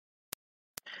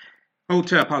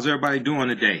Hotep, how's everybody doing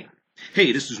today?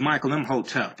 Hey, this is Michael M.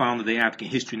 Hotep, founder of the African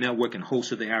History Network and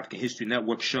host of the African History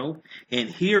Network show. And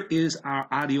here is our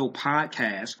audio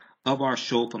podcast of our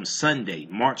show from Sunday,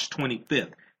 March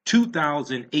 25th,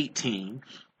 2018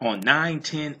 on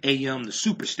 9:10 a.m. the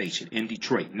Superstation in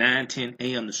Detroit, 9:10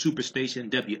 a.m. the Superstation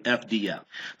WFDF.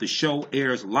 The show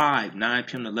airs live 9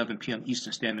 p.m. to 11 p.m.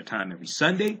 Eastern Standard Time every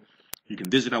Sunday. You can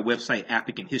visit our website,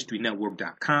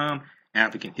 AfricanHistoryNetwork.com,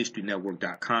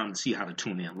 AfricanHistoryNetwork.com to see how to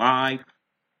tune in live.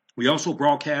 We also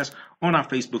broadcast on our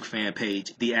Facebook fan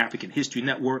page, The African History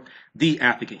Network, The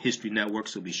African History Network.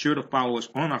 So be sure to follow us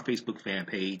on our Facebook fan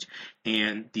page.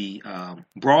 And the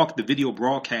video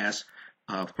broadcast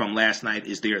from last night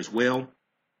is there as well.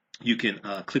 You can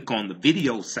click on the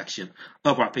video section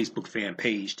of our Facebook fan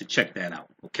page to check that out.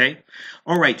 Okay.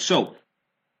 All right. So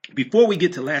before we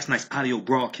get to last night's audio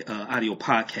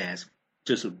podcast,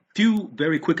 just a few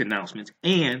very quick announcements.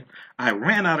 And I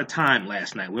ran out of time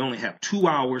last night. We only have 2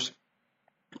 hours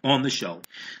on the show.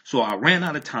 So I ran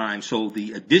out of time. So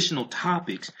the additional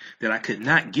topics that I could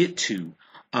not get to,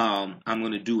 I'm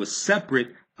going to do a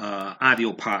separate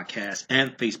audio podcast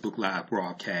and Facebook Live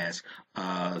broadcast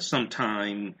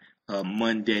sometime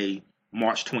Monday,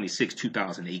 March 26,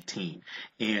 2018.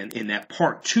 And in that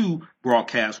part 2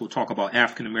 broadcast, we'll talk about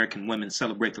African American women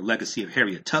celebrate the legacy of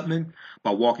Harriet Tubman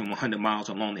by walking 100 miles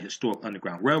along the historic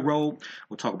Underground Railroad.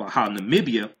 We'll talk about how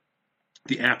Namibia,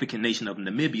 the African nation of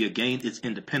Namibia, gained its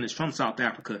independence from South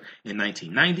Africa in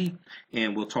 1990.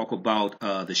 And we'll talk about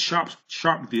the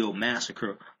Sharpeville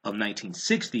massacre of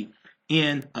 1960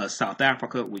 in South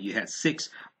Africa, where you had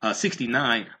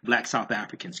 69 black South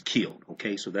Africans killed.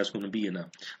 Okay, so that's going to be in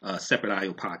a separate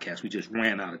audio podcast. We just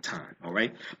ran out of time. All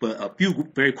right, but a few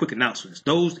very quick announcements.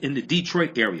 Those in the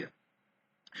Detroit area,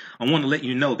 I want to let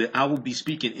you know that I will be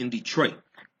speaking in Detroit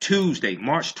Tuesday,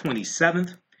 March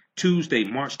 27th. Tuesday,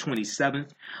 March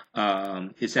 27th.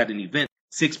 It's at an event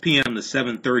 6 p.m. to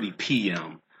 7:30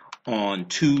 p.m. on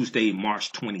Tuesday,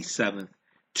 March 27th.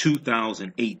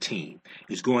 2018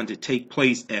 is going to take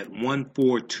place at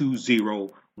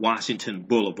 1420 Washington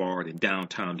Boulevard in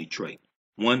downtown Detroit.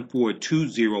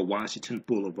 1420 Washington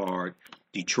Boulevard,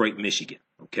 Detroit, Michigan.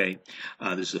 Okay,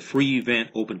 this is a free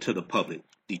event open to the public.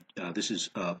 This is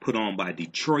put on by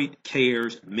Detroit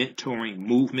Cares Mentoring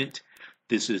Movement.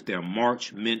 This is their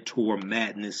March Mentor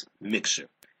Madness Mixer.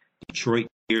 Detroit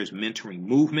Cares Mentoring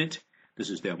Movement. This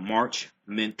is their March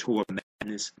Mentor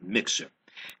Madness Mixer.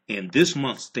 And this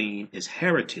month's theme is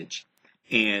heritage,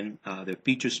 and their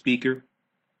featured speaker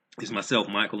is myself,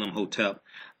 Michael M. Hotep,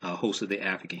 host of the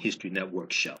African History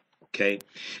Network show. Okay,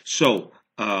 so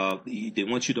they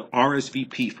want you to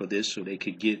RSVP for this so they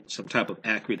could get some type of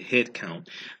accurate head count.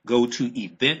 Go to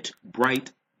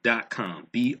eventbrite.com,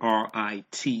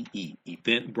 B-R-I-T-E,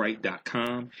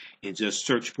 eventbrite.com, and just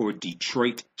search for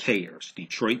Detroit Cares, and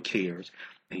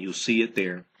you'll see it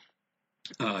there.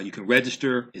 You can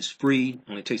register. It's free.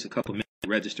 Only takes a couple minutes to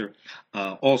register.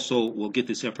 Also, we'll get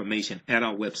this information at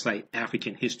our website,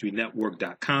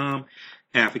 AfricanHistoryNetwork.com,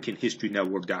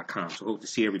 AfricanHistoryNetwork.com. So hope to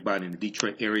see everybody in the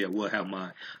Detroit area. We'll have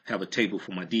a table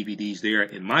for my DVDs there.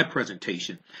 And my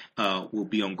presentation will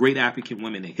be on Great African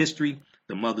Women in History,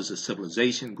 the Mothers of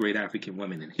Civilization, Great African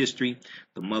Women in History,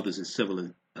 the Mothers of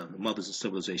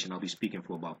Civilization. I'll be speaking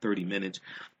for about 30 minutes.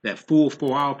 That full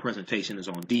 4-hour presentation is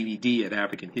on DVD at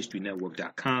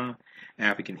AfricanHistoryNetwork.com,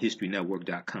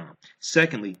 AfricanHistoryNetwork.com.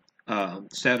 Secondly,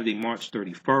 Saturday, March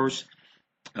 31st,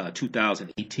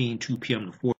 2018, 2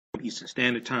 p.m. to 4 p.m. Eastern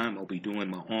Standard Time, I'll be doing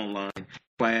my online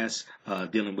class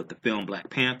dealing with the film Black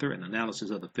Panther, an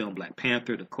analysis of the film Black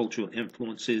Panther, the cultural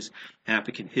influences,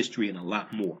 African history, and a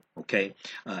lot more. Okay,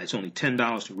 it's only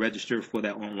 $10 to register for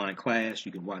that online class.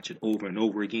 You can watch it over and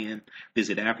over again.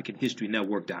 Visit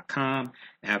AfricanHistoryNetwork.com,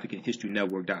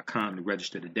 AfricanHistoryNetwork.com to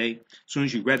register today. As soon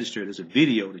as you register, there's a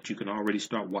video that you can already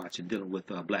start watching dealing with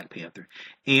Black Panther,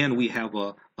 and we have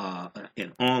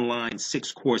an online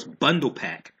 6-course bundle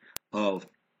pack of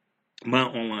my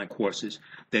online courses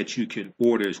that you can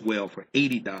order as well for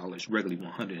 $80, regularly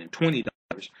 $120,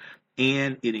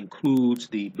 and it includes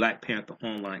the Black Panther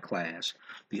online class.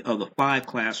 The other 5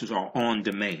 classes are on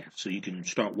demand, so you can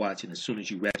start watching as soon as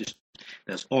you register.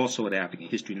 That's also at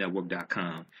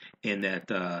AfricanHistoryNetwork.com, and that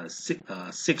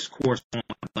 6-course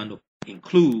online bundle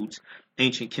includes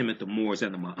Ancient Kemet, the Moors,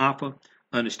 and the Ma'afa,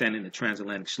 Understanding the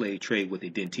Transatlantic Slave Trade, what they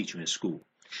didn't teach you in school.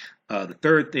 The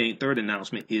third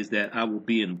announcement is that I will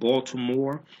be in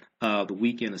Baltimore the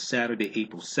weekend of Saturday,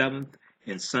 April 7th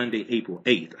and Sunday, April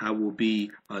 8th. I will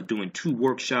be doing 2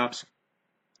 workshops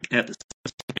at the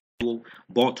 17th Annual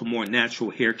Baltimore Natural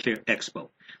Hair Care Expo.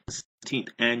 The 17th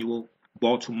Annual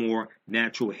Baltimore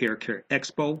Natural Hair Care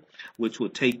Expo, which will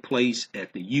take place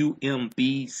at the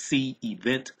UMBC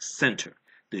Event Center.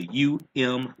 The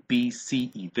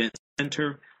UMBC Event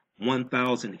Center,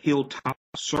 1000 Hilltop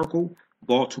Circle,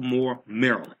 Baltimore,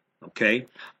 Maryland. Okay,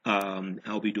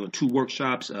 I'll be doing 2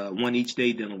 workshops, one each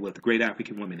day, dealing with great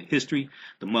African women in history,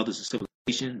 the mothers of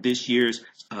civilization. This year's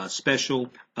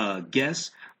special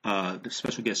guest, the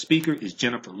special guest speaker is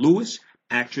Jennifer Lewis,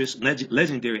 actress,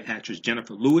 legendary actress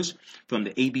Jennifer Lewis from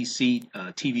the ABC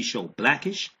TV show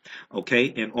Blackish.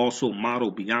 Okay, and also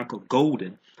model Bianca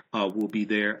Golden will be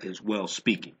there as well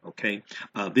speaking. Okay,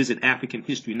 visit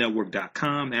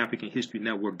AfricanHistoryNetwork.com,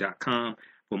 AfricanHistoryNetwork.com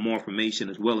for more information,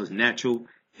 as well as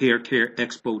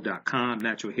naturalhaircareexpo.com,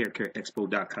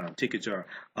 naturalhaircareexpo.com. Tickets are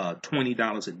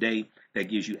 $20 a day. That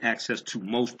gives you access to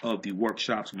most of the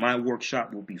workshops. My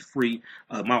workshop will be free.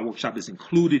 My workshop is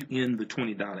included in the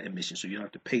 $20 admission, so you don't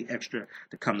have to pay extra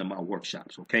to come to my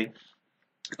workshops, okay?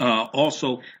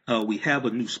 Also, we have a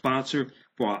new sponsor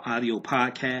for our audio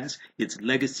podcast. It's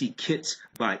Legacy Kits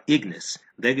by Ignis.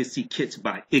 Legacy Kits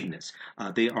by Ignis.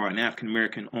 They are an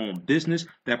African-American owned business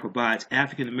that provides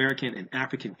African-American and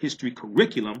African history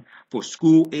curriculum for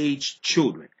school-aged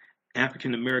children.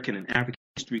 African-American and African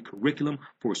history curriculum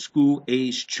for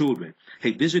school-aged children.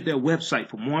 Hey, visit their website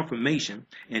for more information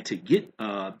and to get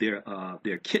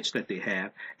their kits that they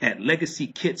have at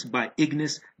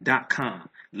legacykitsbyignis.com.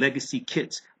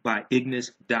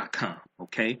 Legacykitsbyignis.com.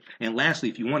 Okay. And lastly,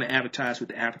 if you want to advertise with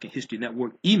the African History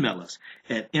Network, email us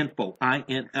at info at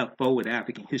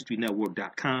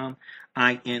africanhistorynetwork.com.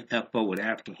 info at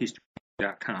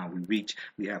africanhistory.com. We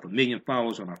have 1 million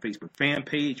followers on our Facebook fan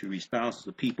page. We reach thousands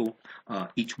of people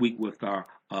each week with our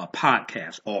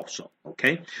podcast also.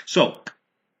 Okay, so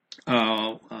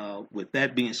with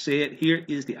that being said, here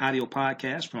is the audio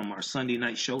podcast from our Sunday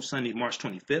night show, Sunday, March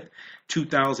 25th,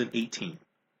 2018.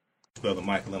 Brother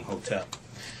Michael M. Hotel.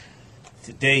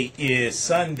 Today is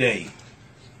Sunday,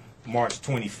 March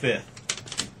 25th,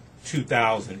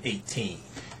 2018,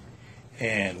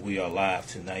 and we are live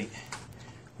tonight.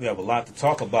 We have a lot to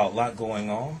talk about, a lot going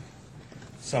on.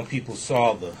 Some people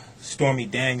saw the Stormy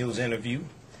Daniels interview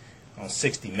on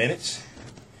 60 Minutes.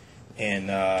 And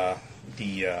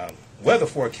the weather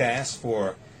forecast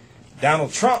for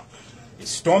Donald Trump is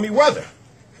stormy weather.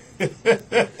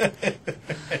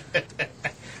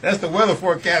 That's the weather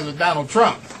forecast of Donald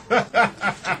Trump.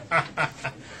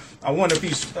 I wonder if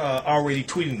he's already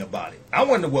tweeting about it. I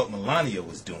wonder what Melania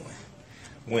was doing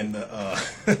when the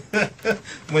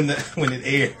when it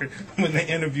aired, when the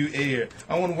interview aired.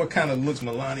 I wonder what kind of looks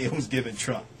Melania was giving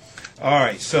Trump. All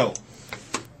right, so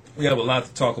we have a lot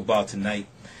to talk about tonight.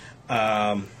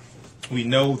 We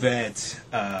know that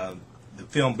the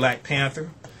film Black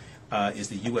Panther is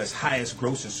the U.S. highest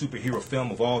grossing superhero film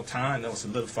of all time. That was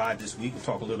solidified this week. We'll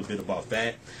talk a little bit about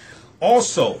that.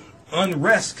 Also,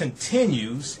 unrest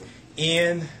continues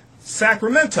in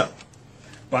Sacramento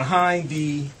behind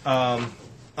the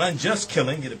unjust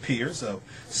killing, it appears, of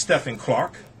Stephon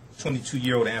Clark,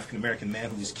 22-year-old African-American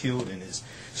man who was killed and is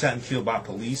shot and killed by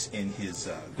police in his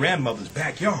grandmother's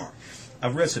backyard.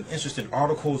 I've read some interesting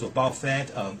articles about that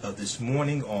this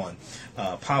morning on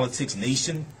Politics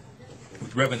Nation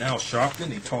with Reverend Al Sharpton.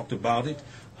 They talked about it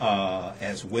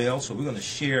as well. So we're going to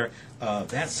share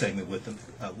that segment with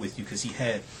you because he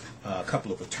had a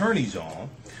couple of attorneys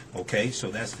on. Okay, so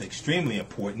that's extremely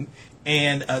important.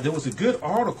 And there was a good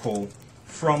article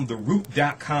from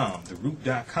theroot.com,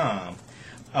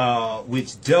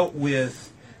 which dealt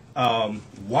with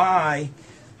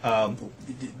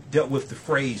dealt with the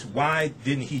phrase, why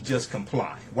didn't he just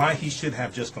comply? Why he should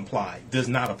have just complied does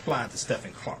not apply to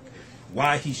Stephon Clark.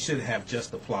 Why he should have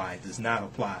just applied does not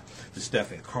apply to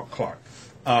Stephon Clark.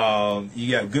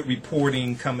 You got good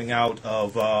reporting coming out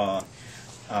of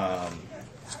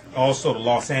also the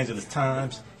Los Angeles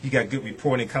Times. You got good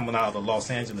reporting coming out of the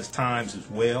Los Angeles Times as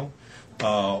well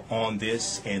on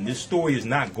this. And this story is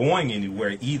not going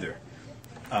anywhere either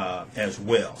as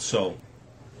well. So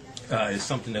it's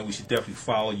something that we should definitely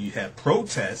follow. You have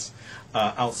protests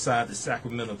outside the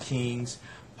Sacramento Kings.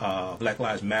 Black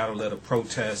Lives Matter led a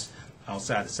protest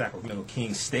outside the Sacramento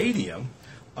Kings Stadium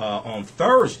on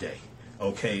Thursday,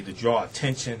 okay, to draw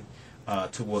attention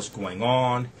to what's going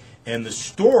on. And the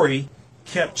story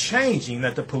kept changing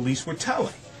that the police were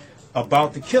telling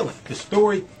about the killing. The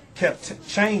story kept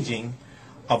changing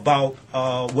about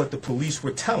what the police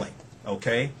were telling,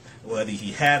 okay? Whether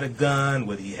he had a gun,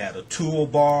 whether he had a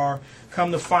toolbar.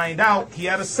 Come to find out, he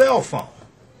had a cell phone,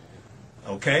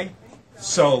 okay?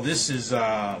 So this is,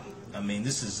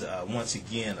 once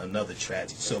again, another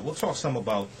tragedy. So we'll talk some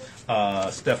about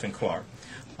Stephon Clark.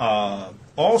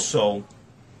 Also,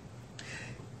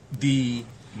 The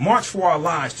March for Our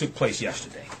Lives took place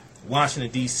yesterday.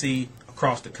 Washington, D.C.,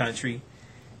 across the country.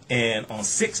 And on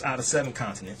 6 out of 7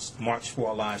 continents, March for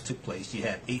Our Lives took place. You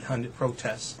had 800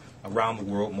 protests around the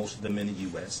world, most of them in the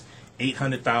U.S.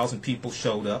 800,000 people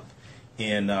showed up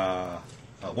in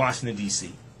Washington,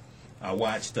 D.C. I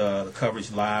watched the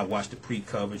coverage live, watched the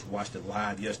pre-coverage, watched it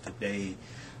live yesterday,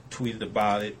 tweeted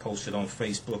about it, posted on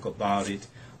Facebook about it,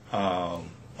 a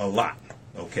lot,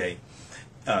 okay?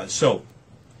 So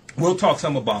we'll talk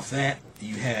some about that.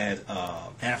 You had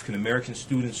African-American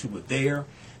students who were there.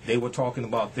 They were talking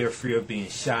about their fear of being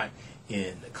shot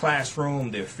in the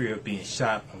classroom, their fear of being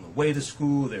shot on the way to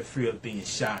school, their fear of being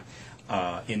shot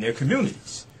in their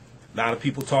communities. A lot of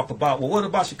people talk about, well, what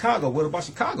about Chicago? What about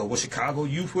Chicago? Well, Chicago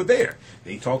youth were there.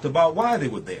 They talked about why they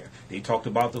were there. They talked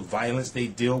about the violence they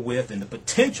deal with and the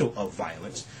potential of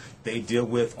violence they deal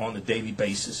with on a daily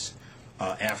basis.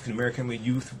 African-American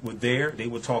youth were there. They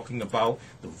were talking about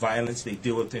the violence they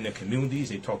deal with in their communities.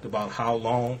 They talked about how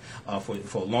long, for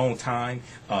a long time,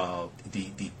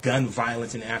 the gun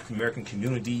violence in the African-American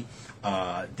community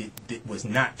was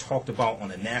not talked about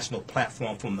on a national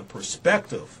platform from the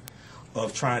perspective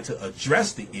of trying to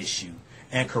address the issue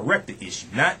and correct the issue.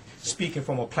 Not speaking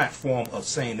from a platform of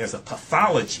saying there's a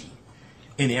pathology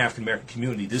in the African-American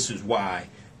community. This is why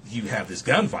you have this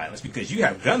gun violence, because you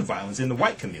have gun violence in the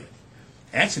white community.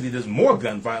 Actually, there's more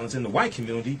gun violence in the white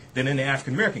community than in the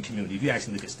African-American community if you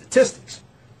actually look at statistics.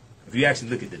 If you actually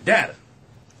look at the data.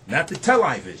 Not the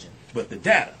television, but the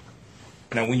data.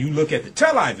 Now, when you look at the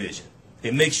television,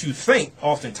 it makes you think,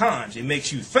 oftentimes, it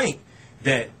makes you think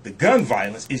that the gun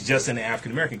violence is just in the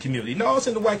African-American community. No, it's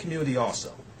in the white community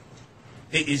also.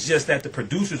 It's just that the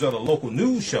producers of the local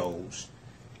news shows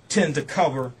tend to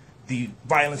cover the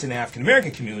violence in the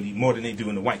African-American community more than they do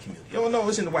in the white community. Oh, no,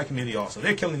 it's in the white community also.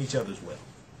 They're killing each other as well.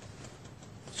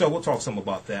 So we'll talk some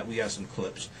about that. We have some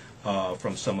clips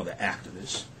from some of the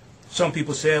activists. Some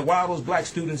people said, why are those black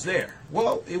students there?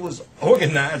 Well, it was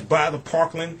organized by the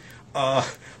Parkland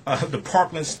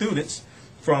students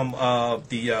from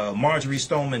the Marjorie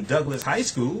Stoneman Douglas High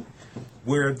School,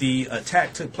 where the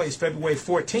attack took place February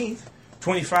 14th.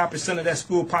 25% of that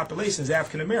school population is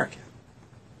African American.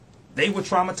 They were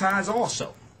traumatized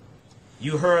also.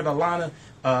 You heard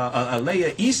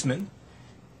Alea Eastman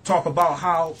talk about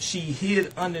how she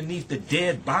hid underneath the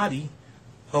dead body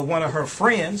of one of her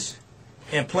friends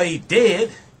and played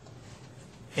dead,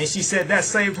 and she said that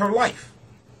saved her life.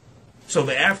 So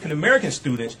the African-American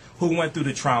students who went through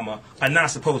the trauma are not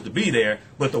supposed to be there,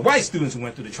 but the white students who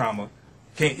went through the trauma,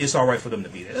 it's all right for them to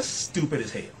be there. That's stupid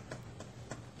as hell.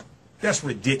 That's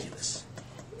ridiculous.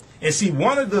 And see,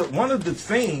 one of the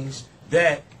things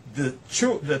that the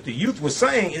youth was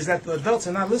saying is that the adults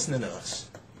are not listening to us.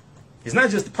 It's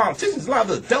not just the politicians. A lot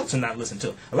of the adults are not listening to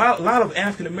us. A lot of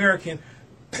African-American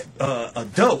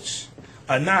adults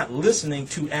are not listening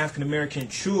to African-American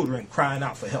children crying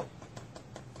out for help.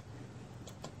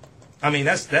 I mean,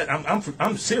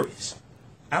 I'm serious.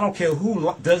 I don't care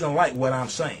who doesn't like what I'm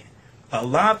saying. A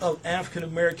lot of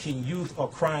African-American youth are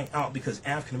crying out because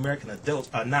African-American adults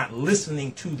are not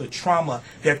listening to the trauma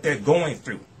that they're going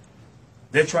through.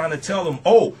 They're trying to tell them,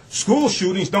 oh, school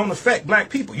shootings don't affect black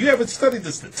people. You ever studied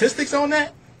the statistics on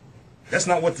that? That's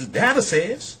not what the data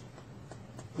says.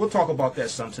 We'll talk about that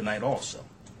some tonight also.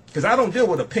 Because I don't deal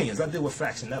with opinions. I deal with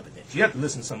facts and evidence. You have to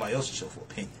listen to somebody else's show for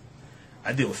opinion.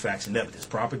 I deal with facts and evidence.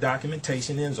 Proper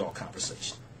documentation ends all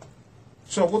conversation.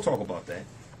 So we'll talk about that.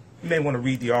 You may want to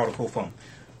read the article from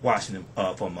Washington,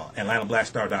 from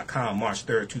AtlantaBlackStar.com, March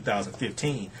 3rd,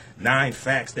 2015. 9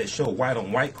 facts that show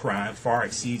white-on-white crime far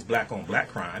exceeds black-on-black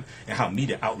crime and how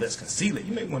media outlets conceal it.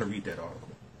 You may want to read that article.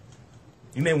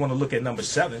 You may want to look at number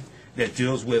 7 that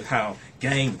deals with how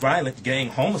gang violence, gang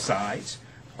homicides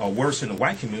are worse in the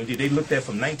white community. They looked at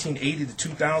from 1980 to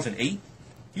 2008.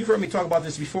 You've heard me talk about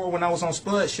this before. When I was on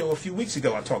Spud's show a few weeks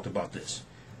ago, I talked about this.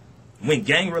 When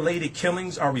gang-related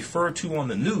killings are referred to on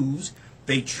the news,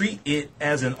 they treat it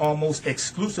as an almost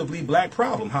exclusively black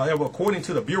problem. However, according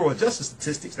to the Bureau of Justice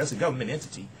Statistics, that's a government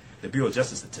entity, the Bureau of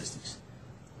Justice Statistics,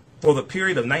 for the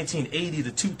period of 1980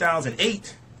 to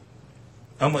 2008,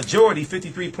 a majority,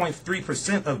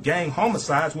 53.3% of gang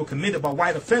homicides were committed by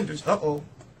white offenders. Uh-oh.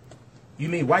 You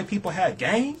mean white people had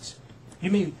gangs? You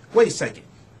mean, wait a second.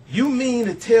 You mean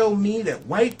to tell me that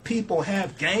white people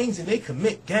have gangs and they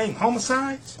commit gang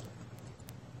homicides?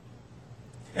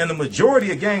 And the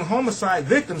majority of gang homicide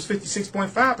victims,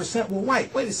 56.5%, were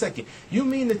white. Wait a second. You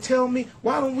mean to tell me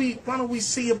why don't we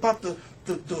see about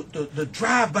the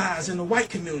drive-bys in the white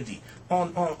community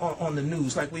on the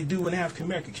news like we do in the African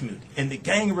American community, and the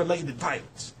gang-related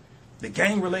violence, the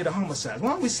gang-related homicides? Why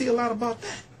don't we see a lot about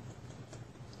that?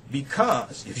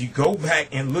 because if you go back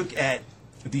and look at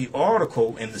the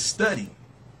article and the study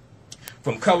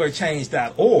from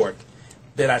colorchange.org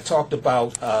that I talked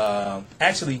about,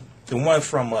 actually the one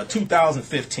from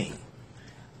 2015,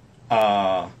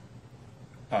 how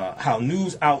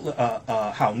news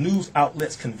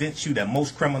outlets convince you that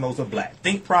most criminals are black.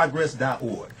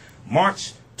 Thinkprogress.org,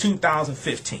 March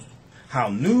 2015. How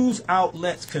news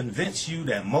outlets convince you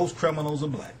that most criminals are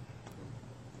black.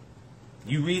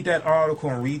 You read that article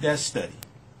and read that study.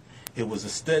 It was a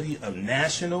study of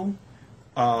national.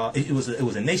 It was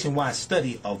a nationwide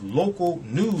study of local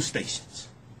news stations,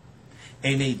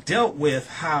 and they dealt with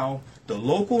how the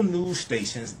local news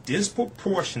stations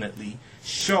disproportionately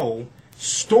show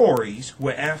stories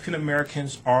where African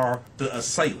Americans are the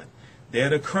assailant, they're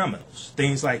the criminals,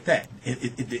 things like that.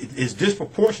 It's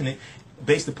disproportionate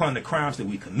based upon the crimes that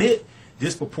we commit,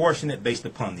 disproportionate based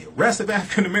upon the arrest of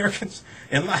African Americans,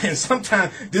 and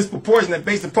sometimes disproportionate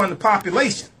based upon the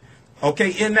population,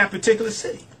 okay, in that particular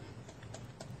city.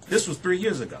 This was 3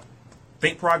 years ago.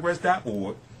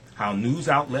 Thinkprogress.org, how news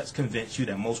outlets convince you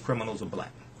that most criminals are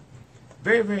black.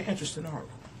 Very, very interesting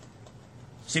article.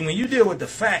 See, when you deal with the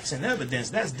facts and evidence,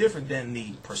 that's different than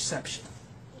the perception.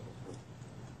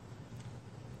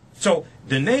 So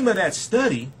the name of that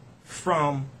study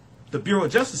from the Bureau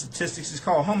of Justice Statistics is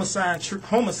called Homicide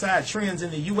Trends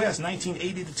in the U.S.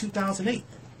 1980 to 2008.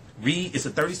 Read, it's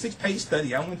a 36-page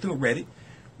study. I went through and read it.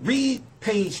 Read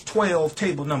page 12,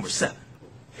 table number 7.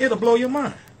 It'll blow your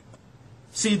mind.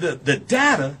 See, the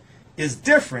data is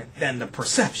different than the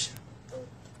perception.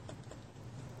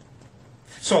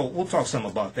 So we'll talk some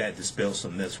about that, dispel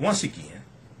some myths once again.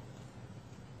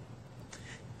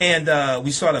 And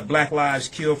we saw that Black lives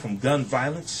killed from gun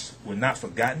violence were not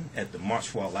forgotten at the March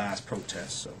for Our Lives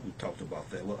protest. So we talked about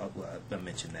that. I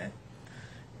mentioned that.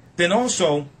 Then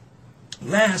also,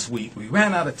 last week, we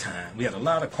ran out of time. We had a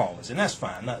lot of callers, and that's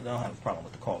fine. I don't have a problem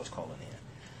with the callers calling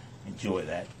in. Enjoy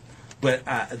that. But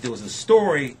there was a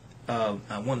story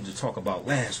I wanted to talk about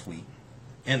last week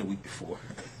and the week before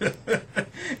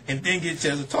and didn't get a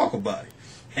chance to talk about it.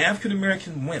 African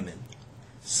American women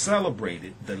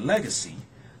celebrated the legacy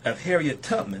of Harriet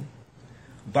Tubman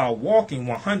by walking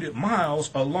 100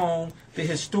 miles along the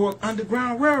historic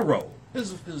Underground Railroad.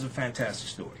 This is a fantastic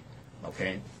story.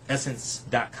 Okay,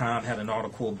 Essence.com had an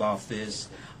article about this,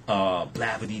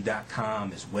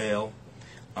 Blavity.com as well.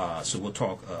 So we'll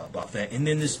talk about that. And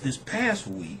then this past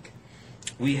week,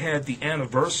 we had the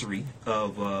anniversary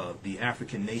of the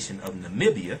African nation of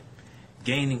Namibia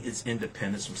gaining its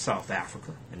independence from South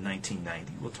Africa in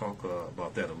 1990. We'll talk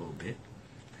about that a little bit.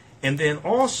 And then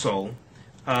also,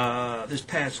 this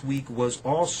past week was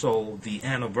also the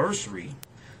anniversary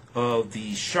of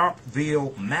the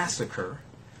Sharpeville Massacre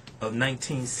of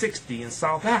 1960 in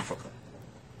South Africa,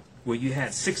 where you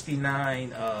had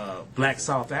 69 black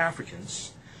South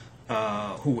Africans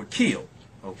who were killed,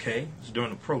 okay? It was during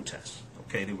the protests,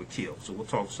 okay? They were killed. So we'll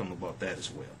talk some about that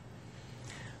as well.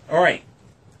 All right.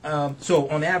 So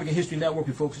on the African History Network,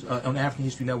 we focus on the African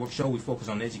History Network show. We focus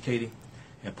on educating,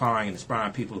 empowering, and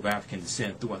inspiring people of African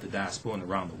descent throughout the diaspora and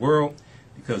around the world.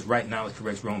 Because right now it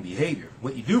corrects wrong behavior.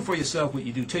 What you do for yourself, what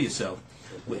you do to yourself,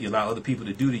 what you allow other people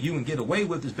to do to you and get away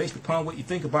with is based upon what you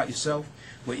think about yourself.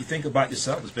 What you think about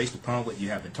yourself is based upon what you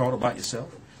have been taught about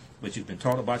yourself. What you've been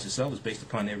taught about yourself is based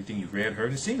upon everything you've read, heard,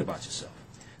 and seen about yourself.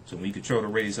 So when you control the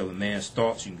radius of a man's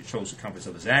thoughts, you can control the circumference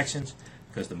of his actions,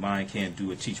 because the mind can't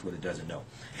do or teach what it doesn't know.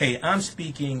 Hey, I'm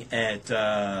speaking at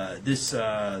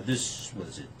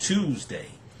Tuesday,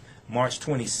 March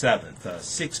 27th,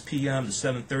 6 p.m. to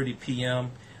 7:30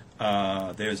 p.m.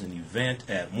 There's an event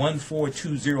at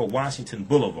 1420 Washington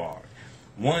Boulevard.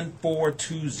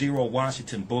 1420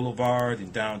 Washington Boulevard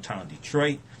in downtown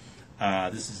Detroit.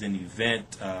 This is an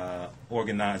event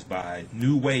organized by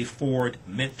New Way Forward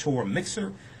Mentor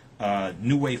Mixer,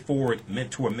 New Way Forward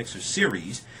Mentor Mixer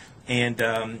Series. And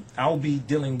I'll be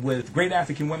dealing with great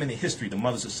African women in history, the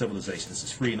mothers of civilization. This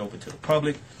is free and open to the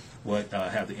public. We'll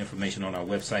have the information on our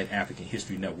website,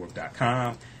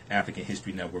 AfricanHistoryNetwork.com,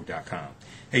 AfricanHistoryNetwork.com.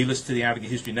 Hey, listen to the African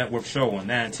History Network show on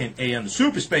 9:10 a.m. the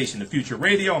Super Station, the Future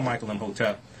Radio. I'm Michael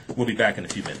Imhotep. We'll be back in a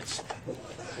few minutes.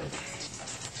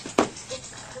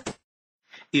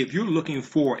 If you're looking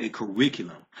for a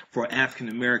curriculum for African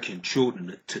American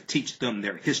children to teach them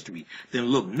their history, then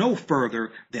look no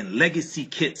further than Legacy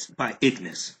Kits by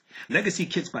Ignis. Legacy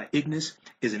Kits by Ignis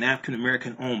is an African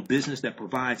American owned business that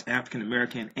provides African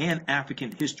American and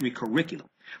African history curriculum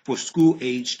for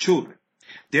school-aged children.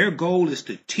 Their goal is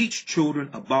to teach children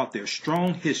about their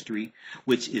strong history,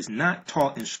 which is not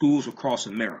taught in schools across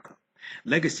America.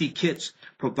 Legacy Kits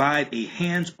provide a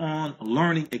hands-on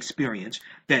learning experience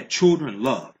that children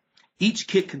love. Each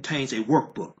kit contains a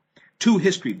workbook, 2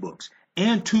 history books,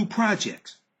 and 2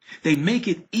 projects. They make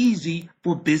it easy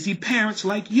for busy parents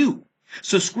like you.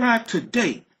 Subscribe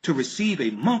today to receive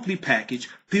a monthly package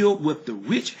filled with the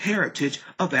rich heritage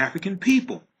of African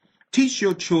people. Teach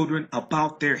your children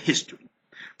about their history.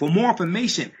 For more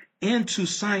information and to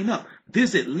sign up,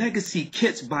 visit Legacy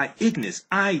Kits by Ignis,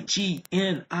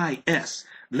 IGNIS,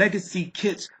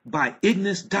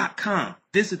 LegacyKitsByIgnis.com.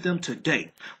 Visit them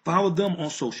today. Follow them on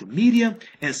social media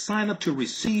and sign up to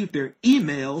receive their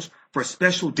emails for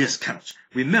special discounts.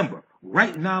 Remember,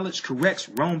 right knowledge corrects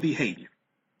wrong behavior.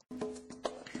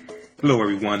 Hello,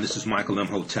 everyone. This is Michael M.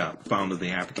 Hotep, founder of the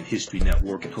African History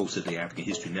Network and host of the African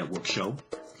History Network show.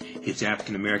 It's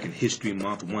African American History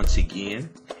Month once again,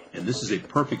 and this is a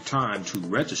perfect time to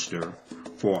register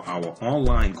for our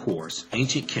online course,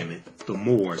 Ancient Kemet, the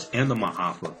Moors, and the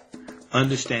Ma'afa,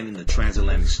 Understanding the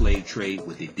Transatlantic Slave Trade,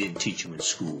 What They Didn't Teach You in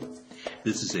School.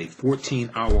 This is a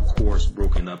 14-hour course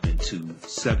broken up into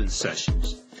 7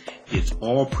 sessions. It's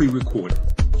all pre-recorded,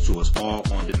 so it's all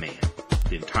on demand.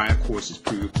 The entire course is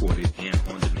pre-recorded and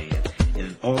on demand,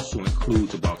 and it also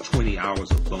includes about 20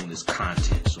 hours of bonus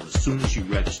content. So as soon as you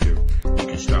register, you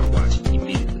can start watching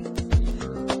immediately.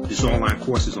 This online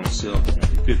course is on sale for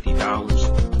only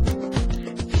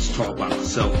 $50. It's taught by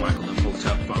myself, Michael M.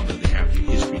 Hotep, founder of the African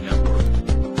History Network.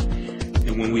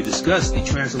 And when we discuss the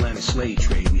transatlantic slave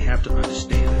trade, we have to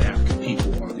understand that African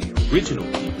people are the original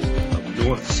people of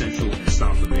North, Central, and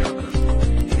South America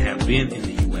and have been in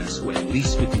the U.S. for at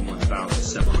least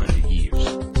 51,700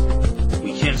 years.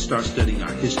 We can't start studying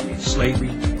our history of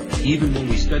slavery, even when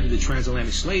we study the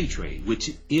transatlantic slave trade, which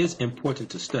is important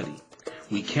to study.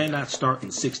 We cannot start in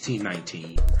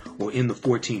 1619 or in the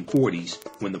 1440s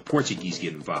when the Portuguese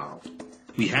get involved.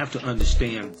 We have to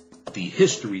understand the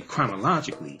history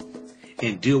chronologically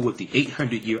and deal with the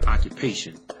 800-year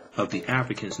occupation of the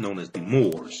Africans known as the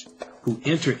Moors, who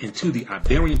entered into the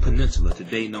Iberian Peninsula,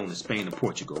 today known as Spain and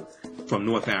Portugal, from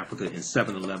North Africa in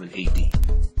 711 AD.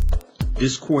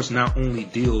 This course not only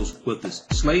deals with the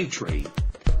slave trade,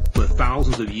 but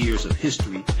thousands of years of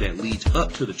history that leads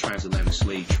up to the transatlantic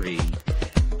slave trade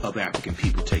of African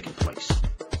people taking place.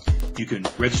 You can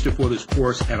register for this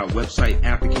course at our website,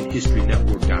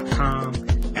 AfricanHistoryNetwork.com.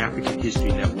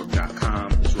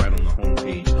 AfricanHistoryNetwork.com is right on the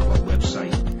homepage of our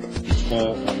website. It's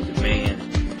all on demand.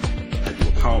 I do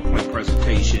a PowerPoint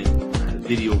presentation,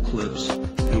 video clips,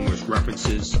 numerous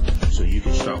references, so you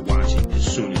can start watching as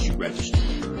soon as you register.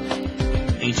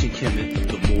 Ancient Kemet,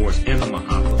 the Moors, and the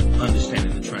Ma'afa,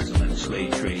 Understanding the Transatlantic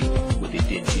Slave Trade, What They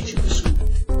Didn't Teach You in School.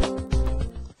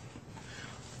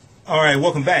 All right,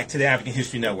 welcome back to the African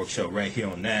History Network show right here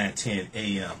on 910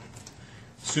 AM,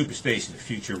 Superstation,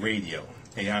 Future Radio.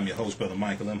 Hey, I'm your host, Brother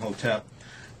Michael M. Hotep,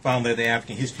 founder of the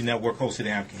African History Network, host of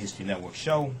the African History Network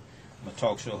show. I'm a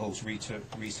talk show host,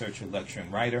 researcher, lecturer,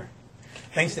 and writer.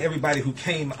 Thanks to everybody who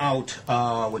came out,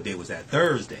 what day was that?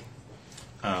 Thursday,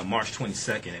 March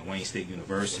 22nd at Wayne State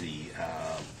University.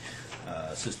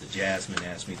 Sister Jasmine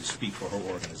asked me to speak for her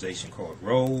organization called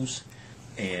Rose.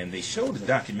 And they showed a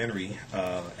documentary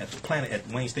at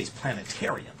Wayne State's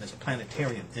planetarium. There's a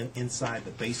planetarium inside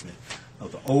the basement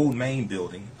of the old main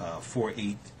building,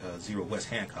 480 West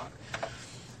Hancock.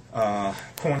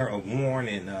 Corner of Warren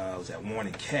and was at Warren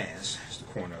and Cass. It's the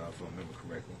corner, if I remember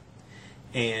correctly.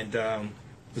 And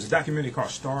there's a documentary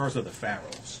called Stars of the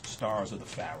Pharaohs. Stars of the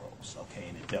Pharaohs. Okay,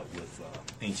 and it dealt with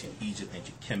ancient Egypt,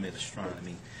 ancient Kemet,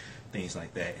 astronomy, things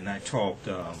like that. And I talked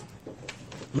a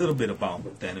little bit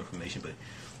about that information, but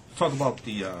talk about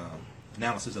the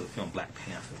analysis of the film Black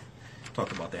Panther.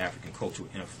 Talked about the African cultural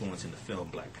influence in the film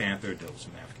Black Panther. There was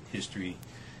some African history,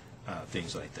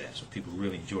 things like that. So people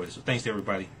really enjoyed it. So thanks to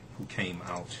everybody who came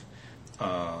out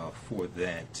for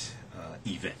that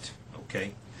event.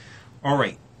 Okay. All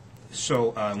right.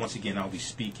 So once again, I'll be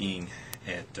speaking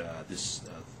at this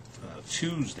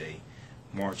Tuesday,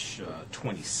 March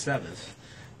 27th.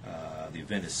 The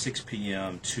event is 6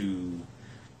 p.m. to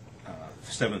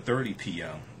 7:30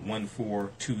 p.m.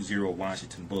 1420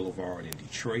 Washington Boulevard in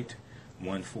Detroit.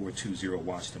 1420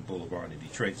 Washington Boulevard in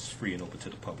Detroit. It's free and open to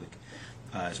the public.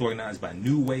 It's organized by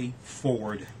New Way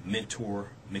Forward Mentor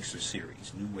Mixer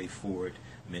Series. New Way Forward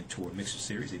Mentor Mixer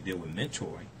Series. They deal with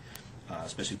mentoring,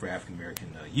 especially for African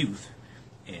American youth.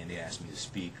 And they asked me to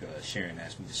speak. Sharon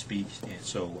asked me to speak. And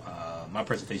so my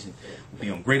presentation will be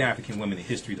on Great African Women in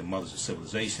History, the Mothers of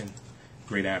Civilization.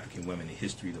 Great African Women in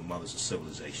History, the Mothers of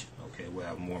Civilization. Okay, we'll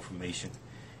have more information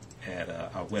at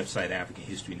our website,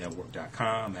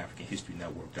 AfricanHistoryNetwork.com,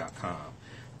 AfricanHistoryNetwork.com,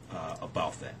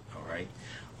 about that. All right.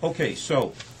 Okay,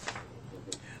 so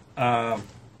the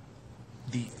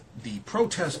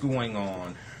protest going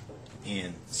on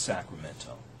in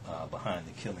Sacramento. behind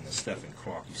the killing of Stephon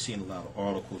Clark. You've seen a lot of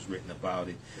articles written about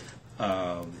it.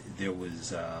 There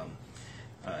was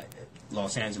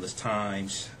Los Angeles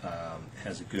Times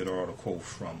has a good article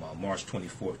from March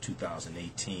 24th,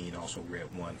 2018. Also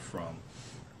read one from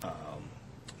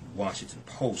Washington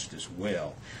Post as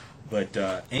well. But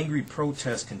angry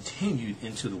protests continued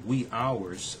into the wee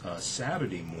hours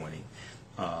Saturday morning,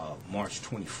 March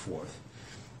 24th,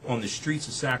 on the streets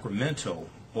of Sacramento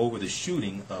over the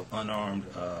shooting of unarmed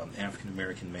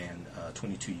African-American man,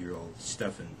 22-year-old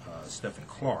Stephon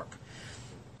Clark,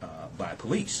 by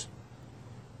police.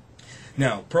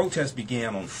 Now, protests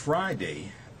began on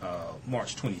Friday,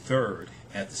 March 23rd,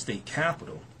 at the state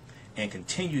capitol and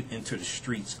continued into the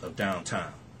streets of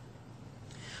downtown,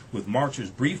 with marchers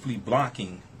briefly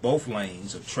blocking both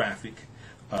lanes of traffic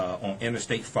on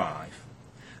Interstate 5.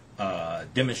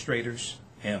 Demonstrators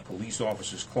and police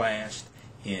officers clashed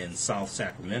in South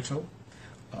Sacramento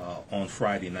on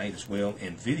Friday night as well,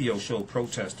 and video showed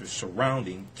protesters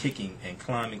surrounding, kicking, and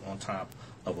climbing on top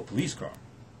of a police car.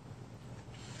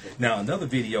 Now, another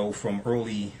video from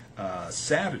early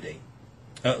Saturday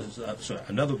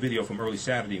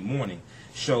morning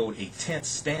showed a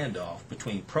tense standoff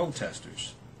between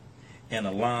protesters and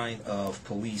a line of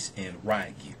police in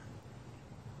riot gear.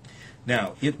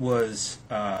 Now, it was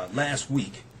last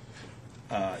week.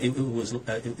 It was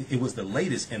the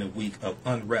latest in a week of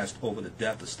unrest over the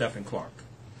death of Stephon Clark,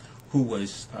 who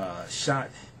was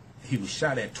shot. He was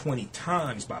shot at 20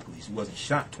 times by police. He wasn't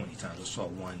shot 20 times. I saw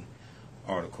one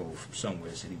article from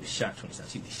somewhere that said he was shot 20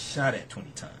 times. He was shot at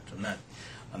 20 times.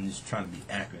 I'm just trying to be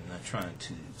accurate. I'm not trying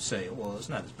to say, well, it's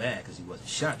not as bad because he wasn't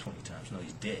shot 20 times. No,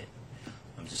 he's dead.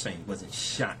 I'm just saying he wasn't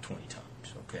shot 20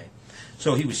 times, okay?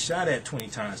 So he was shot at 20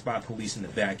 times by police in the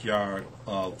backyard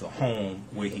of the home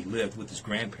where he lived with his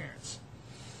grandparents.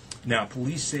 Now,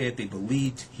 police said they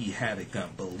believed he had a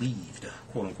gun, believed,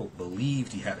 quote unquote,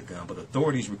 believed he had a gun, but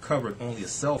authorities recovered only a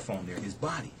cell phone near his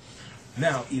body.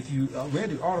 Now, if you read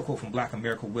the article from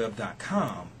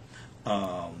blackamericaweb.com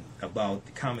about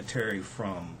the commentary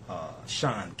from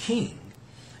Sean King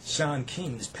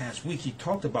this past week, he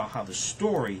talked about how the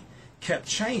story kept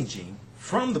changing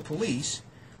from the police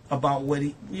about what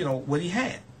he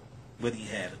had, whether he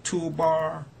had a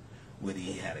toolbar, whether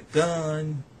he had a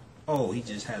gun. Oh, he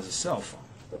just has a cell phone.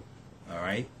 All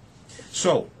right.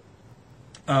 So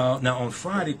now on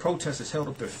Friday, protesters held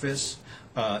up their fists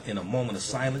in a moment of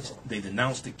silence. They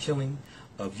denounced the killing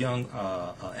of young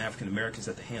African Americans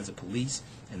at the hands of police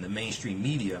and the mainstream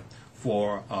media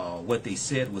for what they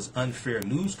said was unfair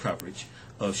news coverage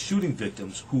of shooting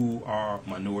victims who are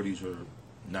minorities or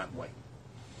not white.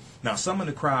 Now, some of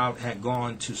the crowd had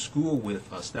gone to school with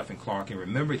Stephon Clark and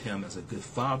remembered him as a good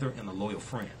father and a loyal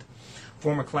friend.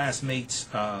 Former classmates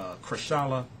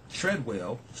Krishala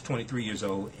Treadwell, who's 23 years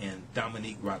old, and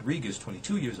Dominique Rodriguez,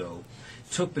 22 years old,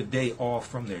 took the day off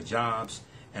from their jobs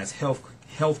as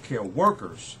healthcare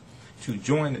workers to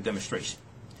join the demonstration.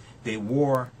 They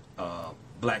wore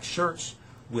black shirts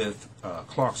with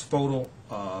Clark's photo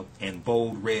and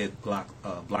bold red block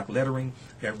lettering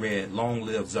that read, "Long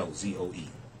live Zoe," Z-O-E.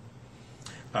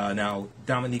 Now,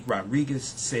 Dominique Rodriguez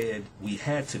said, "We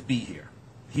had to be here.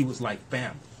 He was like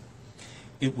family.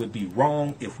 It would be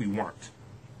wrong if we weren't."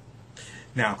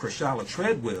 Now, Krishala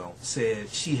Treadwell said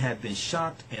she had been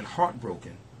shocked and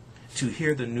heartbroken to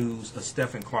hear the news of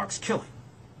Stephon Clark's killing.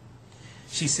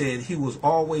 She said he was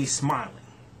always smiling.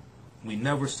 We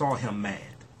never saw him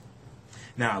mad.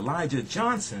 Now, Elijah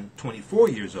Johnson, 24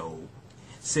 years old,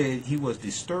 said he was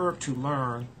disturbed to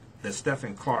learn that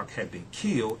Stephon Clark had been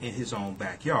killed in his own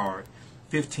backyard,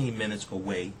 15 minutes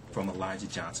away from Elijah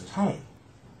Johnson's home.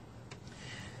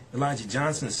 Elijah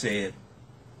Johnson said,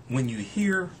 when you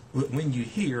hear,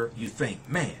 you think,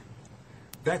 man,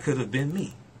 that could have been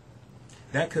me.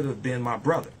 That could have been my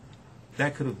brother.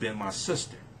 That could have been my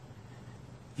sister.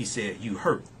 He said, you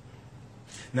hurt.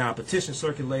 Now, a petition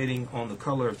circulating on the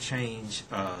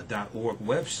colorofchange.org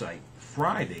website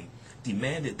Friday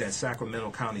demanded that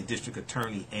Sacramento County District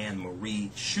Attorney Anne Marie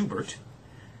Schubert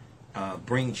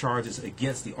bring charges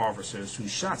against the officers who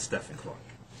shot Stephon Clark.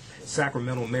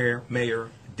 Sacramento Mayor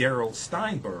Darrell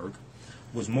Steinberg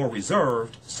was more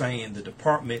reserved, saying the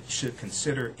department should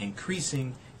consider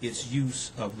increasing its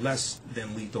use of less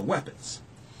than lethal weapons.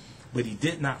 But he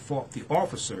did not fault the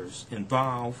officers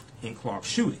involved in Clark's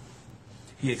shooting.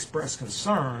 He expressed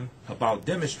concern about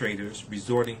demonstrators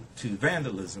resorting to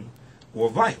vandalism or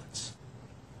violence.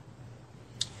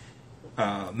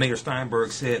 Mayor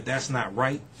Steinberg said, that's not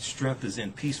right. Strength is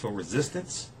in peaceful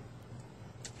resistance.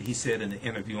 He said in an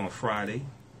interview on Friday,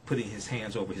 putting his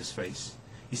hands over his face.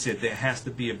 He said there has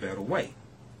to be a better way.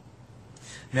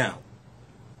 Now,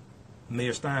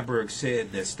 Mayor Steinberg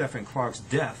said that Stephon Clark's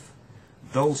death,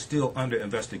 though still under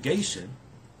investigation,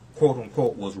 quote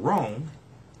unquote, was wrong,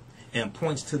 and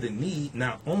points to the need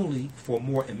not only for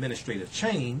more administrative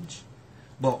change,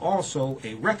 but also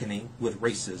a reckoning with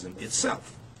racism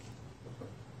itself.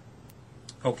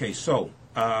 Okay, so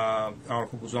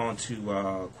article goes on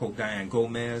to quote Diane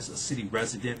Gomez, a city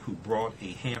resident who brought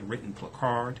a handwritten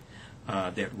placard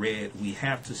that read, "We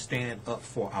have to stand up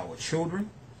for our children.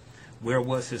 Where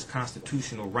was his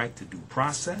constitutional right to due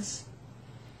process?"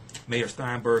 Mayor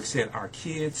Steinberg said, "Our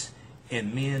kids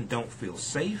and men don't feel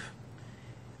safe."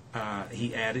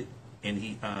 He added, and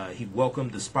he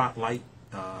welcomed the spotlight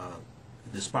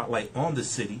on the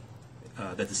city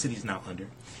that the city is now under.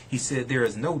 He said, "There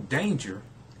is no danger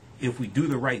if we do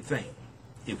the right thing,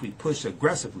 if we push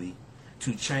aggressively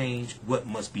to change what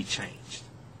must be changed."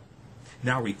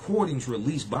 Now, recordings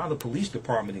released by the police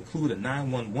department include a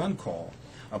 911 call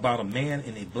about a man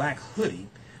in a black hoodie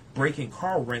breaking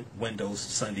car windows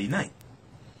Sunday night.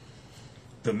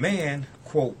 The man,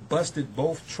 quote, busted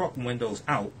both truck windows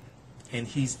out, and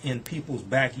he's in people's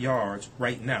backyards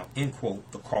right now, end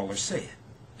quote, the caller said.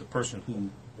 The person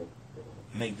who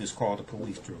made this call to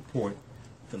police to report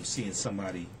them seeing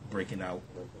somebody breaking out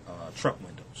truck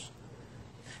windows.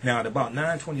 Now, at about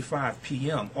 9:25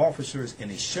 p.m., officers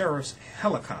in a sheriff's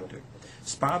helicopter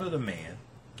spotted a man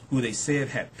who they said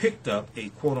had picked up a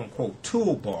quote-unquote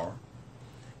toolbar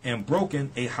and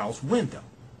broken a house window.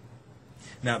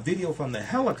 Now, video from the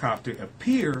helicopter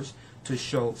appears to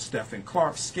show Stephon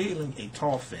Clark scaling a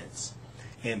tall fence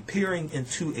and peering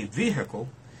into a vehicle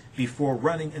before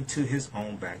running into his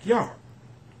own backyard.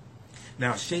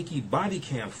 Now, shaky body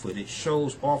cam footage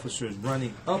shows officers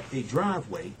running up a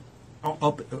driveway,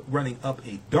 running up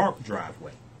a dark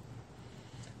driveway.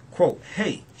 Quote,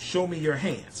 "Hey, show me your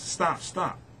hands. Stop,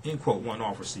 stop," end quote, one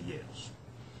officer yells.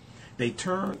 They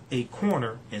turn a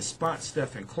corner and spot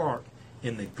Stephon Clark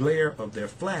in the glare of their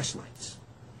flashlights.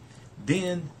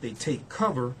 Then they take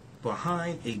cover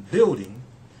behind a building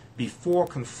before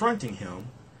confronting him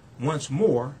once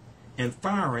more and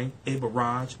firing a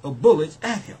barrage of bullets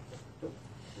at him.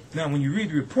 Now, when you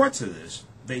read the reports of this,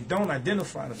 they don't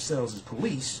identify themselves as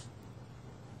police.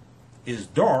 It's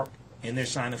dark, and they're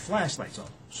shining flashlights on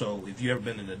them. So if you've ever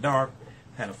been in the dark,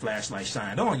 had a flashlight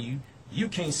shined on you, you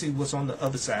can't see what's on the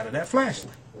other side of that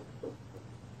flashlight.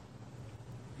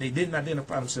 They didn't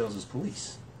identify themselves as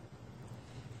police.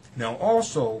 Now,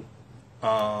 also,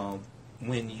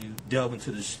 when you delve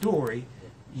into the story,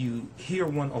 you hear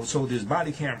so there's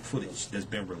body camera footage that's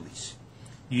been released.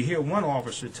 You hear one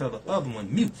officer tell the other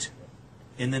one, "Mute,"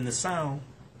 and then the sound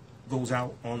goes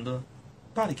out on the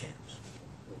body cams.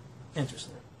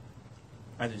 Interesting.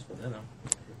 I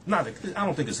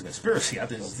don't think it's a conspiracy. I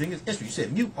think it's interesting. You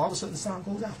said mute, all of a sudden the sound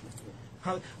goes out.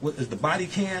 What is the body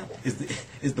cam?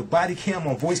 Is the body cam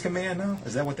on voice command now?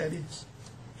 Is that what that is?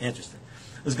 Interesting.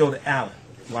 Let's go to Alan,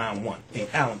 line 1. Hey,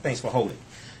 Alan, thanks for holding.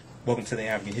 Welcome to the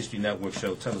African History Network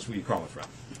show. Tell us where you're calling from.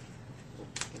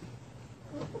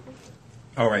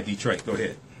 All right, Detroit, go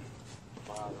ahead.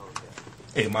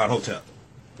 Hey, Mod Hotel.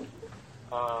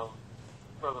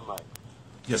 Brother Mike.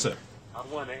 Yes, sir. I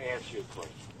want to ask you a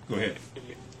question. Go ahead.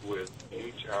 With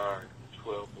H.R.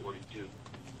 1242.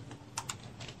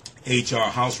 H.R.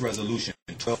 House Resolution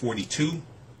 1242.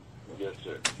 Yes,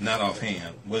 sir. Not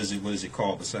offhand. What is it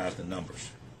called besides the numbers?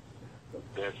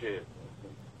 That's it.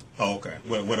 Oh, okay.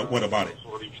 What about it?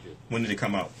 42. When did it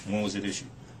come out? When was it issued?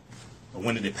 Or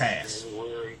when did it pass?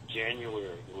 January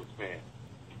it was passed.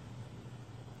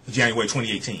 January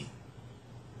 2018.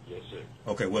 Yes, sir.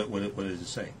 Okay. What does it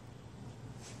say?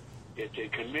 It's a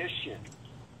commission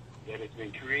that has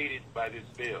been created by this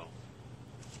bill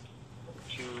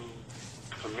to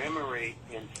commemorate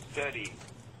and study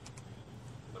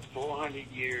the 400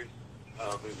 years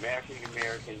of African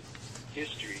American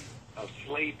history of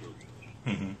slavery.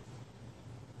 Mm-hmm.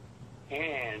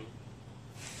 And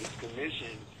this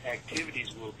commission's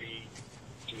activities will be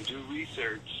to do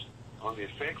research on the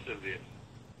effects of this.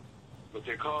 But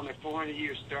they're calling it 400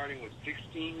 years starting with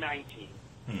 1619,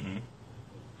 mm-hmm.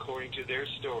 according to their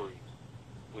stories,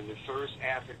 when the first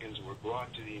Africans were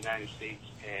brought to the United States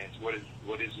as, what is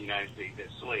the United States,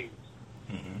 as slaves.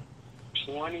 Mm-hmm.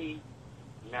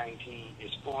 2019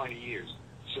 is 400 years.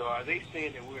 So are they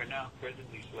saying that we are now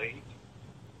presently slaves?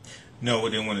 No,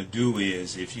 what they want to do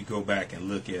is, if you go back and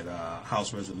look at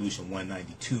House Resolution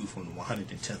 192 from the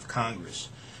 110th Congress,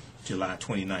 July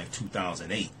 29,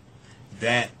 2008,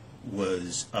 that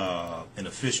was an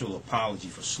official apology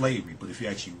for slavery. But if you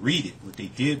actually read it, what they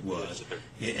did was,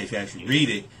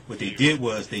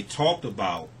 they talked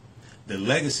about the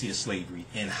legacy of slavery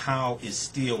and how it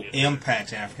still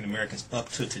impacts African Americans up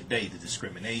to today, the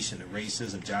discrimination, the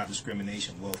racism, job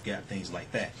discrimination, wealth gap, things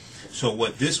like that. So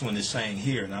what this one is saying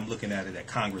here, and I'm looking at it at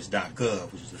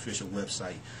congress.gov, which is the official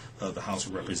website of the House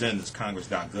of Representatives,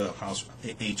 congress.gov, House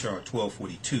HR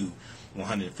 1242,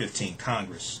 115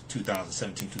 Congress,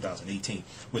 2017-2018.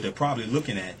 What they're probably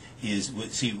looking at is,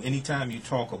 see, anytime you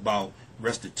talk about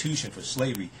restitution for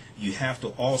slavery, you have to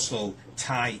also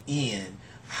tie in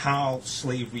how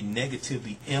slavery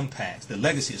negatively impacts, the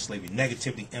legacy of slavery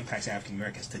negatively impacts African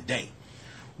Americans today.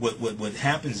 What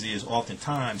happens is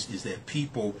oftentimes is that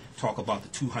people talk about the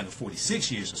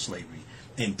 246 years of slavery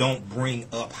and don't bring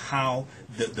up how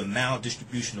the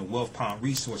maldistribution of wealth, power, and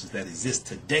resources that exist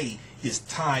today is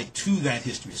tied to that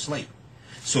history of slavery.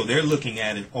 So they're looking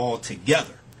at it all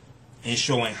together and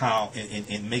showing how,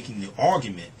 and making the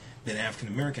argument that African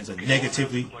Americans are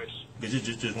negatively,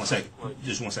 just one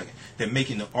second, they're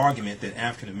making the argument that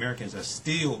African Americans are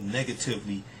still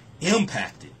negatively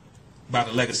impacted by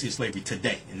the legacy of slavery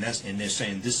today, and they're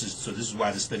saying this is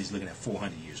why the study's looking at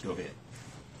 400 years. Go ahead.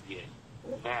 Yeah.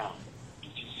 Now,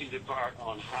 did you see the part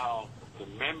on how the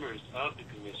members of the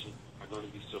commission are going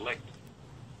to be selected?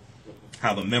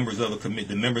 How the members of the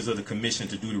commission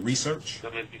to do the research?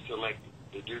 Going to be selected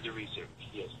to do the research.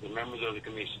 Yes, the members of the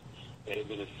commission that have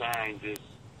been assigned this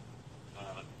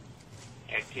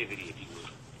activity, if you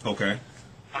will. Okay.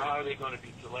 How are they going to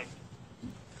be selected?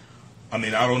 I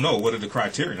mean, I don't know. What are the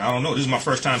criteria? I don't know. This is my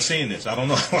first time seeing this. I don't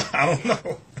know. I don't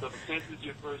know. So since it's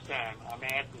your first time, I'm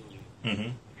asking you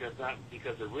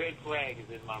because the red flag is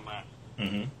in my mind.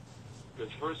 Mm-hmm.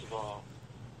 Because first of all,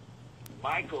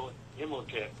 Michael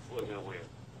Imhotep wasn't aware.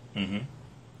 Mm-hmm.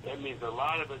 That means a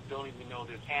lot of us don't even know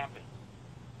this happened.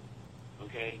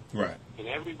 Okay? Right. And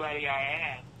everybody I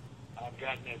asked, I've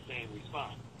gotten that same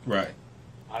response. Right.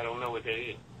 I don't know what that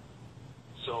is.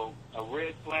 So a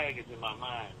red flag is in my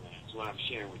mind. That's what I'm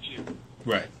sharing with you.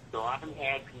 Right. So I'm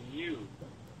asking you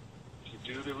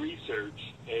to do the research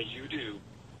as you do,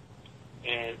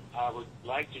 and I would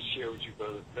like to share with you,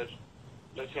 brother.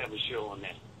 Let's have a show on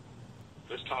that.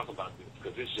 Let's talk about this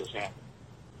because this just happened.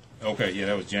 Okay. Yeah,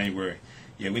 that was January.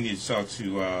 Yeah, we need to talk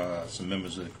to some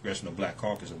members of the Congressional Black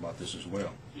Caucus about this as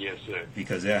well. Yes, sir.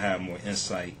 Because they'll have more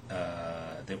insight.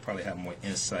 They'll probably have more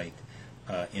insight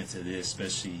into this,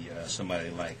 especially somebody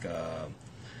like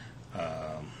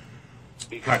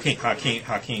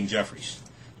Hakeem Jeffries,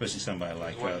 especially somebody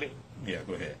like. Yeah,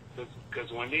 go ahead.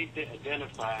 Because when they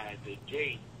identified the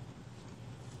date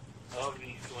of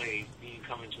these slaves being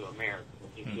coming to America,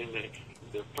 it's in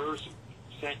the first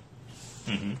sentence.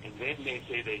 Mm-hmm. And then they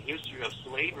say the history of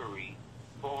slavery,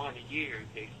 400 years,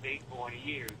 they state 400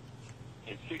 years,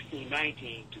 and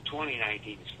 1619 to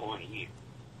 2019 is 400 years.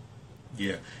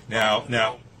 Yeah. Now.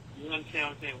 You understand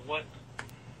what I'm saying?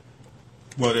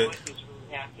 What is really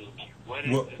happening here? What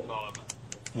is this all about?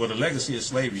 Well, the legacy of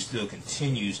slavery still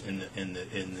continues in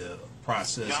the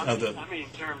process of the. I mean, in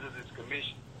terms of this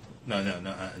commission. No,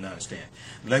 I understand.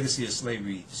 Legacy of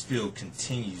slavery still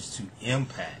continues to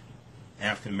impact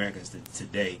African Americans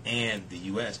today and the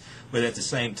U.S. But at the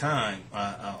same time,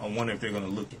 I wonder if they're going to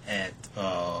look at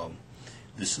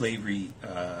the slavery,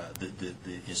 the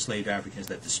enslaved Africans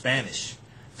that the Spanish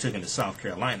took into South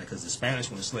Carolina, because the Spanish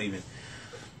were enslaving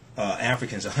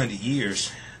Africans 100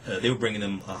 years. They were bringing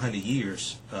them 100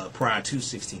 years prior to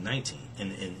 1619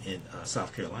 in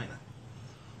South Carolina.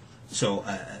 So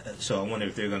I wonder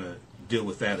if they're going to deal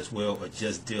with that as well, or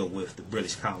just deal with the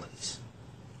British colonies.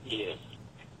 Yes.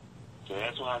 So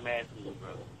that's why I'm asking you,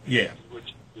 brother. Yeah. Do what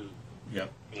you do.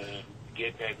 Yep. And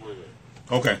get back with it.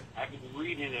 Okay. I've been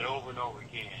reading it over and over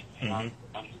again, and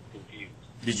I'm just confused.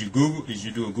 Did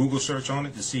you do a Google search on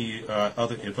it to see if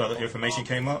other information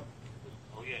came up?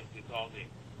 Oh yes, it's all there.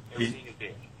 Everything is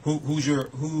there.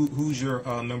 Who's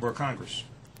your member of Congress?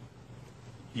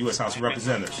 U.S. House of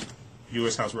Representatives.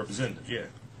 U.S. House of Representatives. Yeah.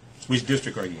 Which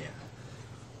district are you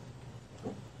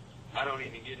in? I don't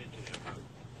even get into that.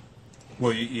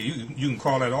 Well, you can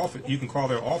call that office. You can call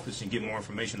their office and get more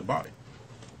information about it.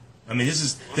 I mean, this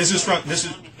is from. On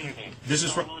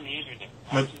the internet.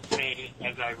 I'm just saying,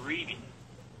 as I read it,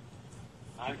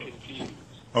 I'm confused.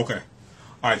 Okay.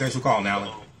 All right. Thanks for calling, Alan.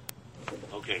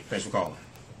 Okay. Thanks for calling.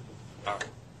 All right.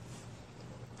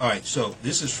 All right. So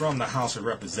this is from the House of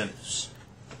Representatives.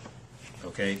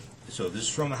 Okay. So this is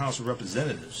from the House of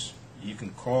Representatives. You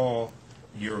can call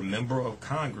your member of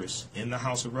Congress in the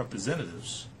House of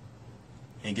Representatives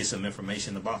and get some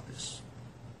information about this.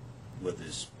 With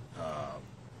this,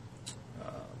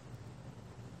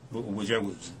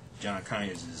 whichever John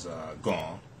Conyers is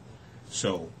gone.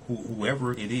 So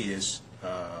whoever it is,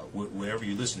 wherever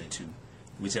you're listening to,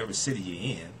 whichever city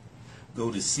you're in,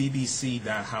 go to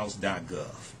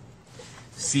cbc.house.gov.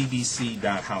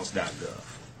 cbc.house.gov.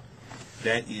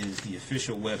 That is the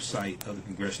official website of the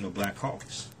Congressional Black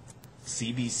Caucus.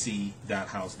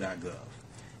 cbc.house.gov.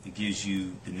 It gives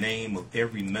you the name of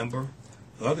every member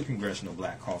of the Congressional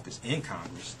Black Caucus in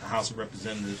Congress, the House of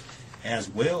Representatives, as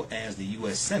well as the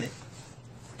U.S. Senate.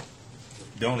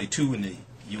 There are only two in the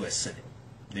U.S. Senate.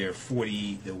 There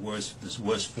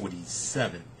was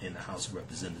 47 in the House of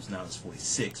Representatives. Now it's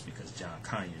 46 because John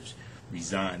Conyers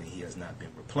resigned and he has not been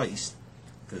replaced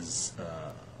because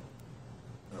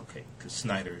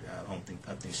Snyder.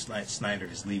 I think Snyder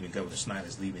is leaving. Governor Snyder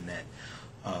is leaving that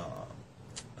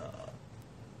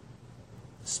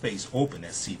space open,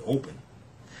 that seat open.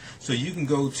 So you can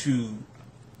go to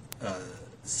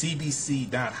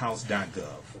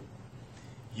cbc.house.gov.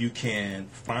 You can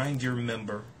find your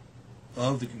member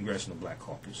of the Congressional Black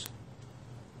Caucus.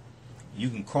 You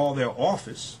can call their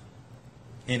office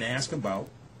and ask about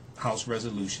House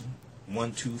Resolution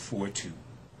 1242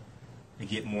 and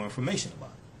get more information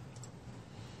about it.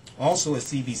 Also at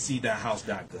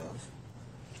cbc.house.gov,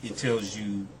 it tells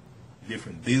you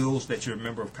different bills that you're a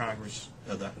member of Congress,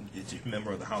 that you're a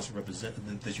member of the House of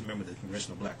Representatives, that you're a member of the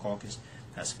Congressional Black Caucus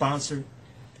has sponsored.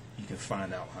 You can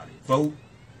find out how they vote.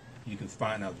 You can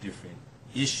find out different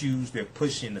issues they're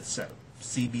pushing, etc.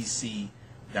 cbc.house.gov.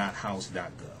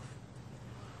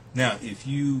 Now, if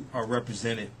you are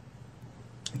represented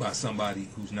by somebody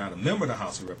who's not a member of the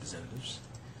House of Representatives,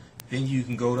 then you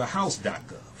can go to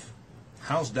house.gov.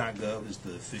 House.gov is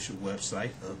the official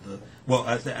website of the, well,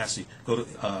 actually, you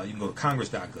can go to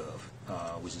congress.gov,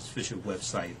 which is the official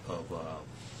website of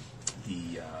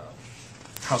the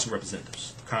House of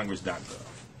Representatives, congress.gov,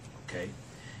 okay?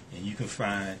 And you can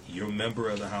find your member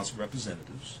of the House of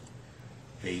Representatives.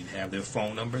 They have their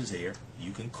phone numbers there.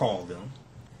 You can call them.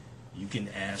 You can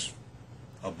ask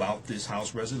about this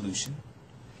House resolution,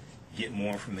 get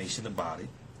more information about it,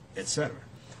 etc.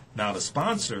 Now, the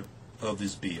sponsor of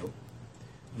this bill,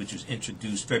 which was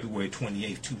introduced February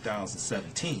 28,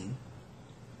 2017.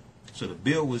 So the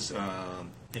bill was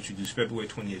introduced February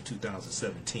 28,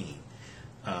 2017.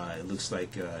 It looks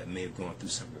like it may have gone through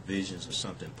some revisions or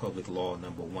something. Public Law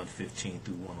number 115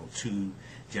 through 102,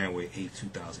 January 8,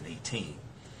 2018.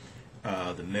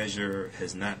 The measure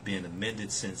has not been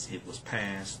amended since it was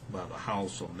passed by the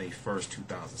House on May 1st,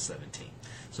 2017.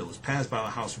 So it was passed by the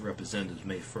House of Representatives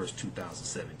May 1st,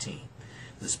 2017.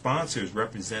 The sponsor is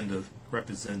Representative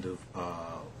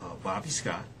Bobby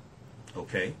Scott,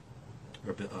 okay,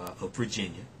 of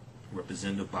Virginia.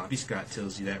 Representative Bobby Scott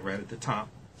tells you that right at the top.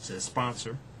 It says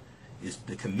sponsor. Is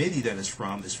the committee that is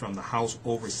from the House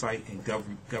Oversight and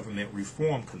Government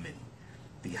Reform Committee.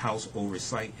 The House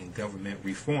Oversight and Government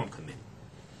Reform Committee.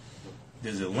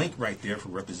 There's a link right there for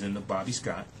Representative Bobby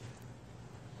Scott.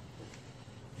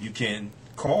 You can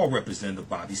call Representative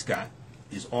Bobby Scott.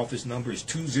 His office number is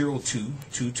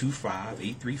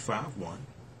 202-225-8351,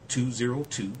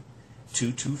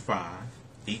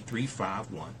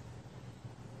 202-225-8351.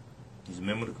 He's a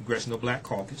member of the Congressional Black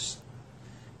Caucus.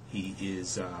 He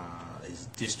is, his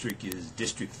district is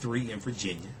District 3 in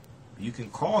Virginia. You can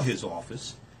call his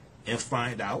office and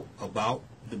find out about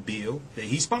the bill that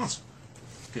he sponsored,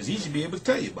 because he should be able to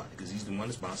tell you about it, because he's the one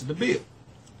that sponsored the bill.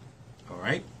 All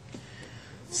right?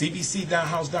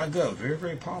 cbc.house.gov, very,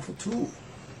 very powerful tool.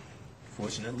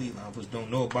 Fortunately, a lot of us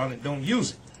don't know about it and don't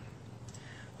use it.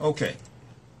 Okay.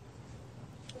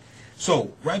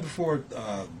 So, right before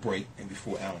break and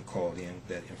before Alan called in with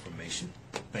that information,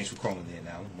 thanks for calling in,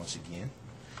 Alan, once again.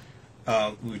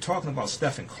 We were talking about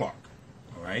Stephon Clark,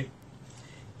 all right?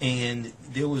 And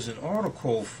there was an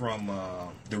article from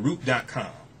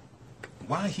theroot.com.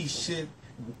 Why,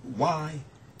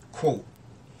 quote,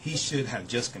 he should have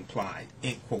just complied,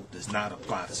 end quote, does not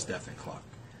apply to Stephon Clark.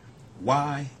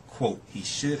 Why, quote, he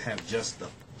should have just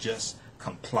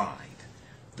complied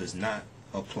does not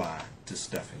apply to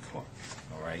Stephon Clark.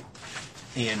 All right?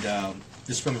 And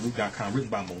this is from theroot.com,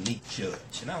 written by Monique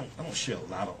Judge. And I don't share a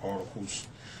lot of articles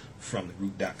from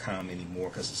theroot.com anymore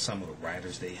because of some of the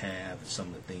writers they have and some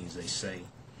of the things they say.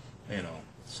 You know,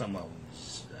 some of them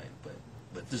is,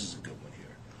 but this is a good one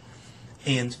here.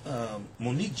 And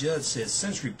Monique Judge says,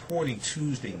 since reporting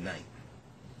Tuesday night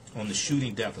on the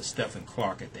shooting death of Stephon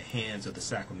Clark at the hands of the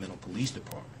Sacramento Police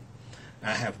Department,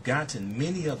 I have gotten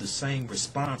many of the same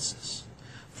responses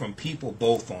from people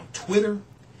both on Twitter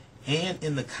and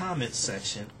in the comments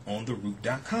section on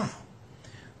theroot.com.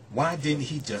 Why didn't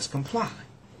he just comply?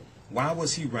 Why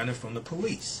was he running from the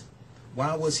police?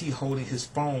 Why was he holding his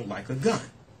phone like a gun?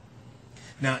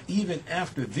 Now, even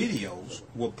after videos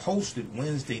were posted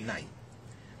Wednesday night,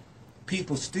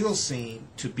 people still seem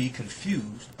to be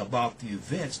confused about the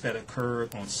events that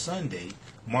occurred on Sunday,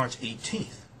 March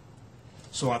 18th.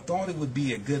 So I thought it would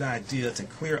be a good idea to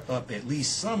clear up at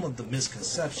least some of the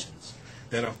misconceptions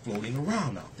that are floating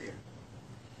around out there.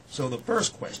 So the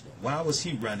first question, why was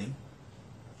he running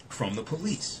from the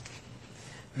police?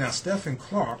 Now, Stephon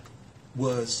Clark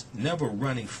was never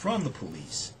running from the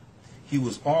police. He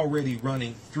was already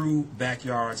running through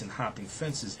backyards and hopping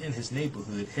fences in his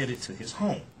neighborhood headed to his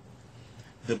home.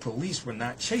 The police were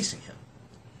not chasing him.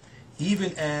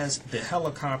 Even as the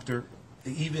helicopter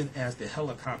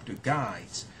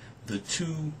guides the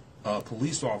two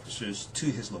police officers to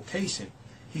his location,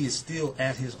 he is still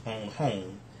at his own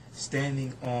home,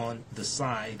 standing on the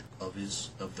side of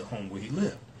the home where he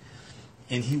lived.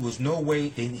 And he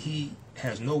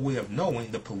has no way of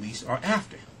knowing the police are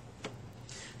after him.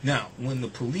 Now, when the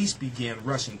police began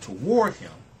rushing toward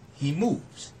him, he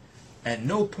moves. At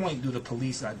no point do the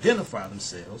police identify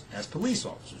themselves as police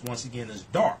officers. Once again, it's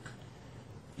dark.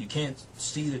 You can't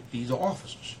see that these are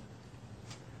officers.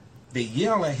 They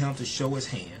yell at him to show his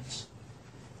hands.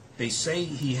 They say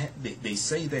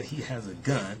that he has a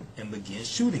gun and begin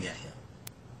shooting at him.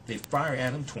 They fire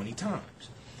at him 20 times.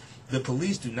 The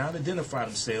police do not identify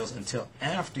themselves until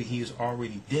after he is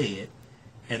already dead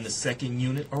and the second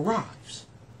unit arrives.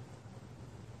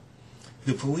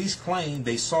 The police claim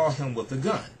they saw him with a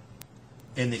gun,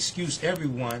 and the excuse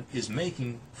everyone is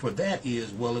making for that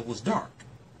is, well, it was dark.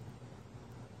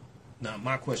 Now,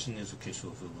 my question is, okay, so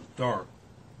if it was dark,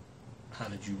 how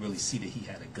did you really see that he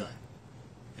had a gun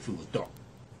if it was dark?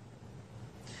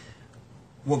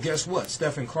 Well, guess what?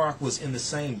 Stephon Clark was in the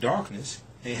same darkness.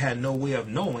 They had no way of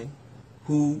knowing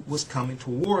who was coming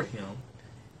toward him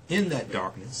in that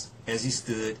darkness as he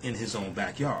stood in his own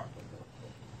backyard.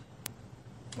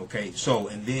 Okay, so,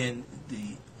 and then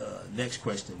the next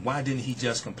question, why didn't he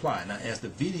just comply? Now, as the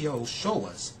videos show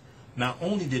us, not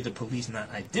only did the police not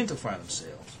identify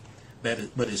themselves,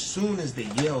 but as soon as they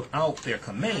yelled out their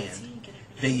command,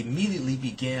 they immediately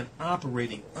began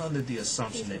operating under the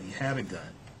assumption that he had a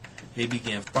gun. They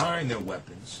began firing their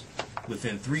weapons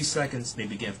within 3 seconds.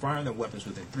 Within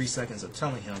 3 seconds of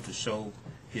telling him to show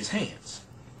his hands.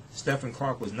 Stephon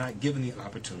Clark was not given the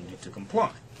opportunity to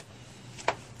comply.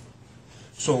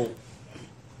 So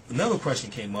another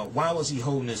question came up: why was he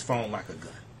holding his phone like a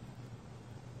gun?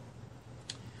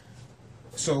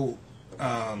 So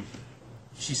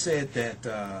she said that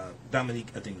Dominique,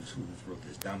 I think it was who wrote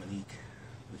this, Dominique,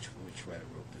 which writer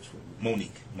wrote this?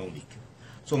 Monique.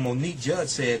 So Monique Judd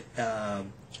said,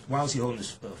 why was he holding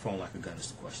his phone like a gun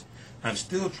is the question. I'm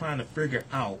still trying to figure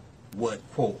out what,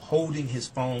 quote, holding his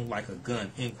phone like a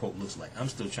gun, end quote, looks like. I'm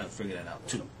still trying to figure that out,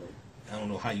 too. I don't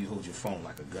know how you hold your phone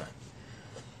like a gun.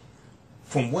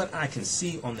 From what I can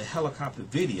see on the helicopter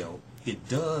video, it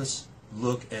does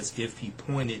look as if he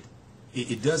pointed,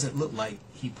 it doesn't look like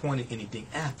he pointed anything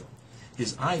at them.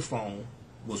 His iPhone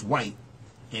was white,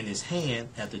 and his hand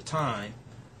at the time,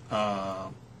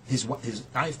 his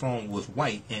iPhone was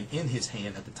white, and in his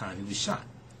hand at the time he was shot.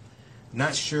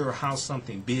 Not sure how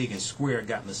something big and square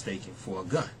got mistaken for a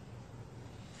gun.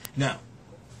 Now,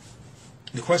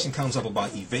 the question comes up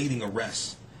about evading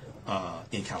arrest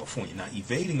in California. Now,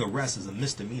 evading arrest is a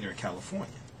misdemeanor in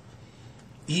California.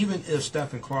 Even if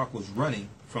Stephon Clark was running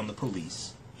from the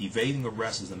police, evading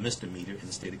arrest is a misdemeanor in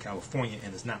the state of California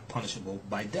and is not punishable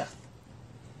by death.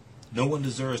 No one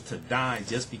deserves to die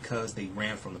just because they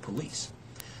ran from the police.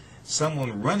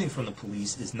 Someone running from the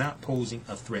police is not posing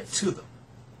a threat to them.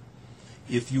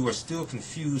 If you are still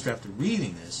confused after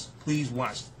reading this, please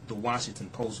watch the Washington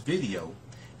Post video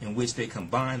in which they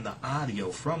combine the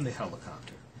audio from the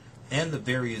helicopter and the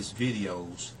various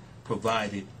videos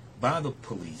provided by the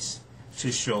police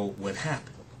to show what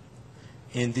happened.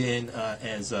 And then,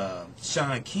 as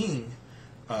Sean King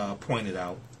pointed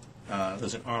out,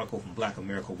 there's an article from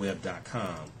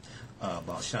blackamericaweb.com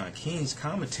about Sean King's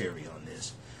commentary on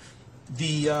this.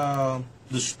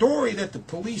 The story that the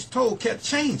police told kept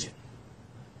changing.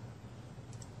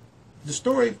 The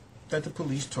story that the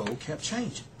police told kept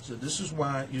changing. So this is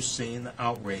why you're seeing the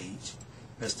outrage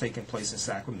that's taking place in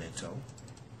Sacramento.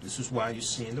 This is why you're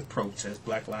seeing the protests.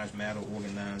 Black Lives Matter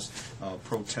organized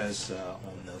protests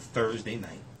on Thursday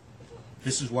night.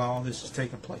 This is why all this is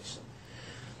taking place.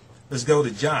 Let's go to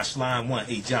Josh, line 1.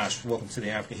 Hey, Josh, welcome to the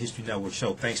African History Network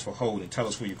show. Thanks for holding. Tell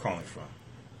us where you're calling from.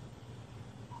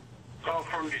 I'm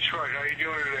from Detroit. How you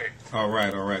doing today? All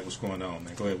right. What's going on,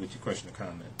 man? Go ahead with your question or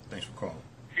comment. Thanks for calling.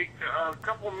 A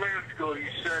couple of minutes ago, you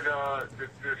said that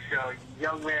this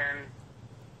young man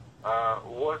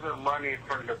wasn't running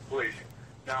from the police.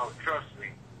 Now, trust me,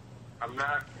 I'm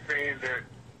not saying that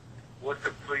what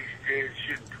the police did,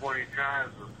 shooting 20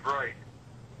 times, was right.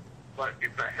 But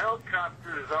if a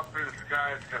helicopter is up in the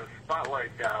sky, it's got a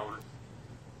spotlight down,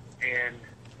 and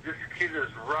this kid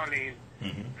is running,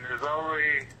 and there's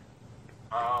already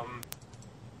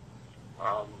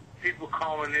people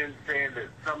calling in saying that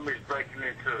somebody's breaking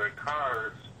into their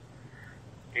cars,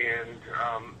 and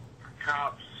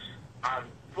cops on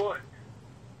foot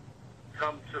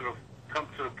come to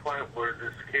the point where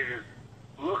this kid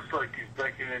looks like he's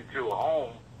breaking into a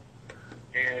home,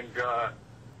 and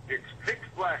it's pitch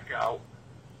black out,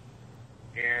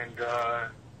 and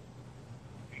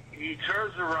he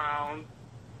turns around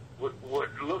with what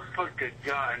looks like a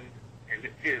gun, and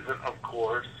it isn't, of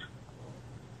course,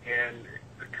 and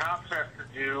the cops have to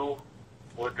do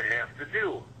what they have to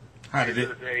do. How did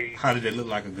it look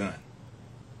like a gun?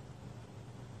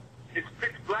 It's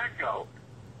pitch black out.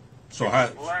 So it's how?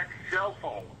 A black cell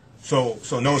phone. So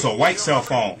no, it's a white cell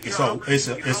phone. It's a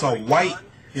white.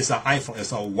 It's an iPhone.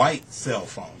 It's a white cell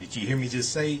phone. Did you hear me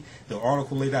just say the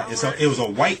article laid out? It was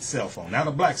a white cell phone, not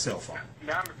a black cell phone.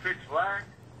 Not a pitch black.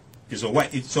 It's a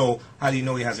white. So how do you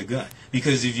know he has a gun?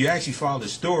 Because if you actually follow the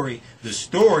story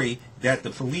that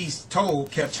the police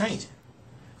told kept changing.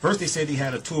 First they said he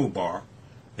had a toolbar,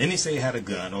 then they say he had a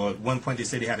gun, or at one point they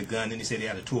said he had a gun, then they said he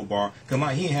had a toolbar. Come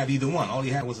on, he didn't have either one. All he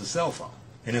had was a cell phone,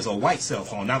 and it's a white cell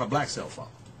phone, not a black cell phone.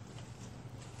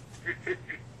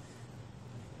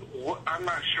 I'm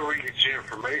not sure where you get your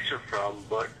information from,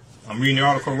 but I'm reading the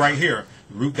article right here,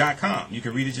 root.com. You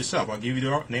can read it yourself. I'll give you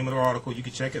the name of the article. You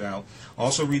can check it out.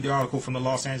 Also read the article from the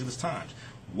Los Angeles Times.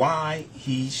 Why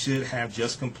he should have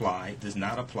just complied does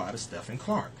not apply to Stephon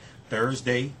Clark.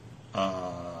 Thursday,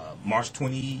 March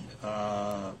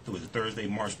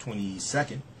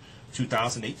 22nd,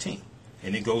 2018.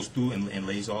 And it goes through and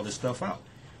lays all this stuff out.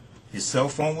 His cell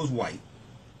phone was white.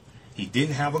 He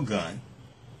didn't have a gun.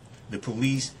 The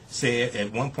police said,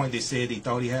 at one point they said they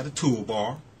thought he had a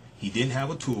toolbar. He didn't have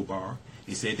a toolbar.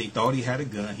 They said they thought he had a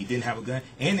gun. He didn't have a gun.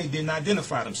 And they didn't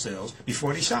identify themselves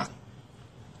before they shot him.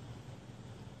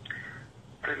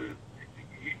 And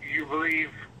you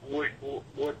believe what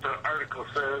the article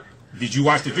says? Did you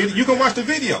watch the video? You can watch the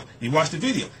video. You watch the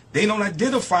video. They don't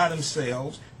identify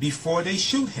themselves before they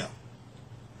shoot him.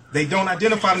 They don't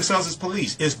identify themselves as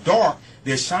police. It's dark.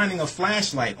 They're shining a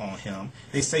flashlight on him.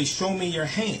 They say, "Show me your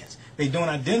hands." They don't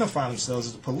identify themselves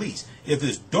as the police. If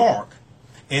it's dark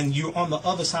and you're on the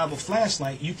other side of a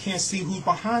flashlight, you can't see who's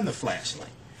behind the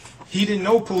flashlight. He didn't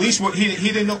know police were.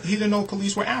 He didn't know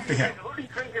police were after him. Who do you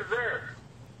think is there?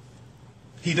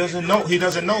 He doesn't know. He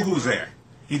doesn't know who's there.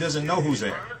 He doesn't know who's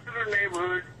there. He runs through the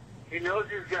neighborhood. He knows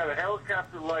he's got a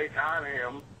helicopter light on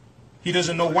him. He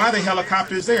doesn't know why the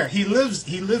helicopter is there. He lives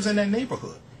in that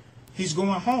neighborhood. He's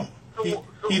going home.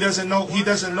 He doesn't know. He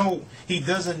doesn't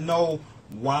know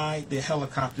why the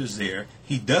helicopter's there.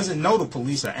 He doesn't know the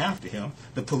police are after him.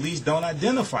 The police don't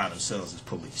identify themselves as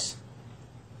police.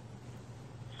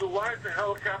 So why is the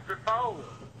helicopter following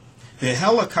him? The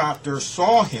helicopter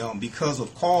saw him because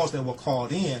of calls that were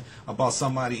called in about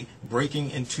somebody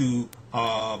breaking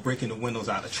the windows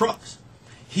out of trucks.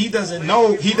 He doesn't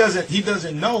know. He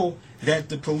doesn't know that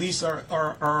the police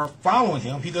are following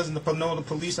him. He doesn't know the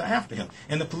police are after him,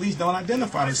 and the police don't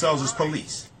identify themselves as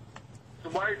police. So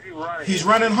why is he running? He's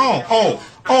running home.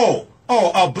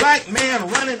 A black man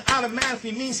running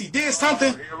automatically means he did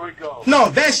something? Here we go. No,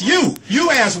 that's you. You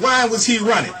asked why was he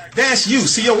running. That's you.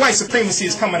 See, your white supremacy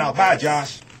is coming out. Bye,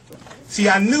 Josh. See,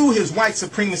 I knew his white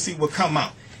supremacy would come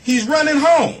out. He's running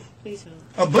home.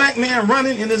 A black man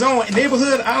running in his own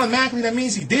neighborhood automatically, that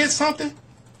means he did something?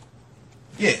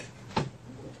 Yeah.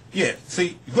 Yeah.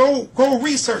 See, go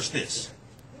research this.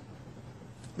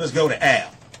 Let's go to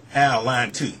Al. Al,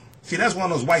 line 2. See, that's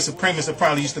one of those white supremacists that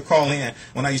probably used to call in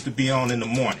when I used to be on in the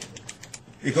morning.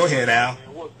 Yeah, go ahead, Al.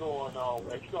 What's going on?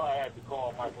 You know I had to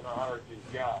call Mike when I heard this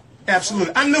guy.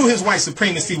 Absolutely. I knew his white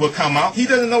supremacy would come out. He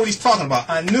doesn't know what he's talking about.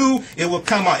 I knew it would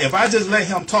come out. If I just let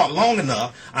him talk long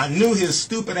enough, I knew his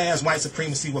stupid-ass white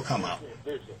supremacy would come out.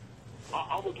 Listen,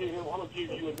 I'm going to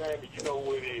give you a name that you know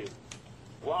who it is.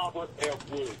 Robert F.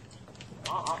 Williams.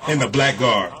 In the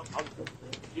Blackguard.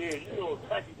 Yeah, you know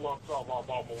exactly what I'm talking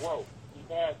about Monroe. He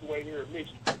passed away here in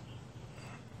Michigan.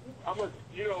 I'm going to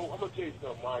tell you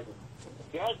something, Michael.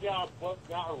 That guy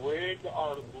busted out and read the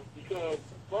article because,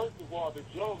 first of all, the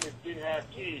gentleman didn't have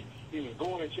keys. He was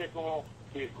going to check on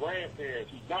his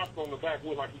grandparents. He knocked on the back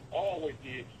door like he always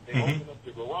did. They opened up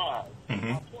the garage.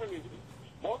 My point is,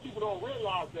 most people don't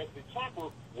realize that the chopper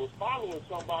was following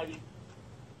somebody.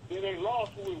 Then they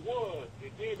lost who it was,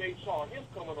 and then they saw him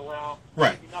coming around.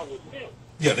 Right. That was him.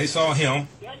 Yeah, they saw him.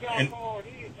 That guy called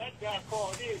in. That guy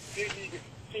called in. Didn't even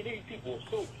see these people.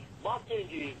 So my thing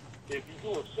is, if you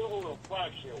do a civil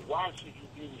infraction, why should you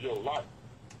use your life?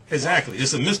 Exactly.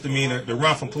 It's a misdemeanor to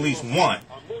run from police, one. A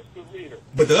misdemeanor.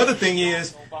 But the other thing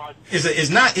is it's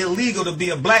not illegal to be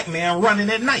a black man running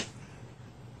at night.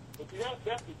 But see,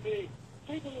 that's the thing.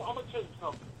 People, I'm going to tell you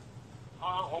something.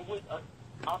 I've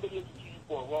been listening to you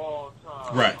for a long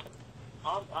time. Right.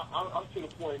 I'm to the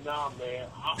point now, man.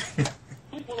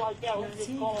 People like that who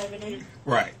just call me.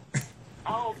 Right.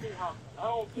 I don't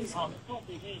think how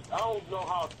stupid he. I don't know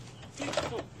how he's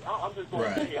stupid. I'm just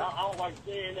gonna say it. I don't like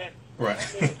saying that. Right.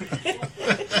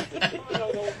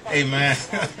 Hey man,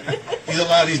 these a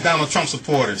lot of these Donald Trump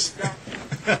supporters.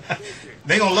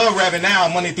 They gonna love rapping now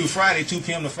Monday through Friday, 2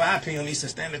 p.m. to 5 p.m. Eastern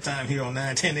Standard Time here on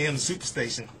 9:10 a.m. the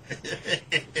Superstation.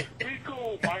 Be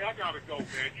cool, Mike. I gotta go, man.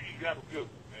 You got a good one,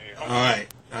 All man.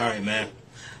 right, man.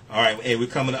 All right, hey, we're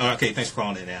coming. Okay, thanks for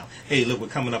calling in now. Hey, look, we're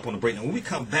coming up on the break now. When we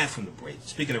come back from the break,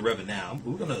 speaking of Reverend now,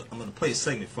 I'm gonna play a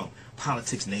segment from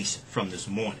Politics Nation from this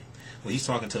morning, where he's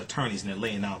talking to attorneys and they're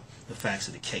laying out the facts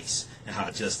of the case and how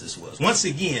justice was. Once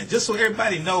again, just so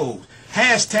everybody knows,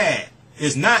 hashtag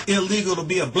it's not illegal to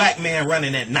be a black man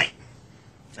running at night.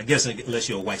 I guess unless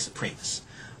you're a white supremacist.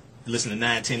 Listen to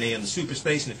 9:10 a.m. the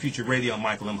Superstation, the Future Radio. I'm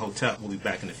Michael M. Hotep. We'll be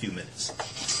back in a few minutes.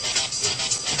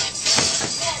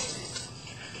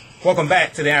 Welcome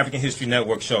back to the African History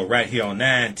Network show right here on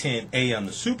 9:10 a.m.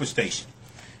 the Superstation,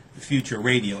 the Future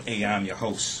Radio. Hey, I'm your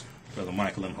host, Brother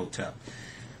Michael M. Hotep,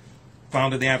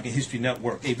 founder of the African History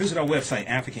Network. Hey, visit our website,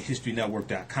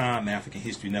 AfricanHistoryNetwork.com,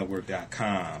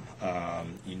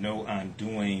 AfricanHistoryNetwork.com. You know I'm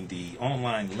doing the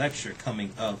online lecture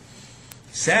coming up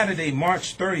Saturday,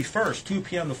 March 31st, 2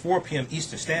 p.m. to 4 p.m.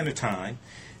 Eastern Standard Time,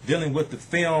 dealing with the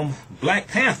film Black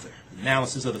Panther.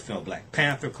 Analysis of the film Black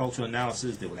Panther, cultural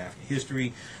analysis, deal with African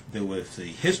history, deal with the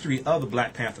history of the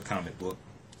Black Panther comic book.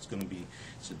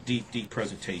 It's a deep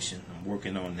presentation. I'm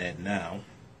working on that now.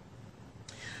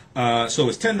 So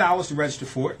it's $10 to register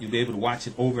for it. You'll be able to watch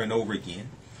it over and over again.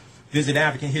 Visit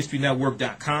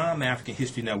AfricanHistoryNetwork.com,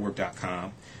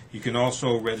 AfricanHistoryNetwork.com. You can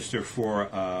also register for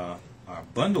our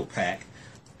bundle pack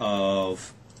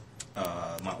of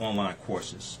my online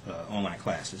courses, online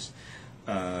classes.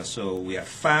 So we have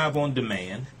 5 on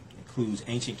demand. Includes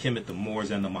Ancient Kemet, the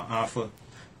Moors, and the Ma'afa.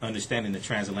 Understanding the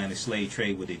transatlantic slave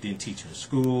trade, what they didn't teach in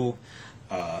school.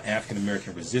 African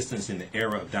American resistance in the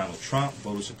era of Donald Trump.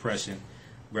 Voter suppression,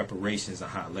 reparations,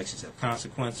 and how elections have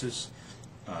consequences.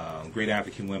 Great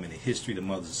African women in history, the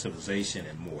mothers of civilization,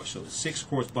 and more. So the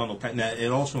 6-course bundle pack. Now it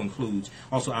also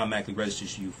automatically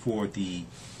registers you for the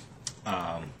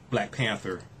Black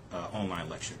Panther online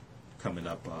lecture coming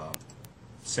up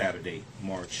Saturday,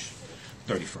 March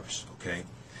 31st. Okay,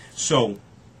 so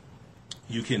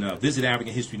you can visit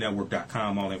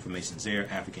AfricanHistoryNetwork.com. All the information's there.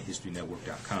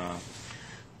 AfricanHistoryNetwork.com,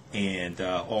 and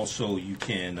also you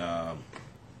can.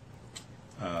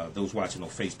 Those watching on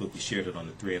Facebook, we shared it on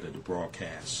the thread of the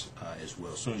broadcast as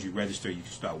well. As soon as you register, you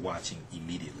can start watching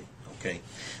immediately. Okay.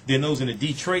 Then those in the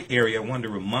Detroit area, I wanted to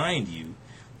remind you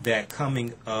that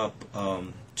coming up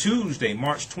Tuesday,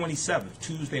 March 27th,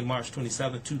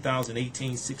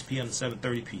 2018, 6 p.m. to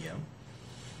 7:30 p.m.,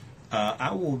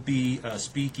 I will be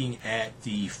speaking at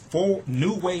the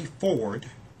New Way Forward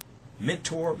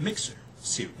Mentor Mixer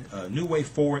series. New Way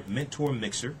Forward Mentor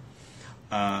Mixer.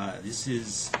 This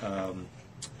is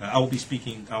I will be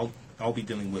speaking. I'll be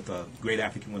dealing with great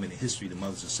African women in history, the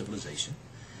mothers of civilization,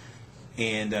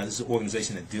 and this is an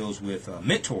organization that deals with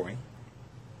mentoring,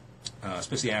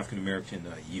 especially African American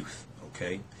youth.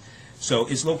 Okay, so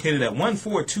it's located at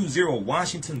 1420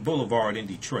 Washington Boulevard in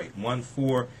Detroit.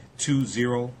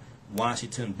 1420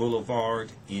 Washington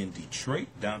Boulevard in Detroit,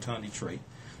 downtown Detroit.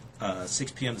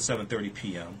 6 p.m. to 7:30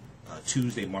 p.m.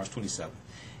 Tuesday, March 27th,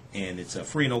 and it's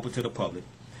free and open to the public.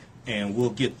 And we'll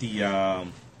get the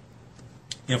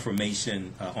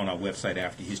information on our website,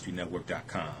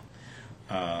 AfricanHistoryNetwork.com.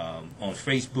 On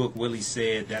Facebook, Willie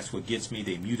said, that's what gets me.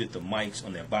 They muted the mics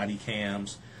on their body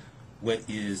cams. What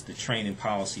is the training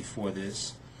policy for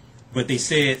this? But they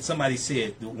said, somebody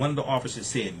said, one of the officers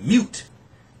said, mute.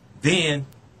 Then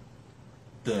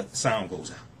the sound goes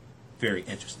out. Very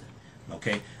interesting.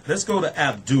 Okay, let's go to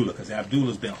Abdullah, because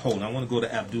Abdullah's been holding. I want to go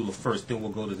to Abdullah first, then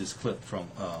we'll go to this clip from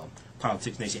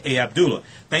Politics Nation. Hey, Abdullah,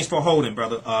 thanks for holding,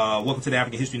 brother. Welcome to the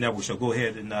African History Network show. Go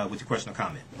ahead and with your question or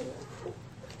comment.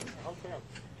 Okay.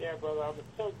 Yeah, brother, I'm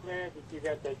so glad that you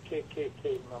got that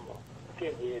KKK number.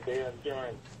 Ken here, they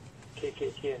joined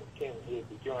KKK and Ken here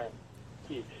to join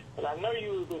you. But I know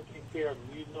you was going to take care of them.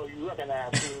 You know, you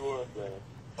recognize who he was, brother.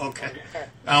 Okay.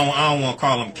 I don't want to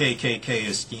call them KKK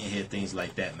or skinhead, things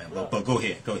like that, man. But go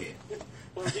ahead. Well, you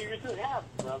just have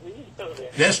them, brother. You know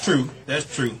that. That's true.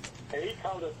 And he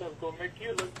called himself going to make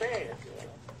you look bad.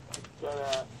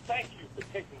 But thank you for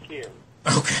taking care of it.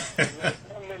 Okay.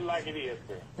 Tell it like it is,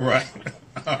 sir. Right.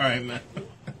 All right, man.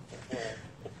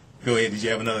 Go ahead. Did you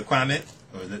have another comment?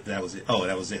 Or that was it? Oh,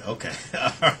 that was it. Okay.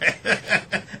 All right.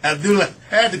 I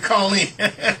had to call in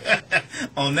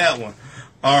on that one.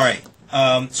 All right.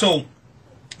 So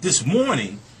this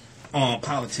morning on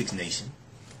Politics Nation,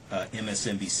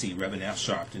 MSNBC, Reverend Al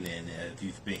Sharpton, and if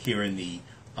you've been hearing the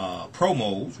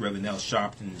promos, Reverend Al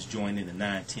Sharpton is joining the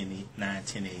 9:10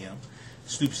 a.m.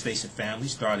 Stupid Station family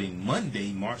starting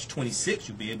Monday, March 26th.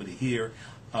 You'll be able to hear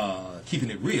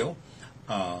Keeping It Real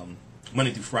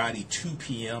Monday through Friday, 2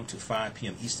 p.m. to 5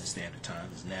 p.m. Eastern Standard Time.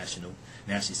 It's a nationally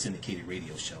syndicated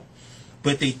radio show.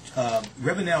 But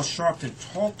Reverend Al Sharpton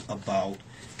talked about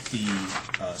the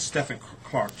Stephon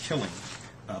Clark killing,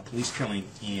 police killing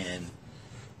in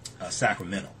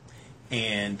Sacramento.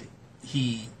 And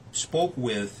he spoke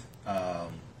with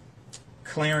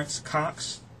Clarence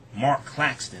Cox, Mark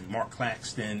Claxton. Mark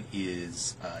Claxton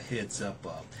is heads up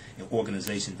an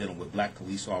organization dealing with black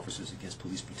police officers against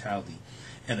police brutality.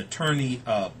 And attorney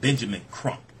Benjamin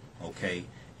Crump, okay?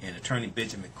 And attorney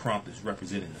Benjamin Crump is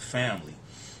representing the family.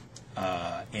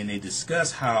 And they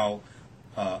discuss how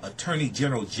Attorney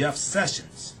General Jeff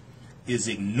Sessions is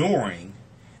ignoring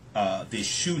the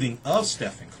shooting of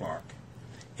Stephon Clark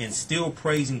and still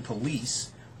praising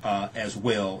police as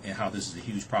well, and how this is a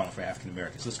huge problem for African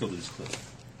Americans. Let's go to this clip.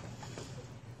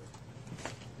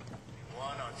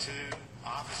 One or two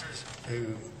officers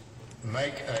who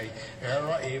make a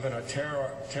error, even a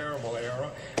terrible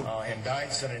error,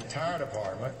 indicts an entire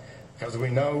department, because we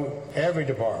know every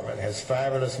department has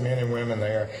fabulous men and women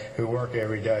there who work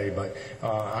every day. But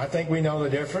I think we know the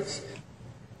difference.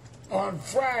 On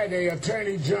Friday,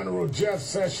 Attorney General Jeff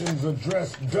Sessions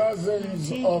addressed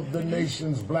dozens of the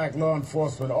nation's black law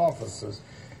enforcement officers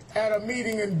at a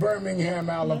meeting in Birmingham,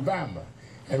 Alabama.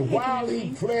 And while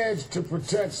he pledged to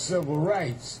protect civil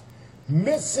rights,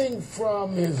 missing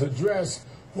from his address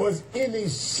was any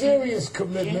serious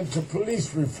commitment to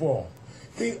police reform,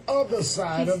 the other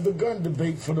side of the gun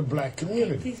debate for the black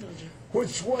community,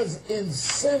 which was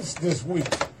incensed this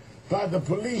week by the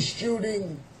police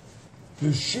shooting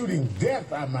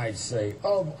death, I might say,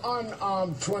 of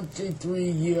unarmed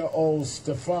 23-year-old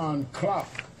Stephon Clark,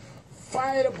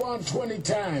 fired upon 20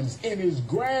 times in his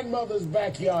grandmother's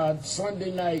backyard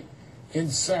Sunday night in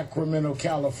Sacramento,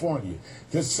 California.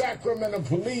 The Sacramento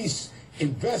police,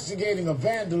 investigating a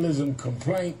vandalism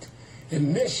complaint,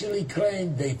 initially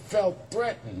claimed they felt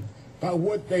threatened by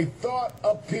what they thought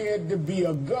appeared to be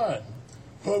a gun,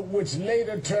 but which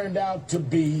later turned out to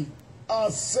be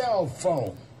a cell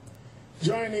phone.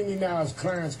 Joining me now is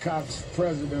Clarence Cox,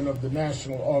 president of the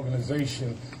National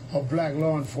Organization of Black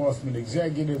Law Enforcement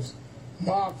Executives.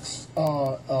 Marks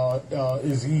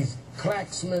he's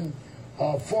Klaxman,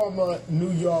 former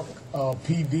New York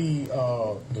PD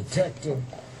detective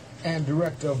and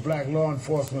director of Black Law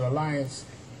Enforcement Alliance,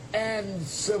 and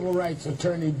civil rights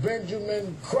attorney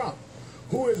Benjamin Crump,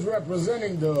 who is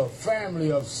representing the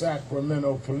family of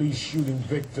Sacramento police shooting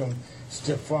victim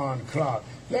Stephon Clark.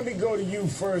 Let me go to you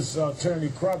first, Attorney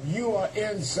Crump. You are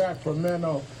in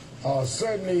Sacramento.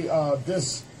 Certainly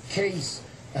this case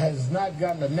has not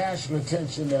gotten the national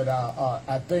attention that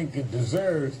I think it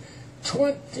deserves.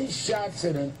 20 shots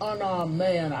at an unarmed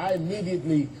man. I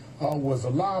immediately was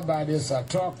alarmed by this. I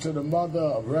talked to the mother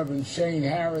of Reverend Shane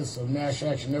Harris of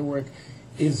National Action Network.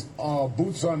 His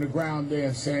boots on the ground there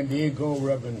in San Diego,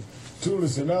 Reverend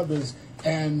Toulis and others.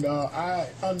 And I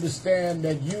understand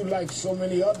that you, like so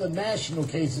many other national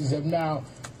cases, have now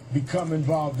become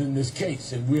involved in this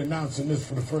case. And we're announcing this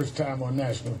for the first time on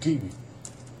national TV.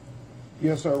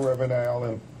 Yes, sir, Reverend Al.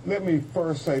 And let me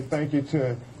first say thank you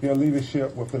to your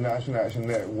leadership with the National Action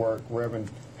Network.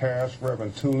 Reverend Harris,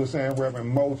 Reverend Toulis, and Reverend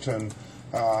Moulton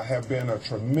have been a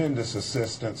tremendous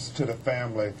assistance to the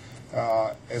family,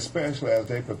 especially as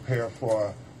they prepare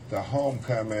for the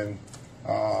homecoming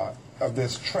of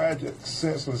this tragic,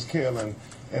 senseless killing.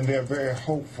 And they're very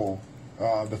hopeful,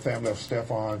 the family of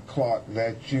Stephon Clark,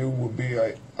 that you will be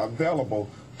available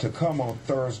to come on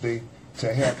Thursday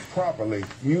to help properly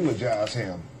eulogize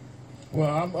him.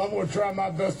 Well, I'm going to try my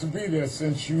best to be there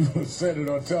since you said it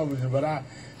on television, but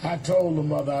I told the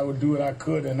mother I would do what I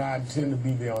could, and I intend to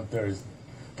be there on Thursday.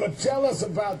 But tell us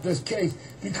about this case,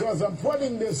 because I'm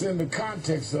putting this in the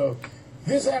context of,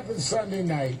 this happened Sunday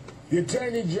night. The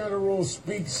Attorney General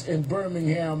speaks in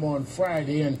Birmingham on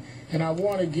Friday, and I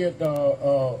want to get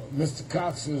Mr.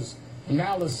 Cox's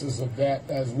analysis of that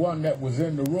as one that was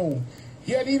in the room.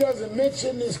 Yet he doesn't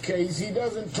mention this case. He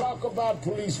doesn't talk about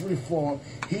police reform.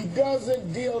 He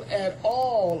doesn't deal at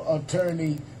all,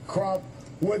 Attorney Crump,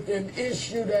 with an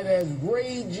issue that has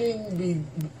raging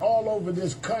all over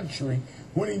this country.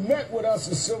 When he met with us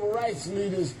as civil rights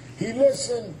leaders, he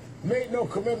listened, made no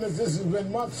commitments. This has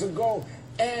been months ago.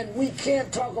 And we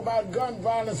can't talk about gun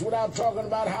violence without talking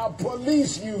about how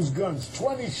police use guns.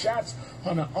 20 shots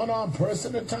on an unarmed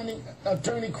person,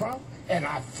 Attorney Crump, and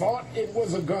I thought it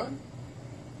was a gun.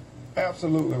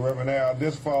 Absolutely, Reverend Al.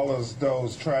 This follows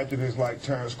those tragedies like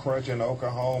Terrence Crutch in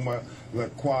Oklahoma,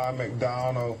 Laquan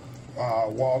McDonald,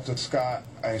 Walter Scott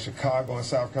in Chicago and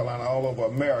South Carolina, all over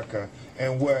America.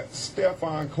 And what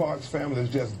Stephon Clark's family is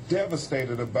just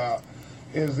devastated about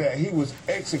is that he was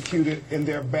executed in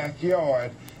their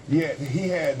backyard, yet he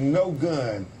had no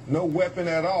gun, no weapon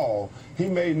at all. He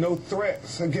made no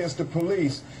threats against the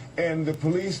police, and the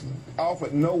police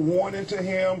offered no warning to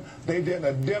him. They didn't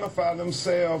identify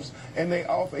themselves, and they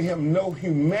offered him no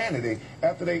humanity.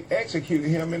 After they executed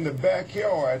him in the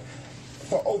backyard,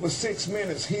 for over 6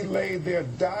 minutes, he lay there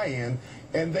dying,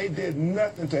 and they did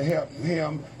nothing to help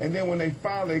him. And then when they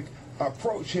finally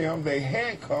approached him, they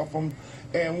handcuffed him,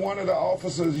 and one of the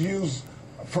officers used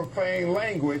profane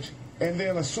language, and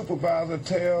then a supervisor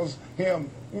tells him,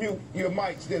 mute your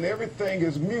mics. Then everything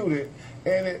is muted,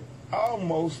 and it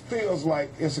almost feels like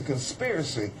it's a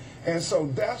conspiracy. And so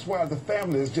that's why the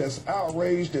family is just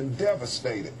outraged and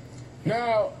devastated.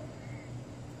 Now,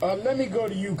 let me go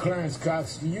to you, Clarence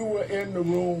Cox. You were in the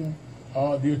room.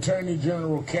 The Attorney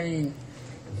General came.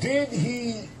 Did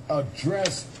he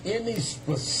address any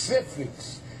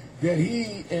specifics that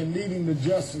he, in leading the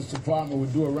Justice Department,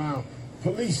 would do around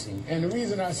policing? And the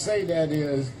reason I say that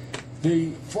is the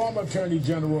former Attorney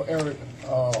General, Eric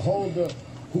Holder,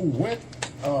 who went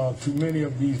to many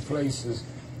of these places,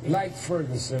 like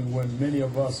Ferguson, when many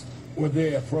of us were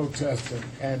there protesting,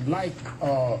 and like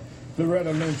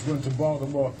Loretta Lynch went to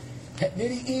Baltimore,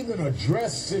 did he even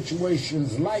address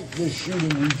situations like this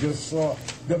shooting we just saw?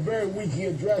 The very week he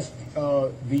addressed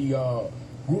the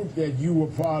group that you were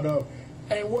part of.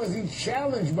 And was he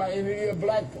challenged by any of the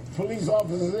black police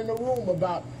officers in the room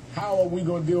about how are we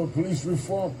going to deal with police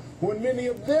reform when many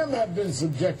of them have been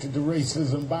subjected to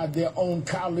racism by their own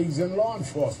colleagues in law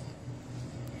enforcement?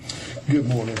 Good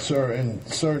morning, sir. And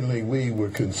certainly we were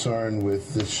concerned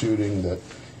with this shooting that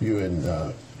you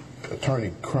and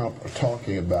Attorney Crump are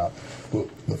talking about. Well,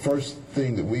 the first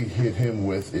thing that we hit him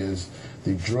with is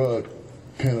the drug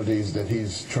penalties that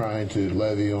he's trying to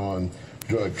levy on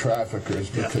drug traffickers,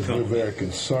 because we're very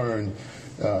concerned,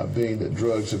 being that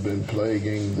drugs have been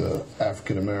plaguing the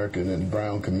African American and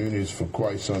brown communities for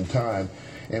quite some time.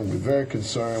 And we're very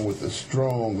concerned with the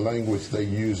strong language they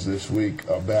used this week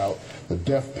about the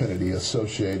death penalty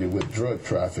associated with drug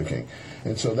trafficking.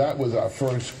 And so that was our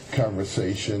first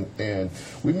conversation, and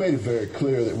we made it very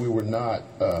clear that we were not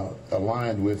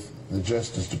aligned with the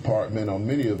Justice Department on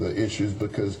many of the issues,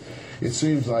 because it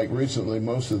seems like recently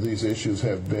most of these issues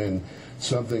have been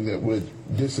something that would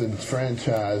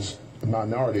disenfranchise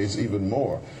minorities even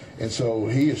more. And so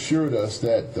he assured us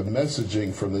that the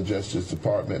messaging from the Justice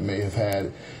Department may have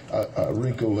had a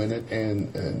wrinkle in it,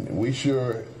 and we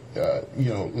sure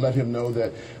let him know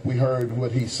that we heard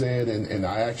what he said, and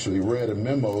I actually read a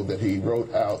memo that he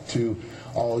wrote out to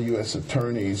all U.S.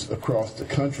 attorneys across the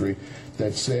country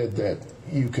that said that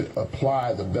you could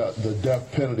apply the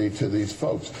death penalty to these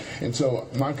folks. And so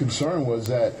my concern was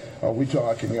that, are we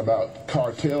talking about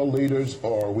cartel leaders,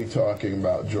 or are we talking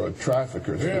about drug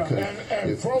traffickers? Yeah,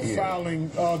 and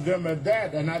profiling them at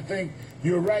that. And I think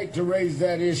you're right to raise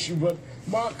that issue. But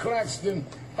Mark Claxton,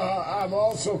 I'm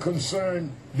also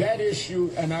concerned that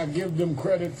issue, and I give them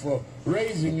credit for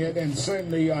raising it, and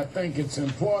certainly I think it's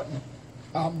important.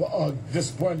 I'm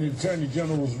disappointed in the Attorney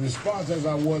General's response, as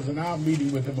I was in our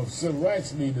meeting with him of civil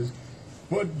rights leaders.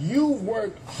 But you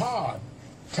worked hard,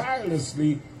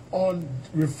 tirelessly, on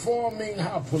reforming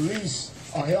how police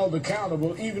are held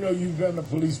accountable, even though you've been a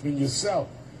policeman yourself.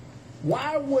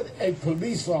 Why would a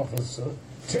police officer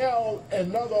tell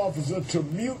another officer to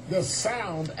mute the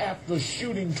sound after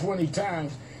shooting 20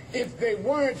 times if they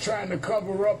weren't trying to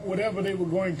cover up whatever they were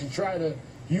going to try to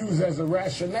use as a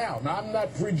rationale? Now, I'm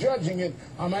not prejudging it.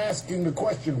 I'm asking the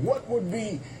question, what would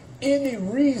be any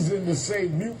reason to say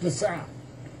mute the sound?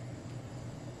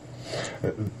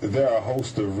 There are a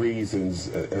host of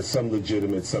reasons, some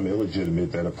legitimate, some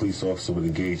illegitimate, that a police officer would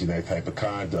engage in that type of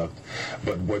conduct.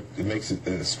 But what makes it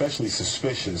especially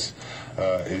suspicious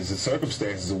is the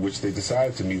circumstances in which they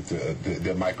decided to mute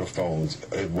their microphones.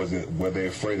 Were they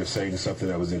afraid of saying something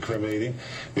that was incriminating?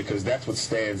 Because that's what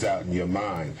stands out in your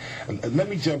mind. Let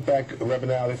me jump back,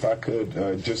 Reverend Al, if I could,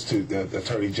 just to the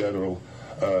Attorney General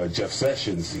Jeff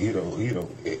Sessions,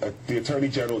 the Attorney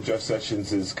General Jeff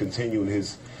Sessions is continuing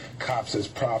his Cops as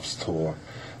Props tour.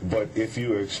 But if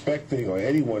you're expecting, or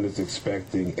anyone is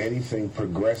expecting, anything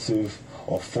progressive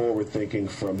or forward-thinking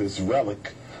from this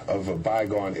relic of a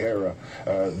bygone era,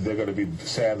 they're going to be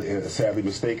sadly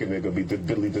mistaken. They're going to be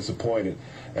bitterly disappointed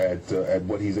at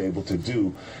what he's able to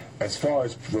do. As far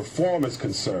as reform is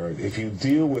concerned, if you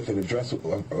deal with and address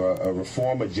a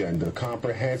reform agenda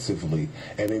comprehensively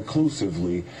and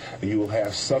inclusively, you will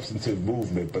have substantive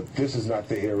movement. But this is not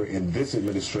the era in this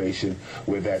administration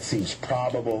where that seems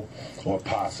probable or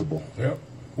possible. Yep.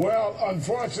 Well,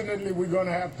 unfortunately, we're going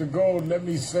to have to go. Let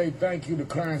me say thank you to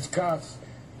Clarence Cox,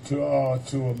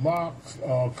 to Mark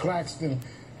Claxton,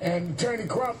 and Attorney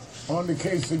Crump on the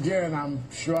case again. I'm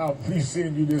sure I'll be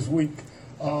seeing you this week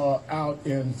out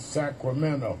in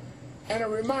Sacramento. And a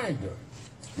reminder,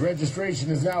 registration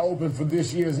is now open for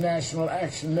this year's National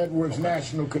Action Network's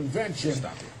National Convention,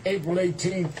 April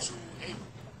 18th.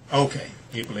 Okay,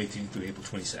 April 18th through April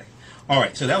 22nd. All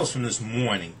right, so that was from this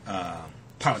morning.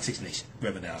 Politics Nation,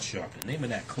 Reverend Al Sharpton. The name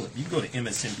of that clip, you can go to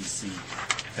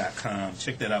msnbc.com,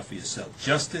 check that out for yourself.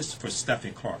 Justice for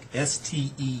Stephon Clark,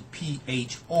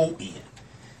 Stephon.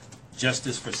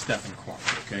 Justice for Stephon Clark,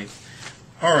 okay?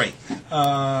 All right,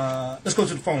 let's go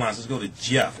to the phone lines. Let's go to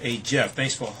Jeff. Hey, Jeff,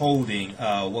 thanks for holding.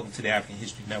 Welcome to the African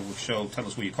History Network show. Tell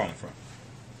us where you're calling from.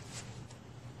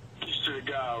 This to the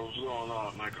guy who's going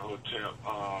on, Michael Hotel,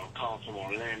 calling from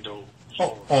Orlando,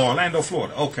 Florida. Oh, Orlando,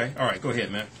 Florida. Okay, all right, go ahead,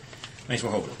 man. Thanks for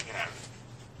holding.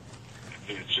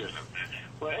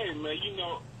 Well, hey, man,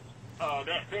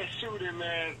 that shooting,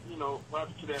 man, what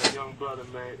happened to that young brother,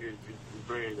 man, is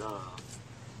very, is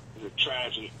a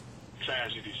tragedy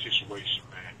situation,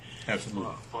 man.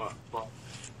 Absolutely.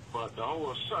 But the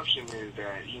whole assumption is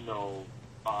that,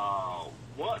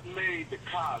 what made the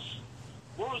cops,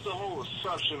 what was the whole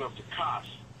assumption of the cops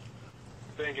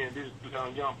thinking this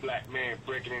young black man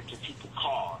breaking into people's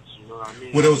cars? You know what I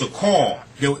mean? Well, there was a call.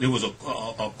 There was a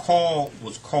call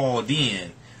was called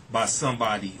in by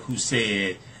somebody who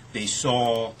said they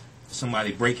saw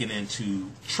somebody breaking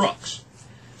into trucks.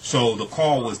 So the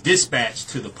call was dispatched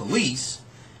to the police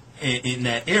in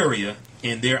that area,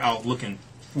 and they're out looking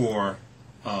for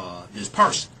this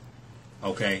person.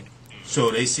 Okay, so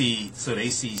they see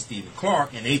Stephon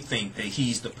Clark, and they think that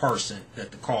he's the person that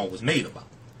the call was made about.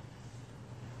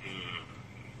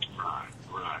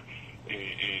 Right.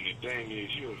 And the thing is,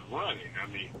 he was running. I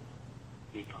mean.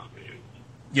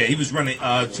 Yeah, he was running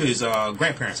to his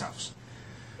grandparents' house.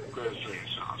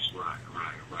 Grandparents' house, right.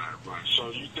 So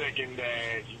you thinking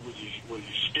that was he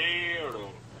scared,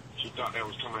 or you thought that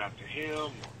was coming after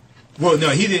him? Well,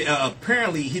 no, he didn't.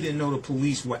 Apparently, he didn't know the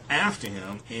police were after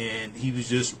him, and he was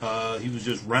just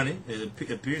running. It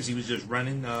appears he was just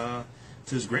running to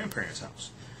his grandparents'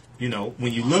 house.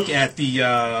 When you look at which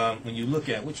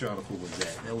article was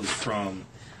that? That was from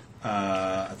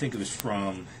I think it was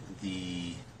from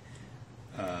the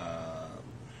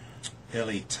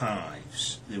L.A.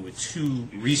 Times. There were two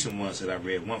recent ones that I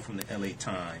read. One from the L.A.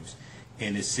 Times,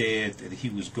 and it said that he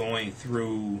was going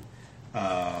through,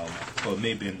 or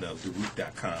maybe in the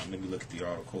root.com. Let me look at the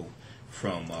article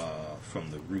from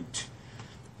the Root.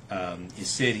 It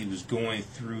said he was going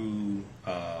through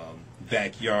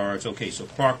backyards. Okay, so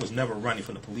Clark was never running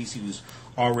from the police. He was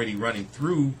already running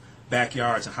through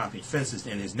backyards and hopping fences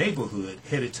in his neighborhood,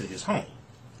 headed to his home.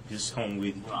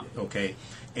 Okay,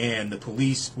 and the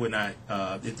police were not.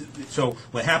 So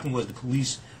what happened was the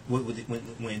police,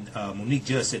 when Monique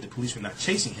Judge said the police were not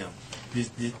chasing him,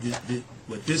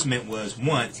 what this meant was,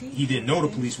 one, he didn't know the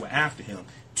police were after him.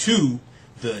 Two,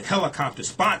 the helicopter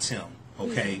spots him.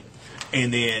 Okay,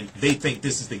 and then they think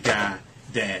this is the guy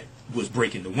that was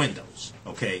breaking the windows.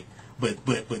 Okay, but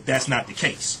that's not the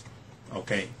case.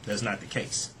 Okay, that's not the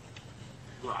case.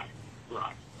 Right.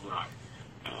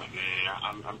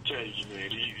 Man, I'm telling you,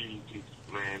 man,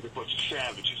 man, they're a bunch of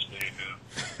savages, man.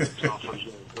 All for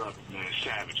young brothers, man,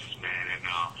 savages, man.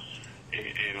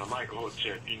 And Michael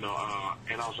Hotep,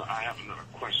 and also I have another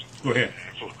question. Go ahead.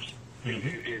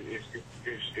 It's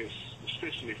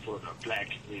especially for the black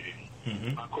community.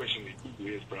 Mm-hmm. My question to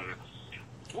you is, brother,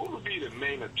 what would be the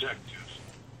main objective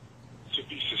to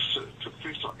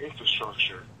fix our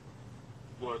infrastructure?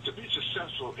 Well, to be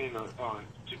successful in our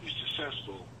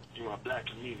black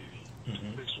community, to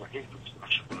fix our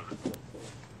infrastructure, brother,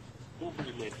 what would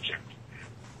be the main objective?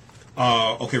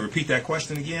 Okay, repeat that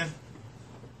question again.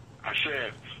 I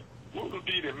said, what would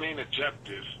be the main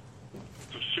objective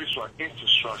to fix our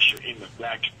infrastructure in the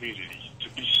black community to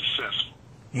be successful?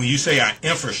 When you say our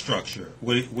infrastructure,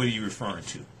 what are you referring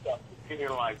to? Like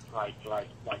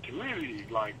community,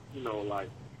 like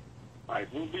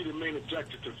Like, will be the main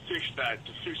objective to fix that,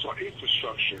 to fix our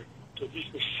infrastructure, to be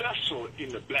successful in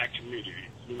the black community.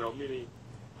 You know, meaning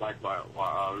like we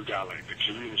got like the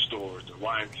convenience stores, the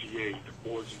YMCA, the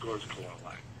Boys and Girls Club,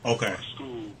 like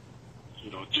school.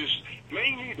 You know, just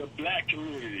mainly the black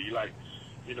community. Like,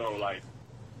 you know, like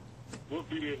what would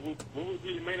be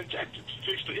the main objective?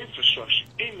 To fix the infrastructure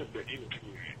in the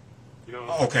community. You know.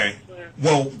 Okay.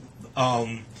 Well,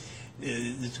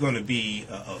 it's going to be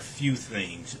a few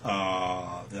things that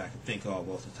I can think of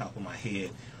off the top of my head.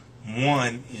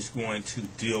 One is going to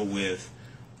deal with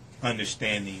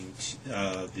understanding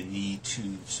the need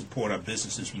to support our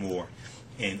businesses more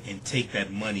and take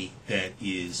that money that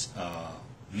is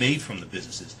made from the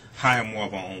businesses, hire more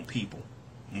of our own people,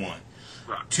 one.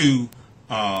 Right. Two,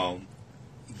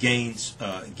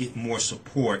 get more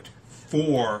support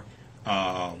for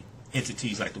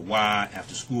entities like the Y,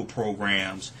 after-school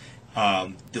programs,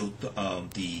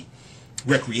 the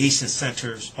recreation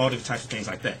centers, all different types of things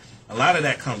like that. A lot of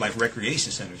that comes, like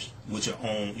recreation centers, which are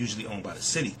usually owned by the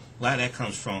city. A lot of that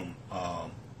comes from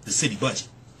the city budget.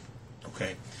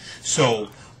 Okay, so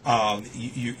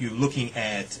you're looking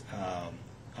at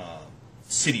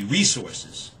city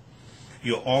resources.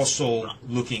 You're also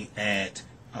looking at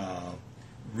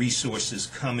resources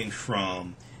coming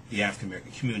from the African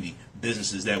American community,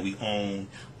 businesses that we own,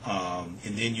 and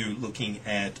then you're looking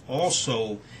at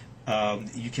also,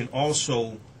 you can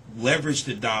also leverage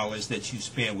the dollars that you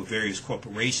spend with various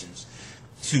corporations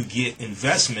to get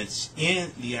investments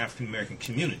in the African American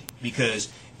community.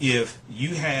 Because if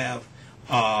you have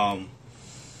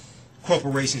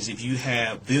corporations, if you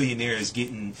have billionaires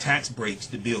getting tax breaks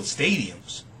to build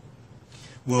stadiums,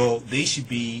 well, they should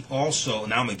be also,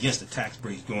 and I'm against the tax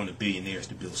breaks going to billionaires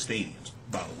to build stadiums,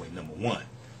 by the way, number one.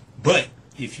 But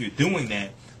if you're doing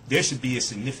that, there should be a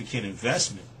significant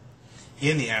investment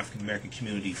in the African American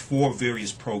community for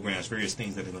various programs, various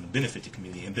things that are going to benefit the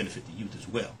community and benefit the youth as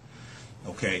well.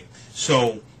 Okay,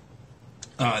 so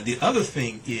the other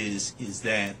thing is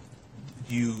that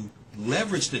you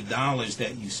leverage the dollars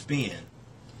that you spend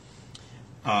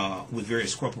with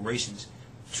various corporations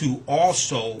to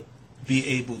also be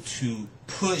able to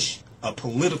push a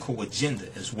political agenda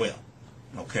as well.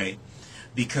 Okay,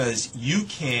 because you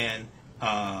can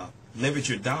leverage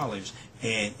your dollars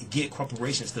and get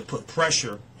corporations to put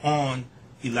pressure on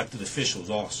elected officials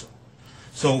also.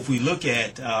 So if we look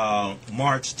at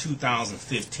March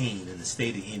 2015 in the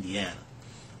state of Indiana,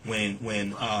 when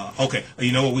okay,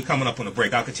 you know what, we're coming up on a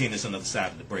break. I'll continue this on the other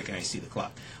side of the break. I ain't see the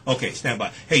clock. Okay, stand by.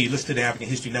 Hey, you listen to the African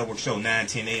History Network show,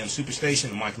 9:10 a.m. Superstation,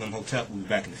 the Michael M. Hotel. We'll be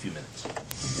back in a few minutes.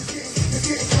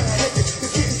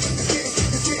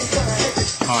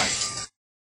 All right.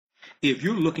 If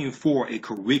you're looking for a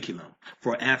curriculum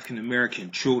for African American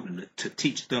children to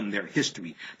teach them their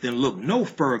history, then look no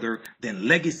further than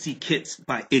Legacy Kits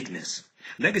by Ignis.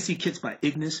 Legacy Kits by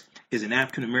Ignis is an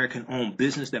African American owned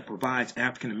business that provides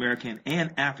African American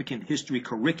and African history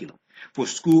curriculum for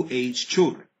school-aged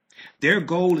children. Their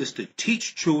goal is to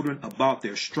teach children about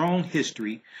their strong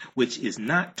history, which is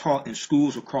not taught in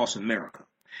schools across America.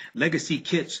 Legacy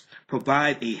Kits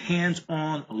provide a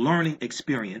hands-on learning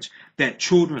experience that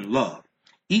children love.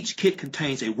 Each kit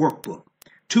contains a workbook,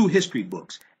 2 history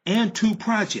books, and 2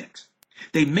 projects.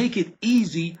 They make it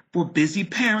easy for busy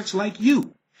parents like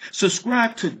you.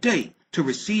 Subscribe today to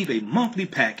receive a monthly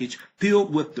package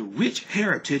filled with the rich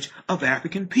heritage of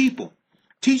African people.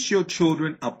 Teach your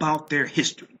children about their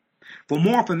history. For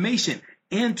more information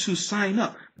and to sign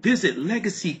up, visit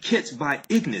Legacy Kits by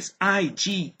Ignis,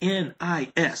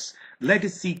 I-G-N-I-S,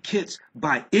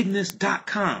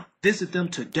 LegacyKitsByIgnis.com. Visit them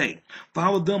today.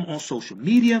 Follow them on social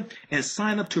media and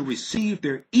sign up to receive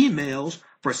their emails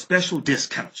for special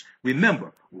discounts.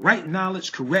 Remember, right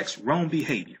knowledge corrects wrong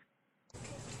behavior.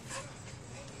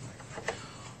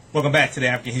 Welcome back to the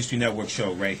African History Network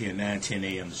show right here, 9:10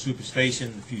 a.m. The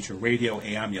Superstation, the Future Radio.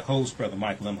 Hey, I'm your host, Brother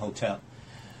Michael M. Hotel.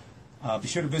 Be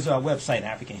sure to visit our website,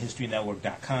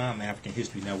 AfricanHistoryNetwork.com,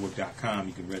 AfricanHistoryNetwork.com.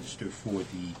 You can register for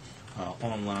the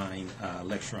online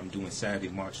lecture I'm doing Saturday,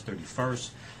 March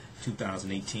 31st,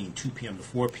 2018, 2 p.m. to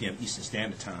 4 p.m. Eastern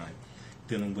Standard Time,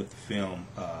 dealing with the film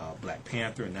Black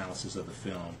Panther, analysis of the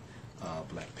film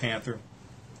Black Panther,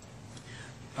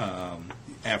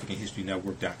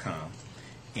 AfricanHistoryNetwork.com.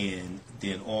 And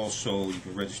then also you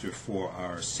can register for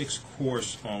our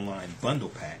 6-course online bundle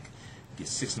pack. Get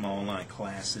 6 of my online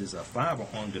classes, 5 are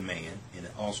on demand, and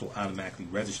it also automatically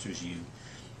registers you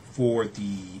for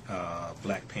the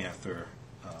Black Panther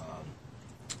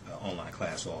online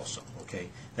class also. Okay,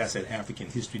 that's at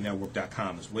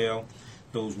AfricanHistoryNetwork.com as well.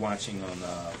 Those watching on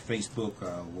Facebook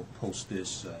will post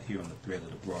this here on the thread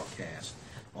of the broadcast.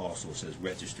 Also, it says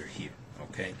register here.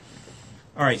 Okay.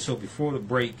 All right. So before the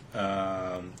break,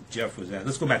 Jeff was at.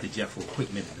 Let's go back to Jeff for a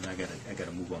quick minute, and I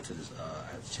gotta move on to this.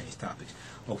 I have to change topics.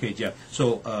 Okay, Jeff.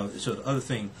 So so the other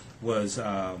thing was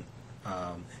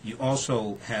you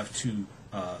also have to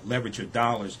leverage your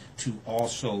dollars to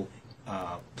also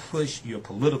push your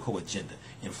political agenda,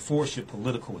 enforce your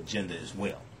political agenda as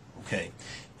well. Okay,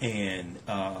 and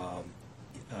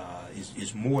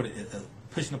is more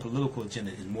pushing the political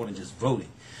agenda is more than just voting.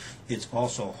 It's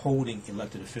also holding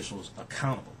elected officials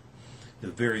accountable. There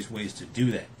are various ways to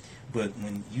do that. But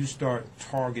when you start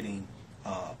targeting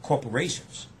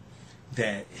corporations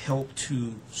that help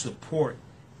to support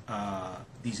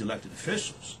these elected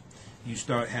officials, you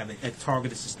start having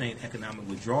targeted, sustained economic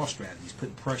withdrawal strategies,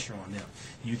 putting pressure on them.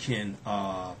 You can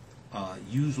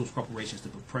use those corporations to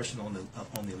put pressure on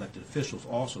the elected officials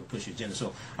also to push your agenda.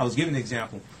 So I was giving an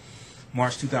example.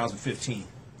 March 2015,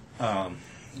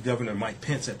 Governor Mike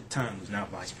Pence at the time was now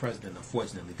vice president.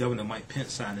 Unfortunately, Governor Mike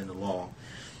Pence signed into law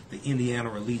the Indiana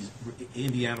Religious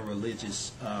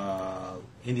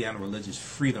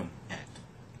Freedom Act.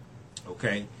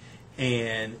 Okay,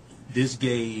 and this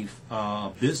gave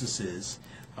businesses,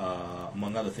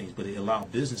 among other things, but it allowed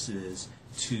businesses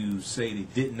to say they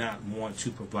did not want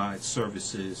to provide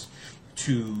services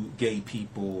to gay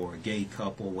people or a gay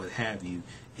couple, what have you,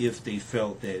 if they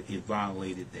felt that it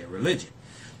violated their religion.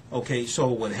 Okay, so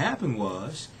what happened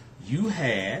was you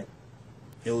had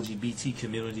LGBT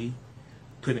community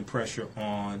putting pressure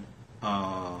on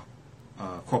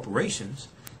corporations,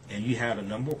 and you had a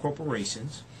number of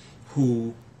corporations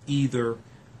who either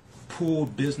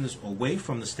pulled business away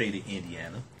from the state of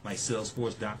Indiana, like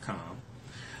Salesforce.com.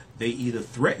 They either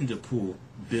threatened to pull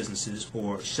businesses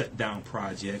or shut down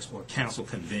projects or cancel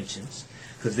conventions,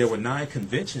 because there were 9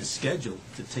 conventions scheduled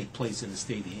to take place in the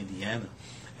state of Indiana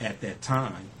at that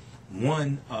time.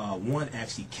 One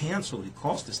actually canceled. It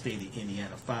cost the state of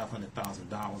Indiana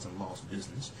 $500,000 in lost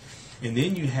business. And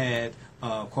then you had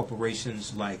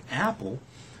corporations like Apple,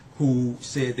 who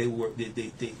said they were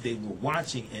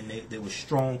watching and they were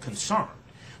strong concerned,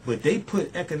 but they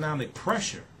put economic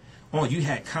pressure on. You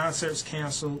had concerts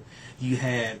canceled. You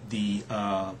had the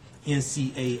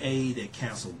NCAA that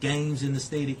canceled games in the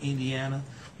state of Indiana.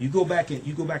 You go back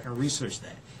and research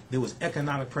that. There was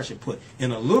economic pressure put.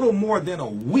 In a little more than a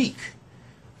week,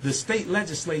 the state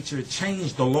legislature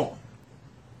changed the law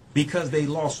because they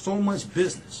lost so much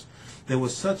business. There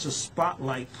was such a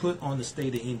spotlight put on the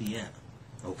state of Indiana.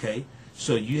 Okay,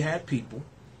 so you had people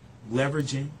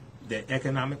leveraging their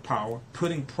economic power,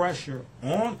 putting pressure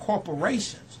on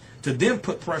corporations to then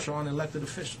put pressure on elected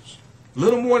officials. A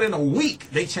little more than a week,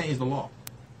 they changed the law.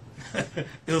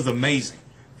 It was amazing.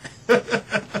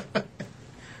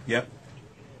 Yep.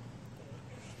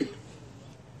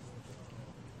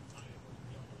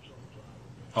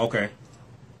 Okay.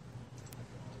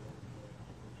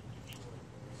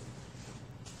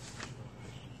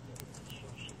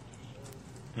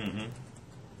 Mm-hmm.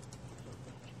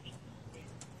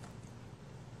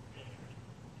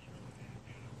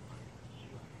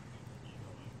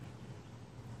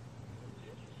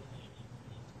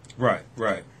 Right.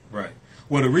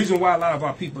 Well, the reason why a lot of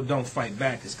our people don't fight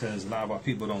back is because a lot of our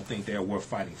people don't think they're worth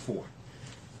fighting for.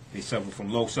 They suffer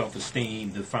from low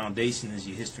self-esteem. The foundation is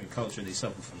your history and culture. They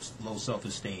suffer from low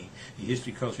self-esteem. Your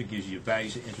history and culture gives you your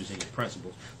values, your interests, and your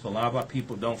principles. So a lot of our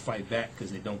people don't fight back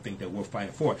because they don't think they're worth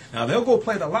fighting for. Now, they'll go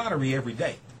play the lottery every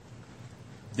day.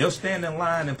 They'll stand in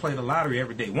line and play the lottery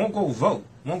every day. Won't go vote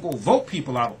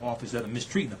people out of office that are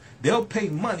mistreating them. They'll pay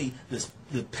money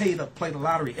to play the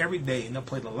lottery every day, and they'll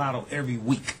play the lotto every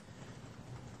week.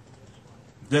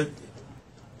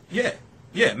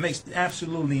 It makes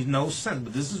absolutely no sense.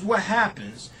 But this is what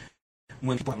happens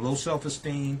when people have low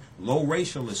self-esteem, low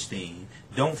racial esteem,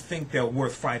 don't think they're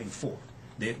worth fighting for.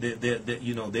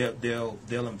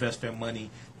 They'll invest their money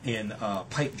in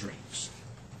pipe dreams.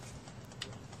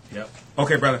 Yep.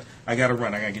 Okay, brother, I got to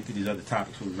run. I got to get to these other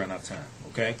topics before we run out of time.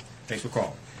 Okay? Thanks for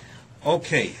calling.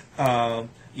 Okay.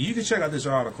 You can check out this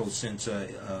article since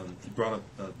he brought up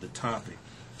the topic.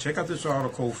 Check out this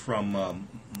article from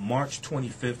March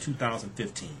 25th,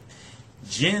 2015.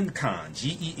 Gen Con,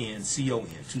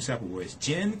 G-E-N-C-O-N, 2 separate words.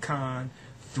 Gen Con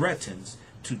threatens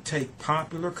to take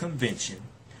popular convention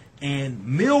and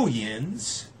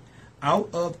millions out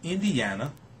of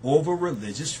Indiana over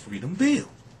religious freedom bill.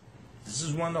 This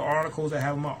is one of the articles I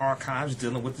have in my archives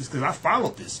dealing with this because I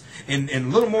followed this. In a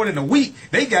little more than a week,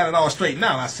 they got it all straightened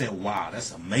out. I said, wow,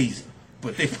 that's amazing.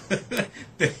 But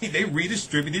they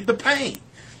redistributed the pain.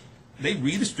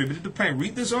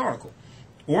 Read this article.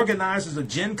 Organizers of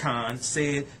Gen Con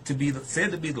said to be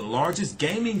the largest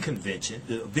gaming convention,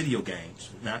 video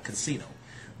games, not casino,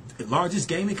 largest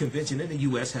gaming convention in the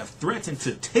U.S., have threatened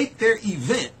to take their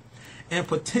event and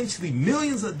potentially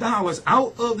millions of dollars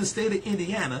out of the state of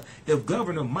Indiana if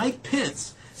Governor Mike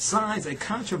Pence signs a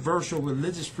controversial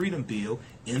religious freedom bill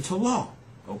into law.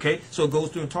 Okay, so it goes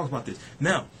through and talks about this.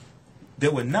 Now,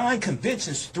 there were 9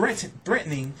 conventions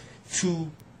threatening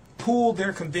to pull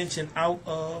their convention out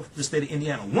of the state of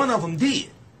Indiana. One of them did.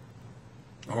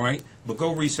 All right, but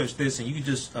go research this, and you can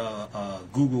just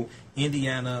Google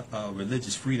Indiana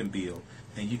religious freedom bill,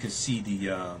 and you can see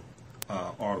the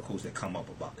articles that come up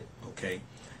about it. Okay,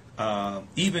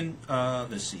 even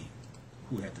let's see,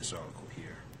 who had this article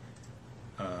here?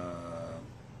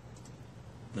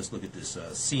 Let's look at this.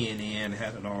 CNN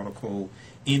had an article.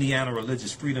 Indiana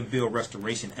Religious Freedom Bill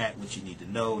Restoration Act, what you need to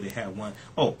know. They have one.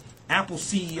 Oh, Apple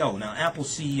CEO. Now, Apple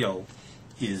CEO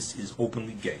is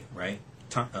openly gay, right?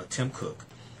 Tim Cook.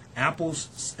 Apple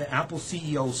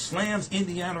CEO slams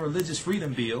Indiana religious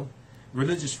freedom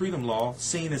law,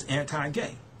 seen as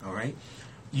anti-gay. All right.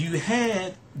 You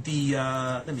had the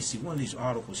let me see, one of these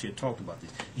articles here talked about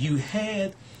this. You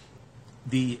had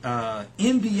the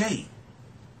NBA.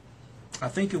 I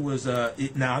think it was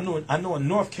now I know in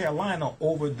North Carolina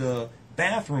over the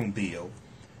bathroom bill,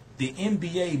 the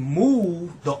NBA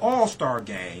moved the All-Star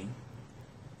game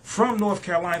from North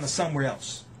Carolina somewhere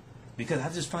else, because I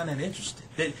just find that interesting.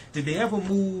 Did they ever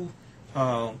move?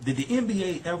 Did the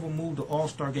NBA ever move the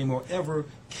All-Star game or ever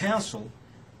cancel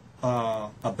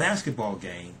a basketball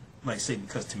game, like say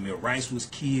because Tamir Rice was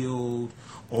killed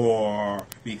or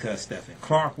because Stephon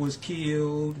Clark was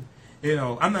killed? You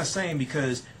know, I'm not saying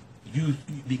because you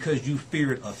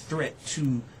feared a threat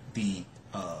to the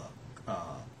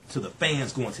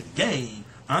fans going to the game.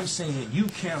 I'm saying you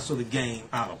cancel the game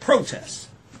out of protest.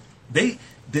 The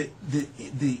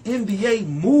NBA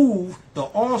moved the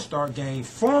All-Star game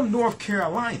from North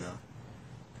Carolina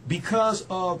because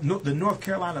of the North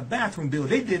Carolina bathroom bill.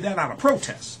 They did that out of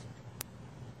protest.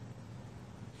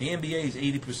 The NBA is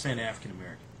 80% African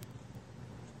American.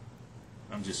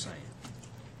 I'm just saying.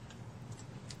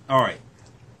 All right.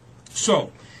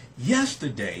 So,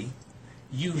 yesterday,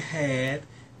 you had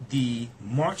the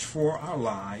March for Our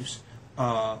Lives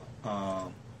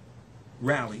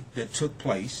rally that took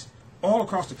place all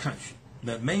across the country.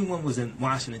 The main one was in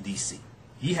Washington, D.C.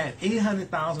 You had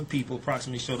 800,000 people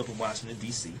approximately showed up in Washington,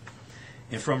 D.C.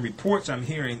 And from reports I'm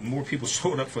hearing, more people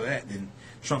showed up for that than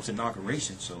Trump's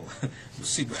inauguration. So, we'll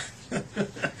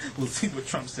see what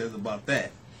Trump says about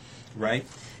that, right?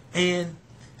 And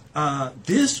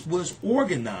this was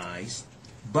organized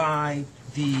by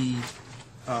the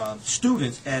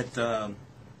students at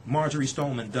Marjorie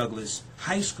Stoneman Douglas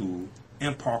High School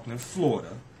in Parkland,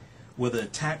 Florida, where the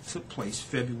attack took place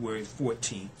February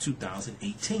 14,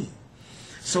 2018.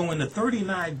 So in the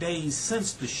 39 days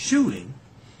since the shooting,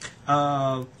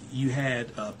 you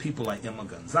had people like Emma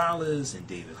Gonzalez and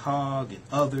David Hogg and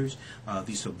others.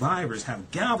 These survivors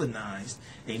have galvanized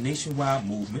a nationwide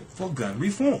movement for gun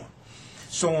reform.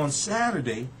 So on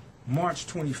Saturday, March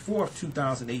 24th,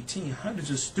 2018,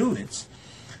 hundreds of students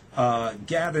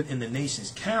gathered in the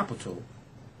nation's capital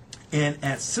and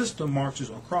at sister marches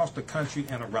across the country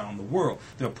and around the world.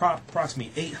 There are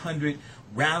approximately 800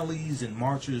 rallies and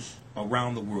marches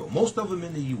around the world, most of them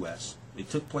in the U.S. They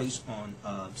took place on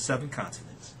 7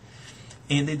 continents.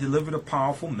 And they delivered a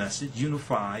powerful message,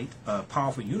 unified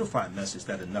message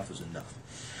that enough is enough.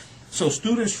 So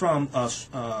students from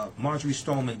Marjorie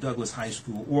Stoneman Douglas High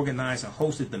School organized and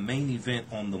hosted the main event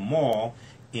on the Mall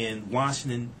in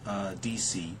Washington,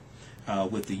 D.C.,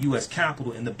 with the U.S.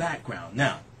 Capitol in the background.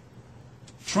 Now,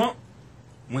 Trump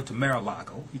went to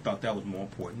Mar-a-Lago. He thought that was more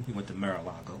important. He went to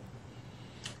Mar-a-Lago.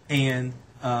 And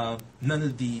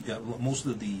most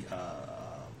of the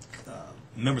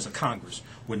members of Congress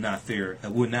were not there.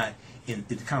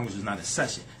 The Congress was not in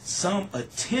session. Some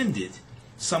attended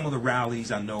some of the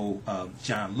rallies. I know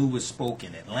John Lewis spoke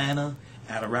in Atlanta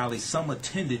at a rally. Some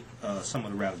attended some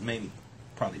of the rallies, mainly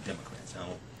probably Democrats. I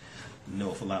don't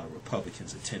know if a lot of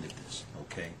Republicans attended this,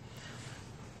 okay?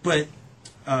 But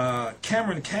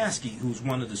Cameron Kasky, who's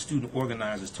one of the student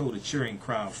organizers, told a cheering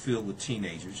crowd filled with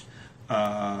teenagers,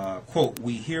 quote,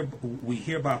 we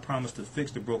hereby promise to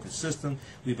fix the broken system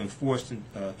we've been forced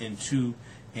into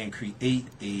and create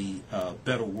a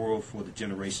better world for the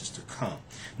generations to come.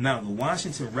 Now, the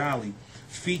Washington rally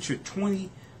featured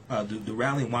the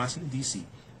rally in Washington, D.C.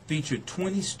 featured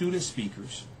 20 student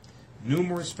speakers,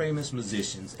 numerous famous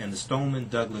musicians, and the Stoneman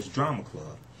Douglas Drama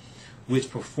Club, which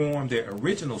performed their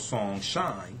original song,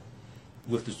 Shine,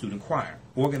 with the student choir.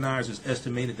 Organizers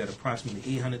estimated that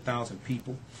approximately 800,000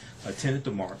 people attended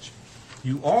the march.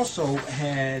 You also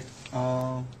had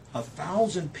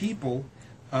 1,000 people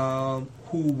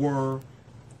who were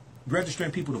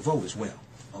registering people to vote as well.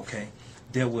 Okay,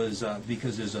 there was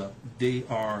because they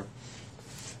are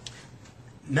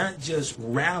not just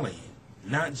rallying,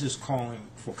 not just calling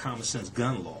for common sense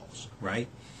gun laws, right?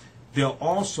 They're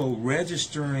also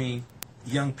registering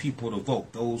young people to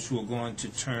vote, those who are going to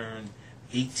turn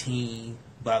 18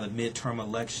 by the midterm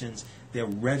elections. They're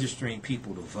registering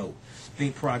people to vote.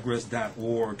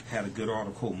 ThinkProgress.org had a good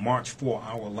article, March for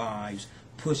Our Lives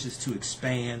pushes to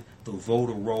expand the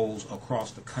voter rolls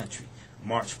across the country.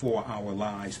 March for Our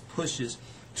Lives pushes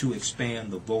to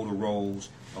expand the voter rolls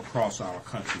across our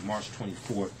country, March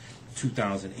 24th,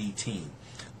 2018.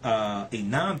 A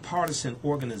nonpartisan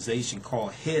organization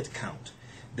called Headcount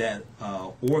that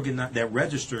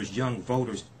registers young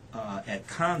voters at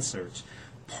concerts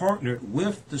partnered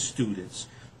with the students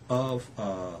of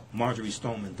Marjorie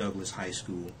Stoneman Douglas High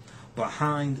School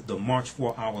behind the March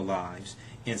for Our Lives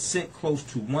and sent close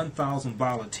to 1,000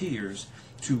 volunteers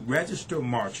to register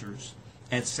marchers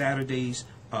at Saturday's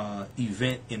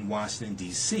event in Washington,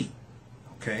 D.C.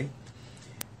 Okay?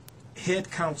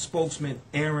 Headcount spokesman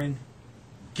Aaron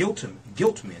Giltman,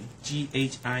 Gittelman,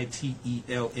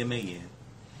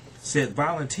 said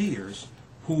volunteers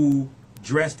who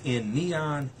dressed in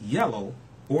neon yellow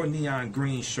or neon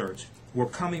green shirts were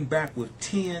coming back with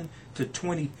 10 to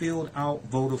 20 filled out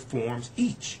voter forms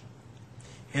each.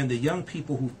 And the young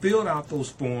people who filled out those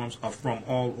forms are from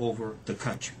all over the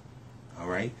country. All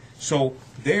right? So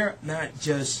they're not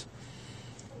just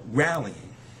rallying.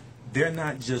 They're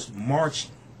not just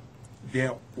marching.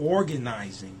 They're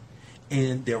organizing,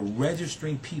 and they're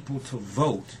registering people to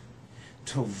vote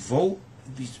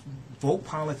vote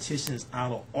politicians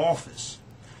out of office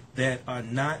that are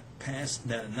not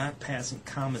passing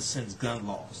common sense gun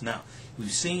laws. Now,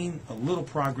 we've seen a little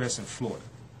progress in Florida.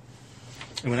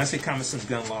 And when I say common sense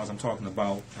gun laws, I'm not talking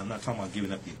about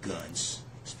giving up your guns.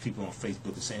 People on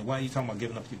Facebook are saying, why are you talking about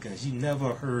giving up your guns? You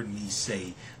never heard me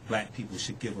say black people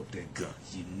should give up their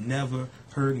guns. You never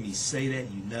heard me say that.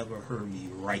 You never heard me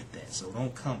write that. So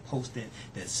don't come posting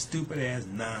that stupid-ass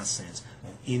nonsense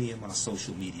on any of my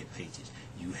social media pages.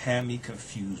 You have me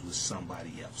confused with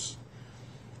somebody else.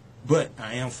 But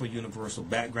I am for universal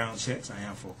background checks. I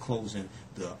am for closing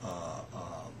the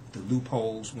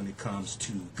loopholes when it comes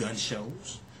to gun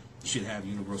shows. You should have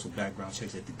universal background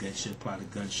checks at the gun should apply to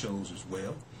gun shows as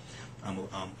well.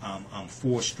 I'm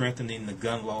for strengthening the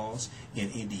gun laws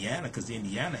in Indiana because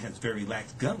Indiana has very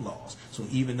lax gun laws. So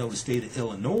even though the state of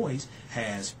Illinois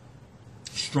has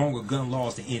stronger gun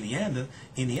laws than Indiana,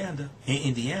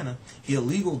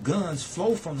 illegal guns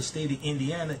flow from the state of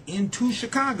Indiana into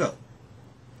Chicago.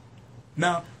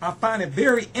 Now, I find it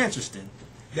very interesting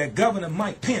that Governor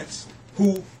Mike Pence,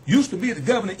 who used to be the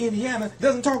governor of Indiana,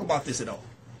 doesn't talk about this at all.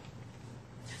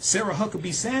 Sarah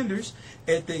Huckabee Sanders,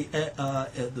 at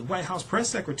the White House press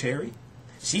secretary,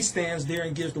 she stands there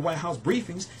and gives the White House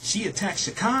briefings. She attacks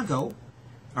Chicago,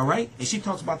 all right? And she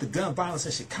talks about the gun violence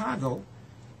in Chicago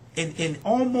and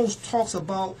almost talks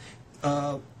about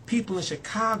people in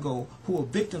Chicago who are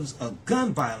victims of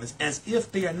gun violence as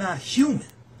if they are not human.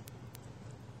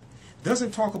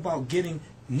 Doesn't talk about getting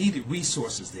needed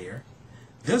resources there.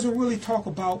 Doesn't really talk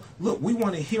about, look, we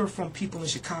want to hear from people in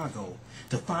Chicago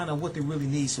to find out what they really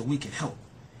need so we can help.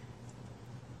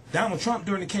 Donald Trump,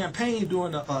 during the campaign,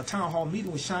 during the town hall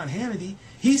meeting with Sean Hannity,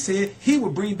 he said he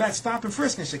would bring back stop and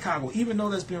frisk in Chicago, even though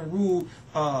that's been ruled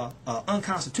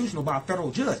unconstitutional by a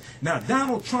federal judge. Now,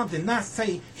 Donald Trump did not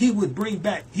say he would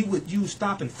use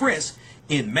stop and frisk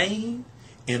in Maine,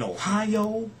 in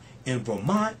Ohio, in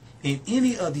Vermont, in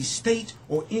any of these states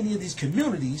or any of these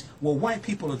communities where white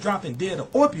people are dropping dead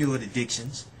of opioid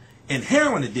addictions and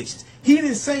heroin addictions. He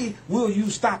didn't say we'll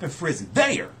use stop and frisk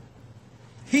there.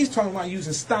 He's talking about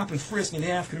using stop and frisk in the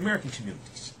African American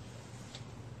communities.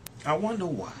 I wonder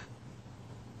why.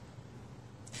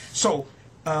 So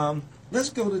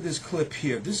let's go to this clip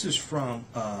here. This is from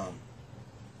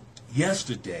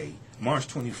yesterday, March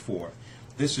 24th.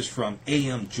 This is from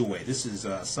AM Joy. This is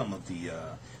some of the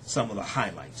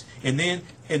highlights. And then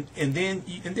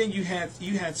you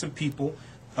had some people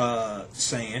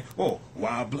saying, "Oh,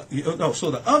 wow!" No. So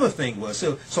the other thing was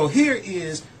so here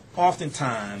is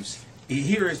oftentimes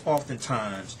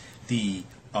the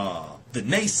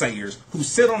naysayers who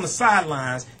sit on the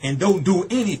sidelines and don't do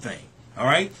anything. All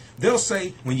right? They'll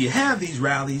say when you have these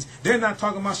rallies, they're not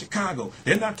talking about Chicago.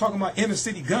 They're not talking about inner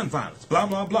city gun violence, blah,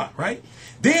 blah, blah, right?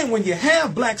 Then when you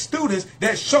have black students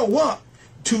that show up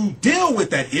to deal with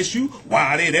that issue,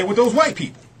 why are they there with those white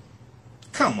people?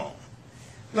 Come on.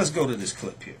 Let's go to this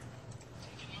clip here.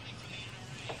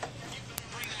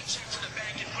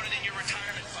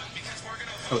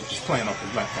 Oh, just playing off the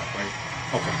laptop, right?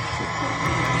 Okay.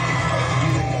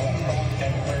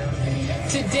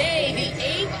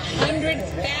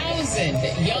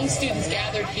 weekend, young students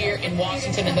gathered here in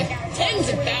Washington, and the tens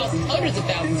of thousands, hundreds of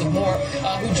thousands of more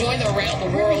who joined them around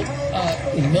the world,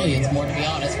 millions more to be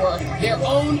honest, were their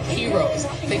own heroes.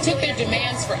 They took their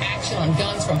demands for action on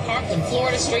guns from Parkland,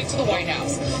 Florida, straight to the White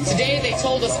House. Today, they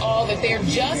told us all that they're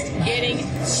just getting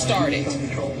started.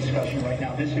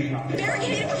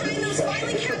 Barricaded behind those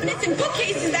filing cabinets and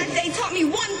bookcases that day taught me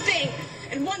one thing,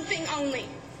 and one thing only.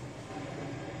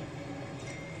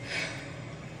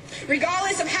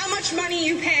 Regardless of how much money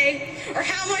you pay or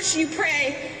how much you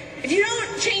pray, if you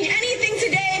don't change anything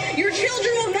today, your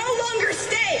children will no longer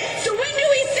stay. So when do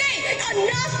we say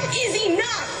enough is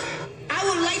enough? I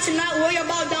would like to not worry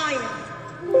about dying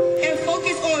and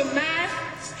focus on math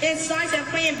and science and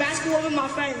playing basketball with my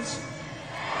friends.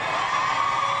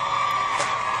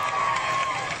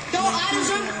 Don't I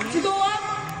deserve to go up?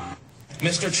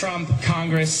 Mr. Trump,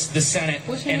 Congress, the Senate,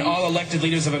 and all elected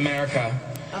leaders of America,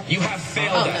 you have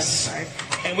failed us,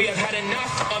 and we have had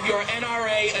enough of your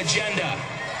NRA agenda.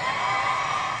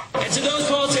 And to those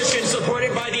politicians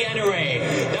supported by the NRA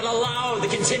that allow the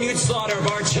continued slaughter of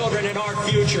our children and our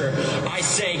future, I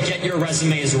say get your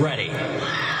resumes ready.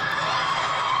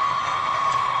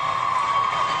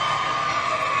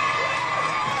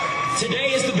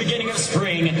 Today is the beginning of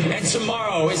spring, and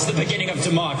tomorrow is the beginning of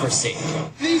democracy.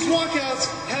 These walkouts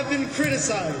have been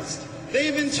criticized. They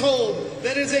have been told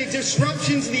that it is a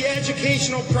disruption to the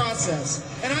educational process.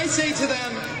 And I say to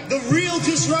them, the real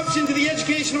disruption to the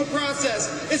educational process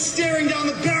is staring down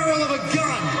the barrel of a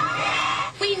gun.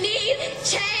 We need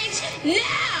change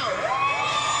now!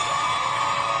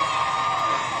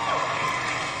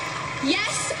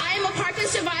 Yes, I am a Parkland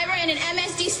survivor and an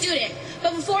MSD student.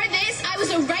 But before this, I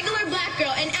was a regular black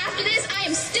girl. And after this, I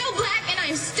am still black and I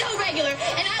am still regular. And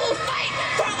I will fight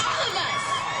for all of us!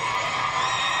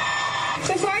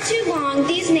 For far too long,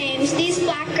 these names, these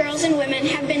black girls and women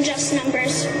have been just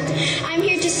numbers. I'm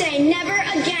here to say never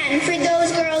again for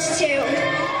those girls too.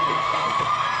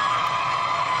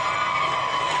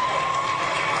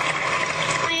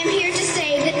 I am here to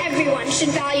say that everyone should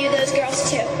value those girls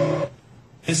too.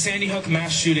 The Sandy Hook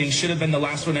mass shooting should have been the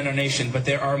last one in our nation, but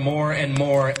there are more and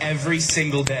more every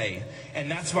single day. And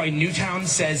that's why Newtown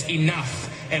says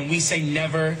enough, and we say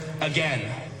never again.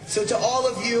 So to all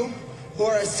of you who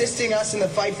are assisting us in the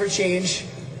fight for change,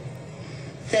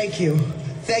 thank you.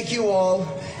 Thank you all.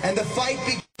 And the fight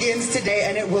begins today,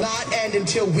 and it will not end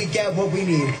until we get what we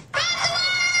need.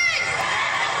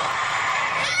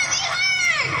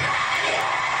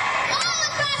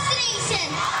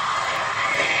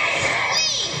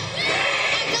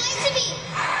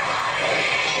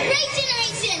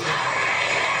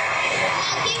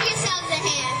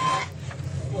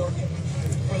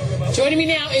 Joining me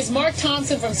now is Mark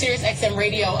Thompson from Sirius XM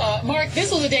Radio. Mark, this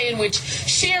was a day in which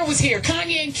Cher was here,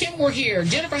 Kanye and Kim were here,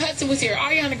 Jennifer Hudson was here,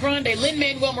 Ariana Grande,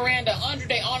 Lin-Manuel Miranda, Andre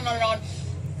Day, on and on and on.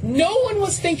 No one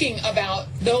was thinking about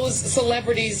those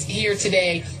celebrities here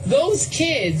today. Those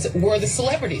kids were the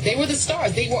celebrities. They were the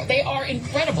stars. They are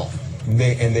incredible.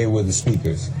 They were the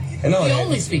speakers. And the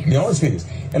only speakers. The only speakers.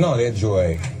 And all that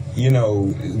joy. You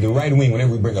know, the right wing,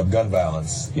 whenever we bring up gun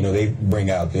violence, you know, they bring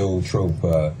out the old trope,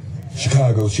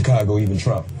 Chicago, Chicago, even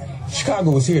Trump.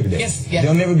 Chicago was here today. Yes.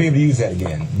 They'll never be able to use that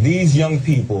again. These young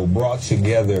people brought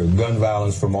together gun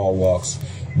violence from all walks,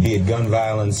 be it gun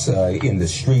violence in the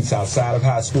streets outside of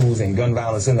high schools and gun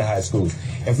violence in the high schools.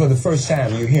 And for the first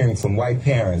time, you're hearing from white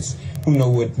parents who know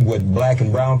what black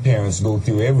and brown parents go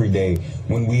through every day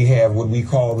when we have what we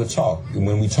call the talk,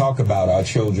 when we talk about our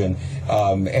children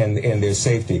and their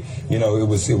safety. You know, it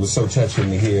was so touching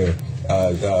to hear.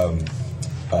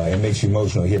 It makes you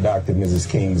emotional to hear Dr. and Mrs.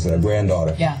 King's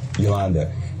granddaughter,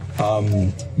 Yolanda.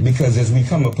 Because as we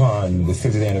come upon the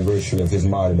 50th anniversary of his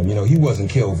martyrdom, you know, he wasn't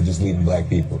killed for just leading black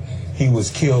people. He was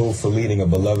killed for leading a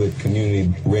beloved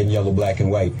community, red, yellow, black, and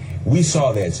white. We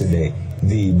saw that today,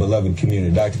 the beloved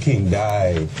community. Dr. King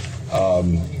died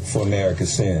for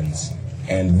America's sins,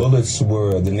 and bullets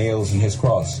were the nails in his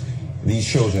cross. These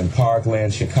children,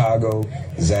 Parkland, Chicago,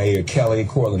 Zaire Kelly,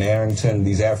 Cortland Arrington,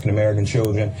 these African-American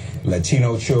children,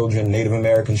 Latino children, Native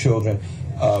American children,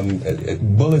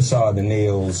 bullets are the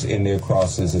nails in their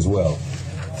crosses as well.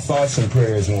 Thoughts and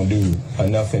prayers won't do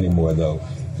enough anymore, though.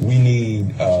 We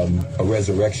need a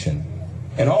resurrection.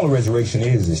 And all a resurrection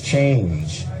is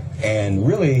change and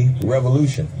really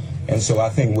revolution. And so I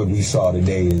think what we saw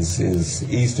today is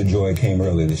Easter joy came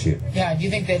earlier this year. Yeah, do you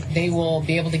think that they will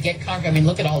be able to get Congress? I mean,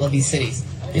 look at all of these cities.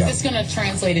 Is this going to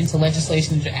translate into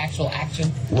legislation, into actual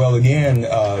action? Well, again,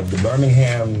 the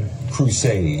Birmingham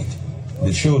crusade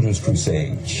the Children's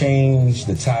Crusade changed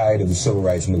the tide of the civil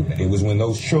rights movement. It was when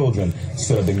those children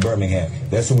stood up in Birmingham.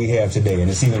 That's what we have today,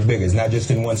 and it's even bigger. It's not just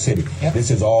in one city. Yep.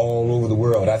 This is all over the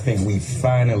world. I think we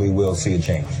finally will see a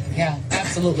change. Yeah,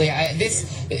 absolutely.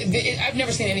 I've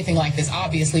never seen anything like this,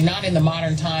 obviously, not in the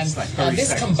modern times.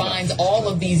 This combines all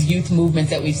of these youth movements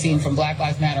that we've seen from Black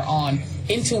Lives Matter on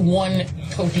into one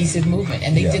cohesive movement,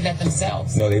 and they did that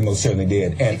themselves. No, they most certainly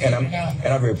did, and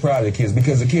I'm very proud of the kids,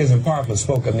 because the kids in Parkland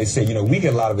spoke up and they said, you know, we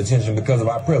get a lot of attention because of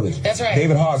our privilege. That's right.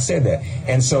 David Hogg said that,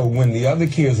 and so when the other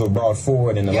kids were brought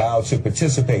forward and allowed to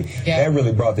participate, that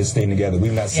really brought this thing together.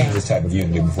 We've not seen this type of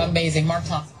unity before. Amazing. Mark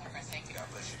Thompson.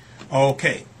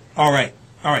 Okay. All right.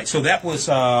 So that was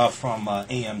from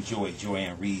AM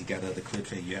Joanne Reed. Got other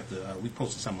clips that you have to. We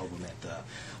posted some of them at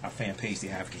our fan page, the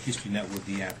African History Network.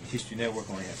 The African History Network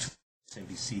only have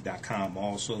MSNBC.com.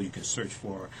 Also, you can search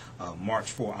for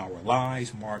March for Our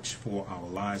Lives, March for Our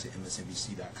Lives at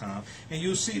MSNBC.com, and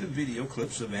you'll see the video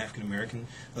clips of African American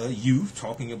youth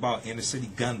talking about inner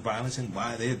city gun violence and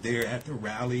why they're there at the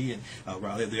rally and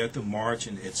why they're there at the march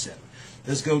and etc.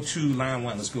 Let's go to line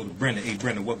one. Let's go to Brenda. Hey,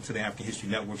 Brenda, welcome to the African History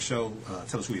Network show.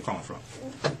 Tell us where you're calling from.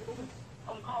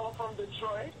 I'm calling from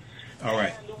Detroit. All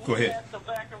right, go ahead. We had some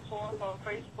back and forth on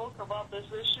Facebook about this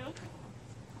issue.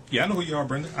 Yeah, I know who you are,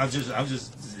 Brenda. I was just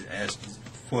asking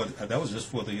for that was just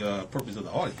for the purpose of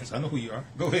the audience. I know who you are.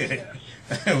 Go ahead.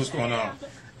 What's going on?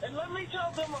 And let me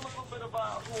tell them a little bit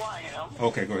about who I am.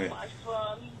 Okay, go ahead. My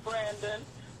son, Brandon,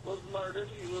 was murdered.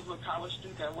 He was a college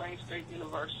student at Wayne State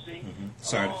University.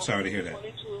 Sorry to hear that.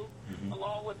 22,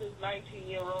 along with his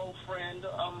 19-year-old friend,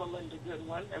 Melinda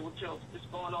Goodwin. They were killed. It's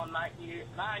going on 9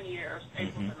 years,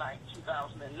 April the 9th,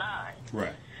 2009.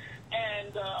 Right.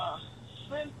 And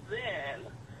since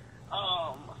then,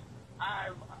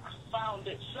 I've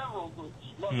founded several groups.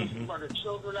 Mothers Who Murder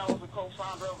Children, I was a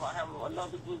co-founder of. I have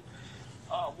another group,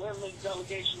 Women's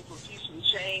Delegation for Peace and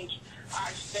Change. I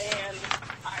stand,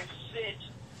 I sit,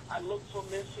 I look for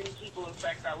missing people. In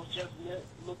fact, I was just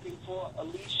looking for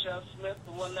Alicia Smith,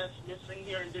 the one that's missing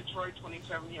here in Detroit,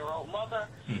 27-year-old mother.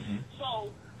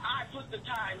 So I put the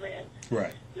time in.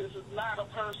 Right. This is not a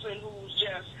person who's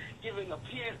just giving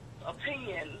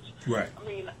opinions. Right. I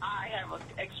mean, I have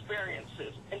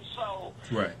experiences. And so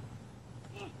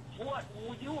what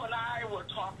you and I were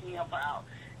talking about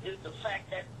is the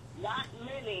fact that not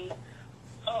many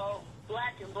of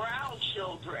black and brown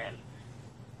children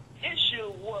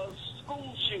issue was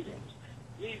school shootings,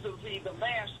 vis-a-vis the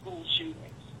mass school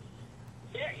shootings.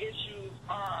 Their issues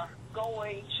are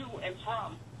going to and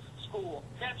from school.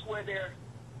 That's where they're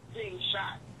being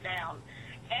shot down.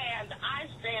 And I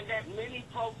stand at many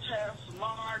protests,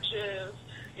 marches,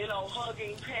 you know,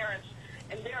 hugging parents,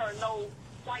 and there are no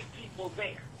white people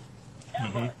there,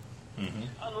 ever,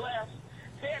 unless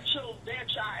their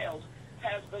child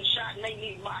has been shot and they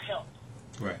need my help.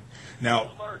 Right. Now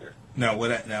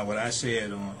what I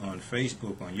said on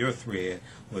Facebook on your thread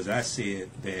was I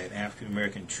said that African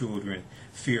American children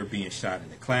fear being shot in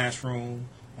the classroom,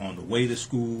 on the way to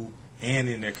school, and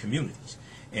in their communities.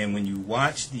 And when you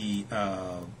watch the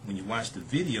videos and you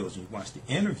watch the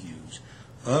interviews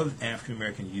of African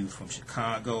American youth from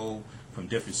Chicago, from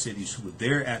different cities who were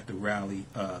there at the rally,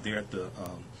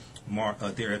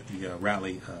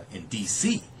 rally in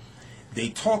D.C., they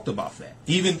talked about that.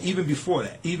 Even before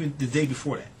that, even the day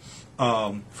before that.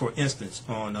 For instance,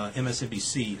 on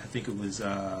MSNBC, I think it was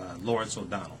Lawrence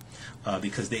O'Donnell,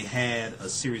 because they had a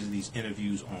series of these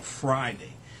interviews on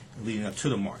Friday leading up to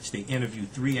the march. They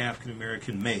interviewed 3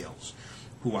 African-American males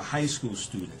who were high school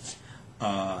students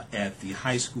at the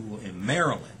high school in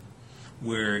Maryland,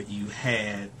 where you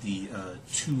had the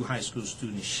 2 high school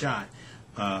students shot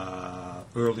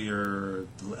earlier,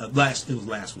 it was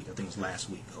last week, I think it was last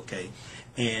week, okay?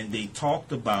 And they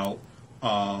talked about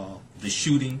the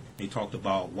shooting. They talked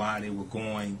about why they were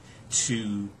going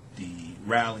to the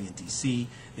rally in D.C.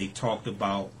 They talked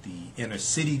about the inner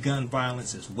city gun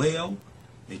violence as well.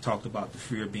 They talked about the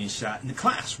fear of being shot in the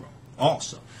classroom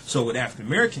also. So with African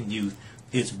American youth,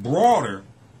 it's broader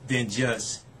than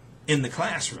just in the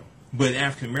classroom. But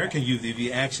African American youth, if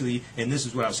you actually, and this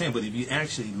is what I was saying, but if you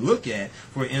actually look at,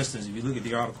 for instance, if you look at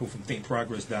the article from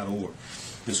thinkprogress.org,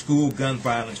 the school gun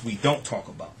violence we don't talk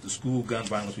about. The school gun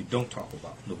violence we don't talk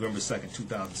about, November 2nd,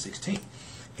 2016.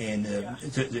 And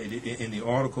in the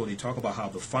article, they talk about how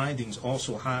the findings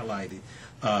also highlighted,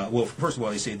 well, first of all,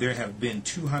 they say there have been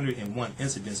 201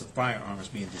 incidents of firearms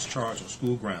being discharged on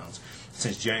school grounds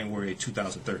since January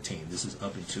 2013. This is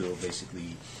up until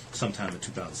basically sometime in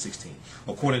 2016.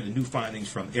 According to new findings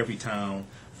from Everytown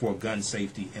for gun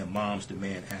safety and moms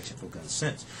demand action for gun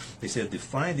sense. They said the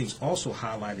findings also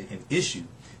highlighted an issue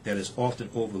that is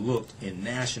often overlooked in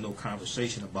national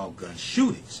conversation about gun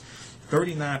shootings.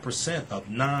 39% of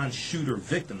non-shooter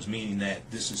victims, meaning that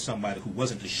this is somebody who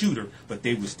wasn't the shooter, but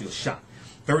they were still shot.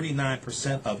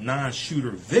 39% of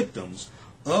non-shooter victims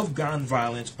of gun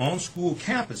violence on school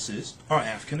campuses are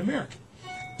African American.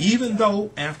 Even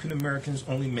though African Americans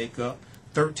only make up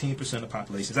 13% of the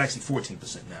population, it's actually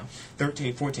 14% now,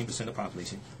 14% of the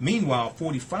population. Meanwhile,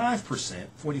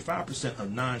 45%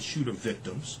 of non-shooter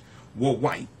victims were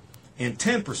white, and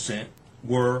 10%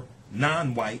 were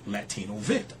non-white Latino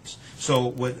victims. So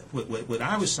what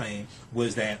I was saying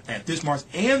was that at this march,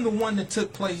 and the one that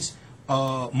took place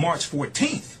March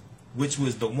 14th, which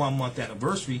was the 1-month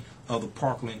anniversary of the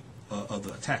Parkland of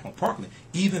the attack on Parkland,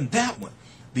 even that one,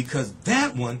 because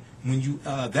that one, when you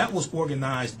that was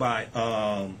organized by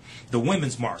the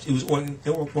Women's March. It was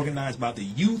organized by the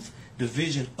Youth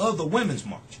Division of the Women's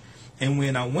March. And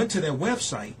when I went to their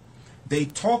website, they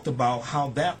talked about how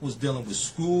that was dealing with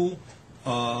school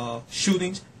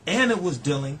shootings, and it was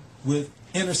dealing with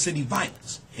inner city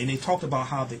violence. And they talked about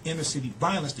how the inner city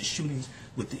violence, the shootings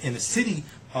with the inner city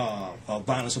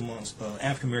violence amongst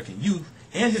African American youth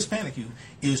and Hispanic youth,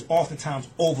 is oftentimes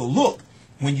overlooked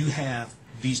when you have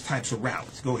these types of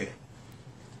rallies. Go ahead.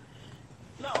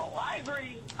 No, I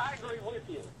agree with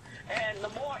you. And the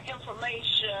more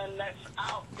information that's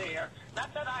out there,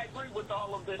 not that I agree with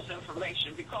all of this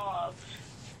information, because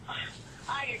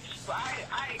I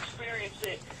experience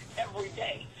it every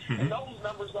day. And those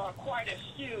numbers are quite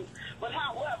skewed. But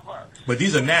however... But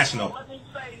these are national.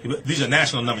 These are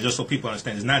national numbers, just so people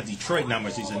understand. It's not Detroit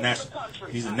numbers. These are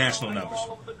national numbers.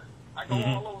 I go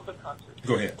all over the country.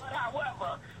 Go ahead. But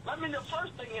however, the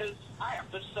first thing is, I have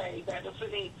to say that if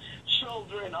any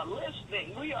children are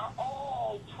listening, we are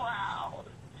all proud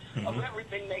of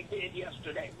everything they did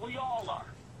yesterday. We all are.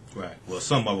 Right. Well,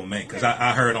 some of them ain't, because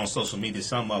I heard on social media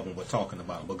some of them were talking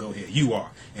about it. But go ahead. You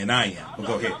are, and I am. But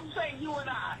go ahead. I'm saying you and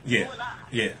I. Yeah. You and I.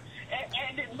 Yeah.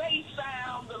 And it may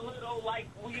sound a little like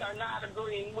we are not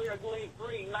agreeing. We're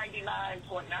agreeing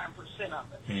 99.9% of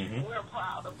it. We're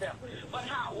proud of them. But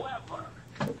however,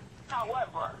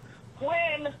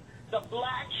 when the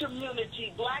black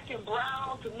community, black and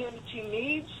brown community,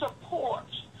 needs support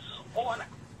on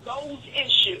those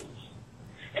issues,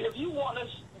 and if you want to,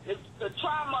 if the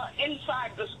trauma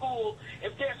inside the school,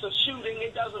 if there's a shooting,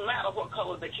 it doesn't matter what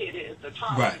color the kid is. The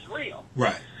trauma is real.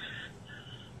 Right.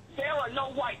 There are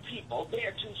no white people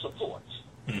there to support.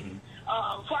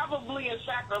 Probably in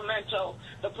Sacramento,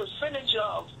 the percentage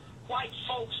of white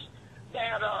folks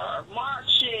that are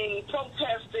marching,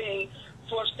 protesting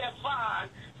for Stephon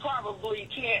probably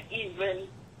can't even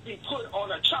be put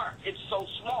on a chart. It's so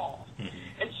small.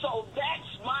 And so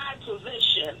that's my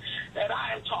position that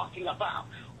I am talking about.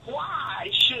 Why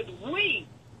should we,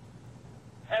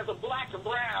 as a black and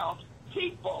brown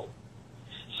people,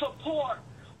 support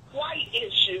white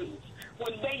issues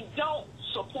when they don't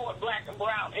support black and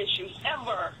brown issues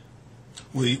ever?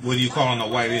 What do you call on a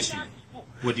white issue?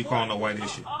 What do you call on a white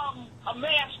issue?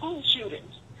 Mass school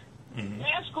shootings.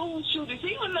 Mass school shootings.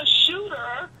 Even the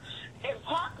shooter in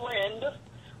Parkland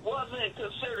wasn't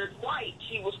considered white.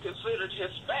 He was considered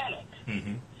Hispanic.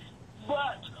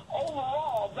 But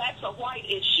overall, that's a white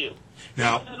issue.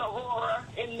 Now, in Aurora,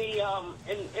 in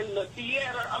the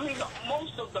theater,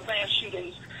 most of the mass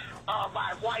shootings are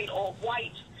by white or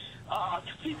white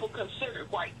people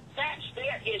considered white. That's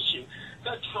their issue.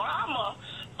 The trauma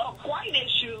of white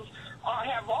issues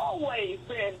have always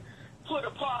been put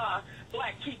upon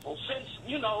black people since,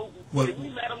 we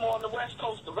met them on the west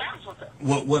coast of Africa.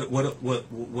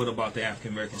 What about the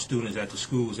African American students at the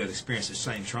schools that experience the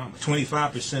same trauma?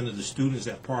 25% of the students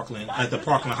at Parkland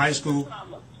High School.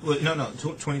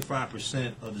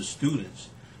 25% of the students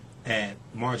at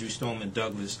Marjorie Stoneman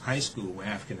Douglas High School were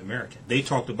African American. They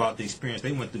talked about the experience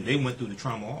they went through. They went through the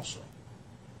trauma also.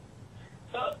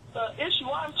 The issue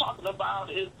I'm talking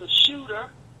about is the shooter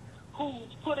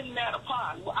who's putting that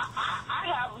upon.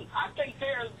 I think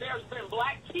there's been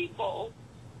black people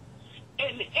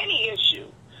in any issue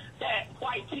that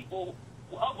white people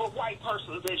of a white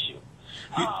person's issue.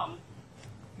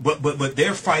 But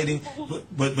they're fighting.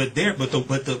 But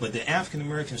the African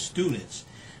American students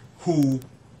who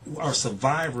are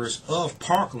survivors of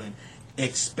Parkland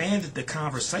expanded the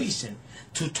conversation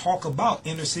to talk about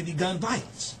inner city gun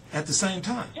violence at the same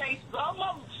time. Okay,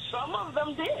 some of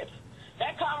them did.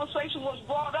 That conversation was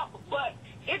brought up, but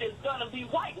it is going to be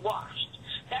whitewashed.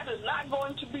 That is not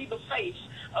going to be the face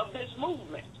of this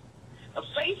movement. The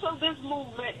face of this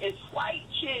movement is white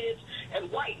kids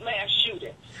and white mass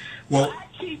shootings. Well,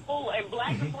 black people and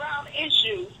black and brown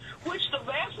issues, which the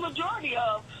vast majority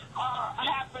of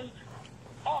happen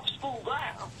off school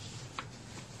grounds.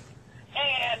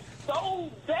 And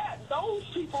those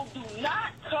people do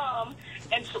not come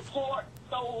and support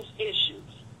those issues.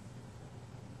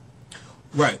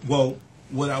 Right. Well,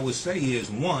 what I would say is,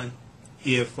 one,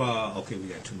 if okay, we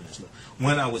got 2 minutes left.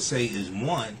 What I would say is,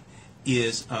 one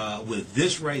is with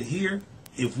this right here,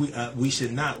 if we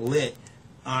should not let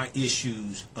our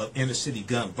issues of inner city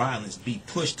gun violence be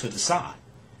pushed to the side.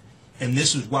 And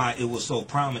this is why it was so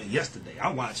prominent yesterday.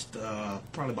 I watched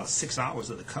probably about 6 hours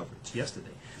of the coverage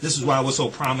yesterday. This is why it was so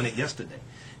prominent yesterday.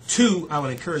 Two, I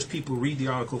would encourage people to read the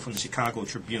article from the Chicago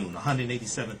Tribune.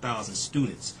 187,000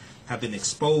 students have been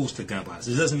exposed to gun violence.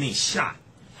 It doesn't mean shot,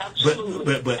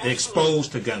 but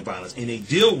exposed to gun violence. And they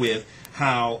deal with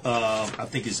how I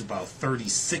think it's about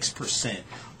 36%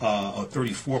 or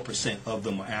 34% of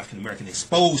them are African American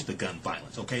exposed to gun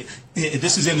violence. Okay,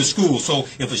 this is in the school. So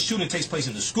if a shooting takes place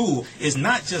in the school, it's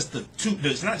not just the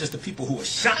people who are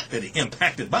shot that are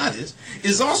impacted by this.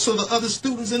 It's also the other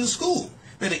students in the school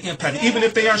that are impacted. Even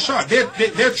if they are shot, they're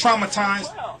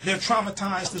traumatized. They're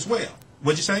traumatized as well.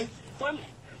 What'd you say?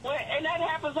 And that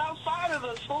happens outside of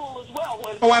the school as well.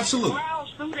 When absolutely. Brown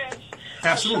students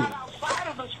absolutely. are shot outside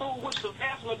of the school, which the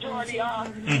vast majority are.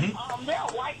 There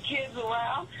are white kids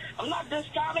around. I'm not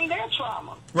discounting their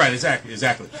trauma. Right, exactly.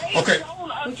 They Okay.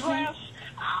 don't address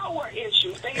our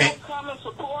issues. They don't come and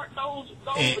support those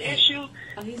issues.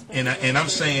 And I'm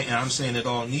saying it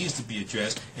all needs to be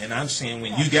addressed. And I'm saying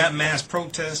when you got mass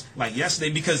protests like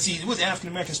yesterday, because see, it was African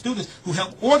American students who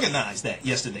helped organize that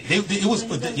yesterday.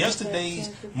 Yesterday's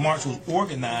march was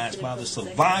organized by the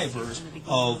survivors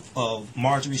of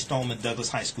Marjorie Stoneman Douglas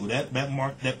High School.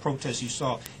 That protest you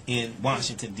saw in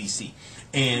Washington D.C.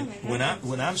 And what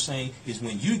I'm saying is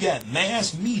when you got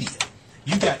mass media.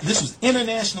 This was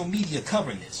international media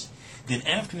covering this. Then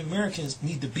African Americans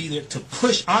need to be there to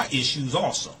push our issues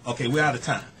also. Okay, we're out of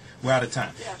time.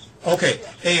 Yes. Okay,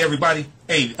 hey everybody.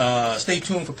 Hey, stay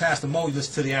tuned for Pastor Mo. You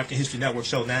listen to the African History Network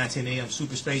show, 9:10 a.m.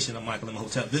 Superstation. I'm Michael M.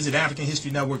 Hotel. Visit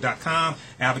AfricanHistoryNetwork.com,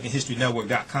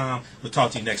 AfricanHistoryNetwork.com. We'll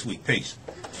talk to you next week. Peace.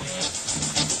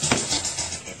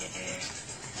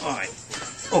 All right.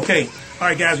 Okay. All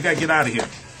right, guys, we got to get out of here.